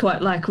I would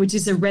quite like, which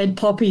is a red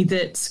poppy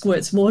that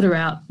squirts water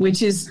out,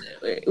 which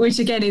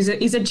again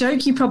is a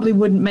joke you probably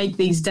wouldn't make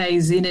these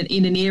days in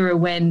an era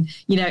when,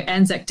 you know,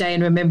 Anzac Day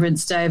and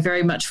Remembrance Day are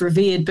very much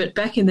revered. But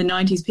back in the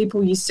 90s,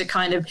 people used to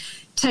kind of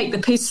take the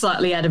piss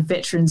slightly out of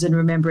veterans and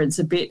remembrance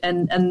a bit,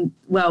 and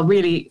well,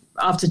 really,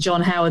 after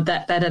John Howard,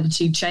 that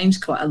attitude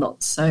changed quite a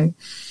lot. So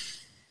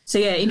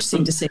yeah,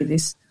 interesting to see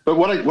this. But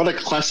what a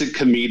classic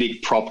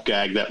comedic prop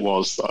gag that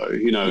was, though.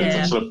 You know,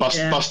 Yeah, sort of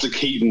Buster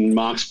Keaton,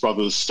 Marx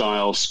Brothers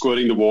style,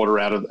 squirting the water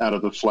out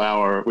of the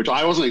flower, which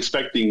I wasn't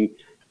expecting,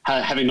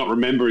 having not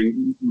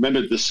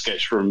remembered this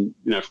sketch from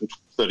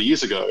 30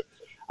 years ago.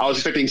 I was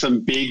expecting some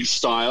big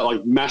style,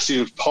 like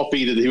massive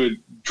poppy that he would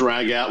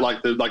drag out,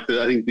 like the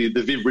I think the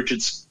Viv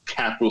Richards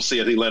cap we'll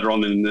see, I think, later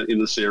on in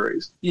the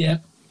series. Yeah.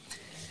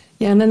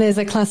 Yeah, and then there's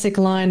a classic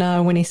line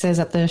when he says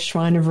at the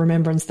Shrine of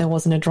Remembrance there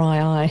wasn't a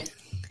dry eye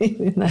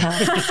in the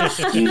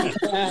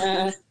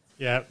house.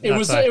 Yeah, it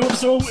was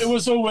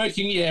all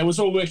working. Yeah, it was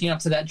all working up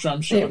to that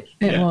drum shot.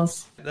 It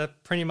was.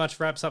 That pretty much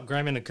wraps up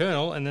Graham and the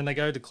Colonel, and then they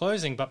go to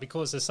closing. But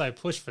because they're so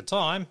pushed for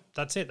time,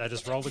 that's it. They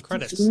just roll the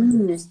credits.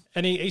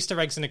 Any Easter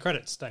eggs in the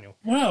credits, Daniel?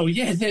 Well,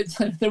 yeah,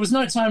 there was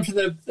no time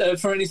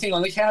for anything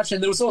on the couch,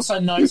 and there was also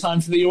no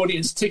time for the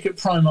audience ticket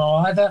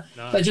promo either.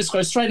 No. They just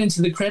go straight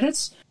into the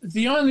credits.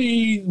 The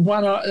only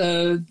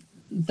one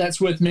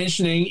that's worth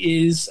mentioning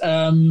is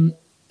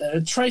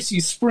Tracy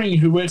Spring,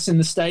 who works in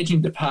the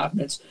staging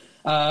department.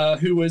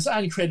 Who was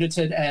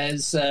uncredited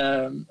as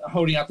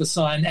holding up the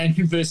sign and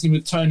conversing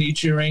with Tony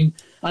during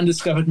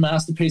Undiscovered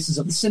Masterpieces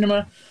of the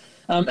Cinema.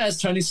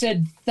 As Tony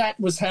said, that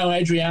was how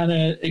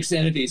Adriana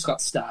Xenides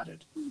got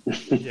started.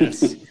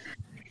 Yes.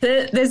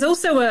 There's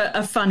also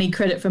a funny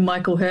credit for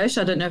Michael Hirsch.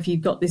 I don't know if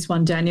you've got this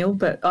one, Daniel,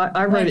 but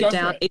I wrote it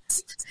down.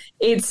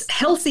 It's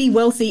healthy,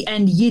 wealthy,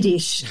 and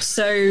Yiddish.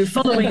 So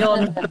following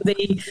on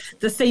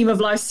the theme of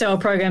lifestyle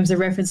programs, a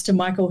reference to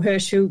Michael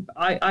Hirsch, who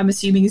I'm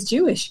assuming is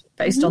Jewish,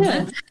 based on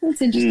that.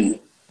 That's interesting.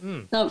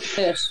 Oh,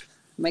 Hirsch.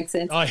 Makes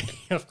sense. Oh,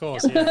 of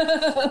course,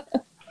 yeah.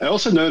 I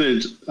also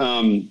noted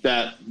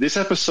that this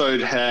episode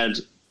had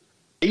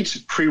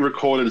 8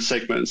 pre-recorded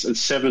segments and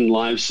 7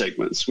 live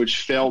segments,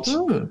 which felt...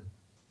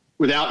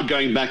 without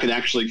going back and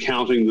actually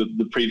counting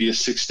the previous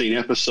 16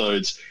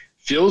 episodes,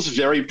 feels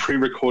very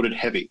pre-recorded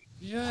heavy.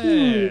 Yeah.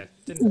 I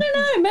don't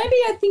know. Maybe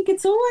I think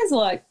it's always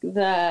like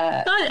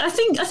that. I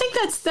think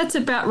that's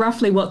about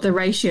roughly what the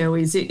ratio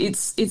is.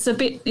 It's a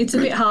bit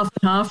half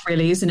and half,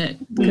 really, isn't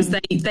it? Because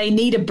they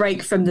need a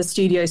break from the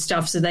studio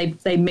stuff, so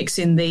they mix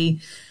in the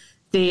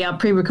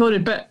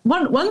pre-recorded. But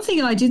one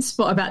thing I did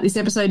spot about this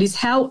episode is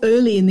how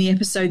early in the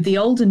episode the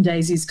olden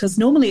days is, because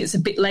normally it's a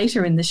bit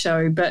later in the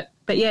show. But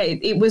yeah,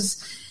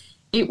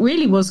 it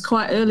really was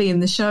quite early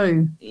in the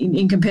show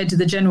in compared to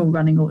the general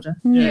running order.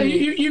 Yeah,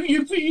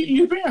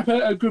 you bring up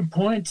a good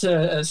point,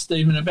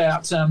 Stephen,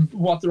 about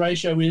what the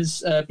ratio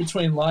is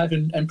between live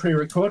and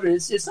pre-recorded.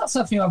 It's not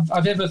something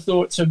I've ever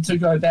thought to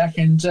go back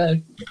and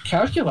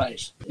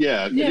calculate.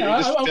 Yeah,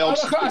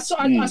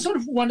 I sort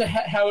of wonder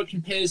how it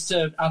compares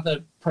to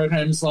other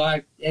programs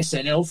like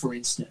SNL, for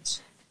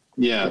instance.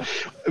 Yeah,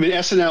 I mean,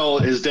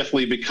 SNL has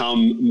definitely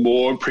become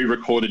more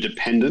pre-recorded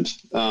dependent.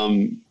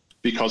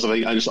 Because I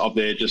think I just up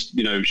there, just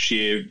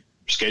sheer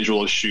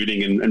schedule of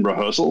shooting and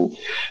rehearsal,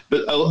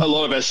 but a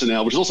lot of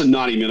SNL, which is also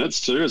 90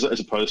 minutes too,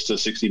 as opposed to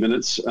 60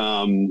 minutes,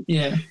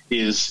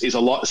 is a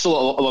lot. Still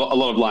a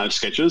lot of live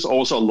sketches,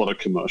 also a lot of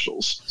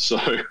commercials. So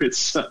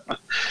it's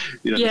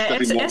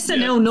it's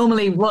SNL.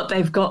 Normally, what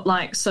they've got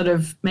like sort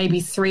of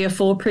maybe 3 or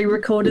 4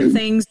 pre-recorded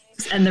things,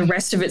 and the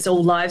rest of it's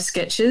all live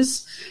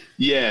sketches.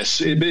 Yes,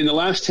 in the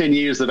last 10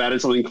 years, they've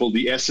added something called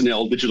the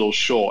SNL Digital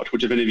Short,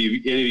 which if any of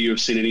you have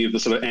seen any of the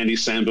sort of Andy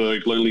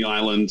Samberg, Lonely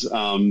Island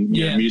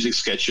music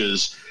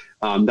sketches,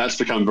 that's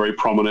become very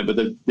prominent. But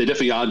they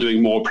definitely are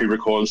doing more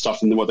pre-recorded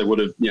stuff than what they would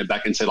have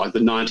back in, say, like the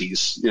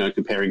 90s,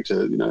 comparing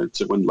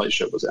to when Late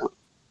Show was out.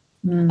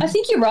 I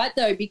think you're right,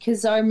 though,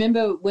 because I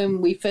remember when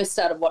we first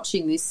started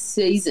watching this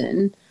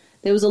season,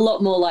 there was a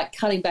lot more like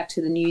cutting back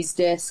to the news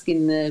desk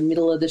in the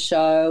middle of the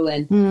show.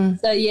 And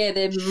so, yeah,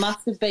 there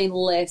must have been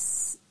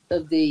less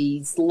of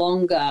these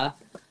longer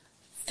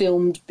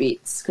filmed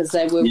bits because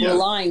they were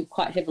relying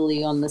quite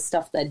heavily on the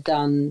stuff they'd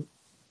done,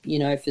 you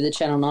know, for the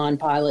Channel 9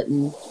 pilot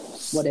and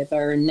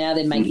whatever, and now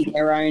they're making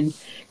their own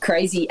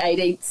crazy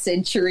 18th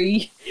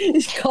century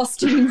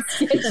costumes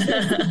go for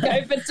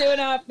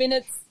 2.5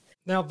 minutes.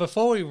 Now,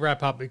 before we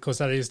wrap up, because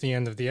that is the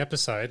end of the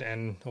episode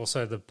and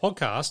also the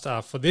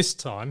podcast for this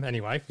time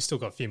anyway, we still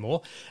got a few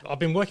more. I've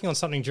been working on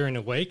something during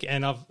the week,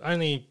 and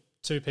only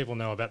 2 people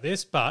know about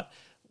this, but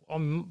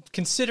I'm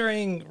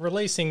considering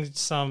releasing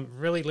some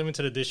really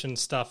limited edition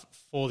stuff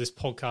for this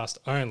podcast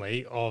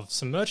only of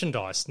some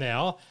merchandise.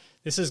 Now,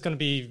 this is going to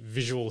be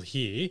visual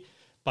here,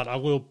 but I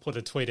will put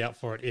a tweet out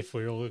for it if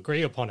we all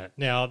agree upon it.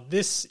 Now,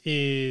 this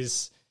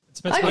is...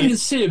 I can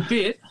see a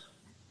bit.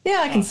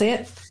 Yeah, I can see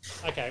it.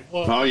 Okay,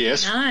 well... Oh,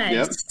 yes.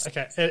 Nice. Yep.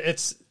 Okay,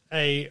 it's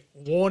a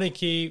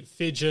Warneke,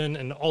 Fidgen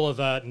and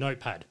Oliver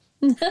notepad.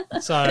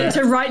 So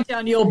to write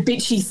down your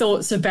bitchy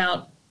thoughts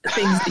about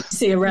things that you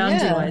see around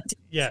you.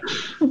 Yeah.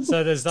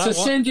 So there's that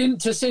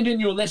to send in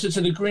your letter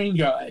to the Green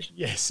Guy.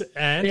 Yes,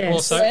 and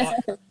also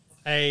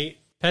a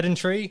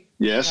pedantry.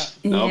 Yes.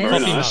 Very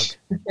nice.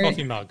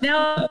 Coffee mug.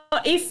 Now,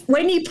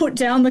 when you put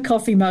down the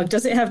coffee mug,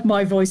 does it have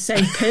my voice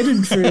saying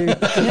pedantry?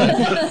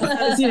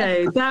 You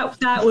know,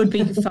 that would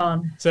be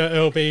fun. So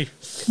it'll be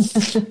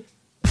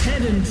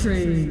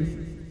pedantry.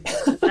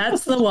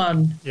 That's the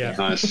one. Yeah.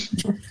 Nice.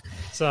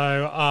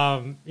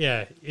 So,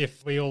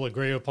 if we all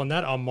agree upon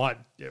that, I might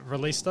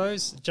release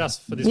those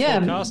just for this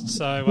podcast.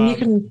 So you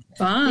can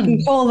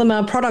call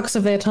them products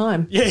of their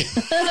time. Yeah.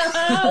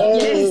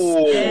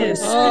 Yes.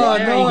 Oh,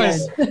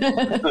 nice.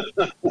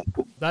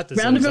 That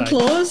round of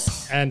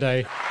applause. And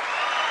a...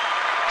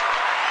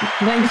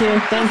 Thank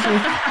you.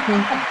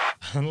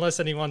 Unless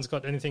anyone's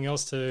got anything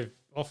else to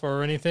offer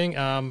or anything.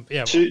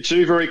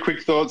 Two very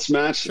quick thoughts,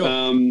 Matt.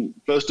 Sure.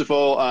 First of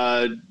all,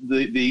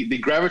 the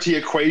gravity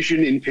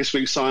equation in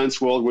Pissweek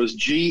Science World was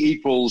G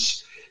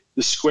equals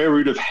the square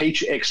root of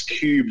hx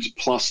cubed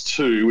plus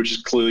 2, which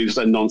is clearly just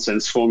a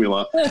nonsense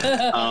formula.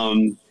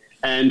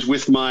 And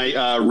with my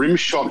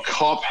Rimshot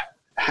Cop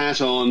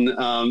hat on,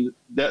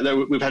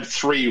 we've had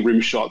 3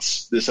 rim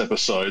shots this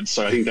episode,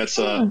 so I think that's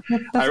a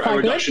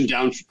reduction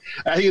down.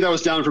 I think that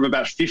was down from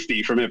about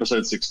 50 from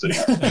episode 16.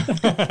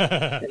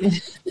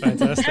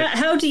 Fantastic.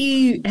 How do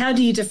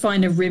you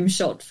define a rim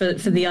shot for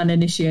the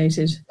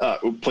uninitiated?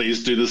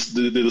 Please do this.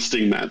 Do the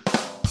sting, Matt.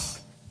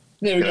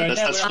 There we go.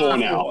 That's 4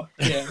 now.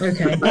 Yeah.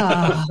 Okay.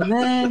 Oh,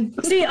 man.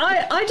 See,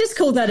 I just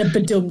call that a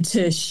badum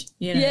tush.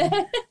 You know?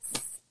 Yes.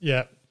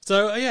 Yeah.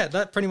 So,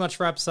 that pretty much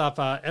wraps up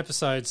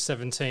episode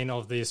 17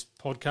 of this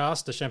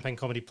podcast, the Champagne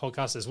Comedy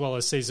Podcast, as well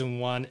as Season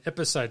 1,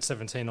 Episode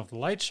 17 of The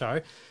Late Show.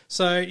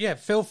 So,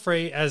 feel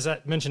free, as I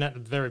mentioned at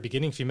the very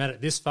beginning, if you made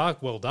it this far,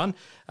 well done,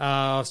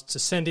 to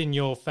send in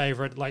your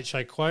favourite Late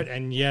Show quote.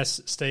 And yes,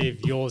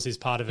 Steve, yours is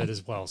part of it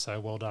as well, so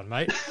well done,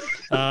 mate.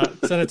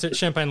 Send it to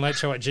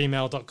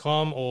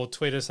champagnelateshow@gmail.com or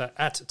tweet us at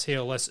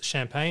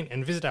TLSChampagne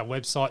and visit our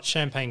website,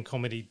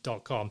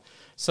 champagnecomedy.com.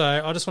 So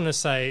I just want to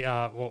say,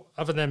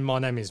 other than my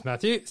name is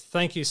Matthew,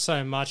 thank you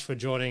so much for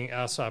joining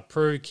us,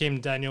 Prue, Kim,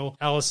 Daniel,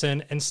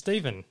 Alison, and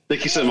Stephen.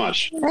 Thank you so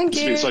much. Thank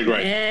you. It's been so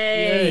great.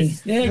 Yay.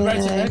 Yeah,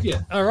 great to have you.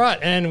 All right,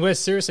 and we're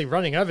seriously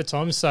running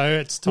overtime, so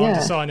it's time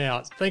to sign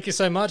out. Thank you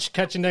so much.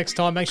 Catch you next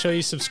time. Make sure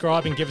you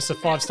subscribe and give us a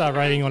 5-star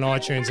rating on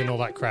iTunes and all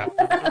that crap.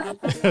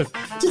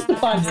 Just the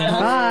 5 stars.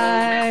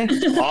 Bye.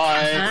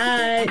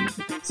 Bye. Bye.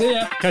 See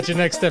ya. Catch you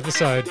next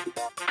episode.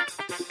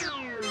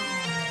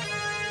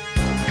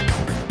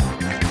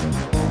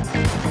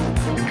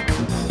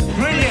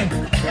 Brilliant.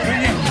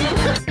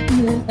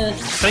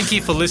 Thank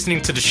you for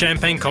listening to the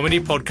Champagne Comedy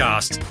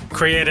Podcast,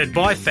 created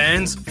by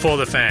fans for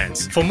the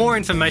fans. For more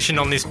information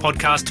on this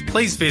podcast,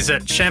 please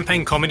visit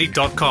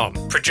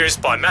champagnecomedy.com.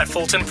 Produced by Matt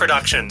Fulton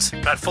Productions,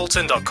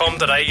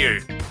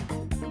 mattfulton.com.au.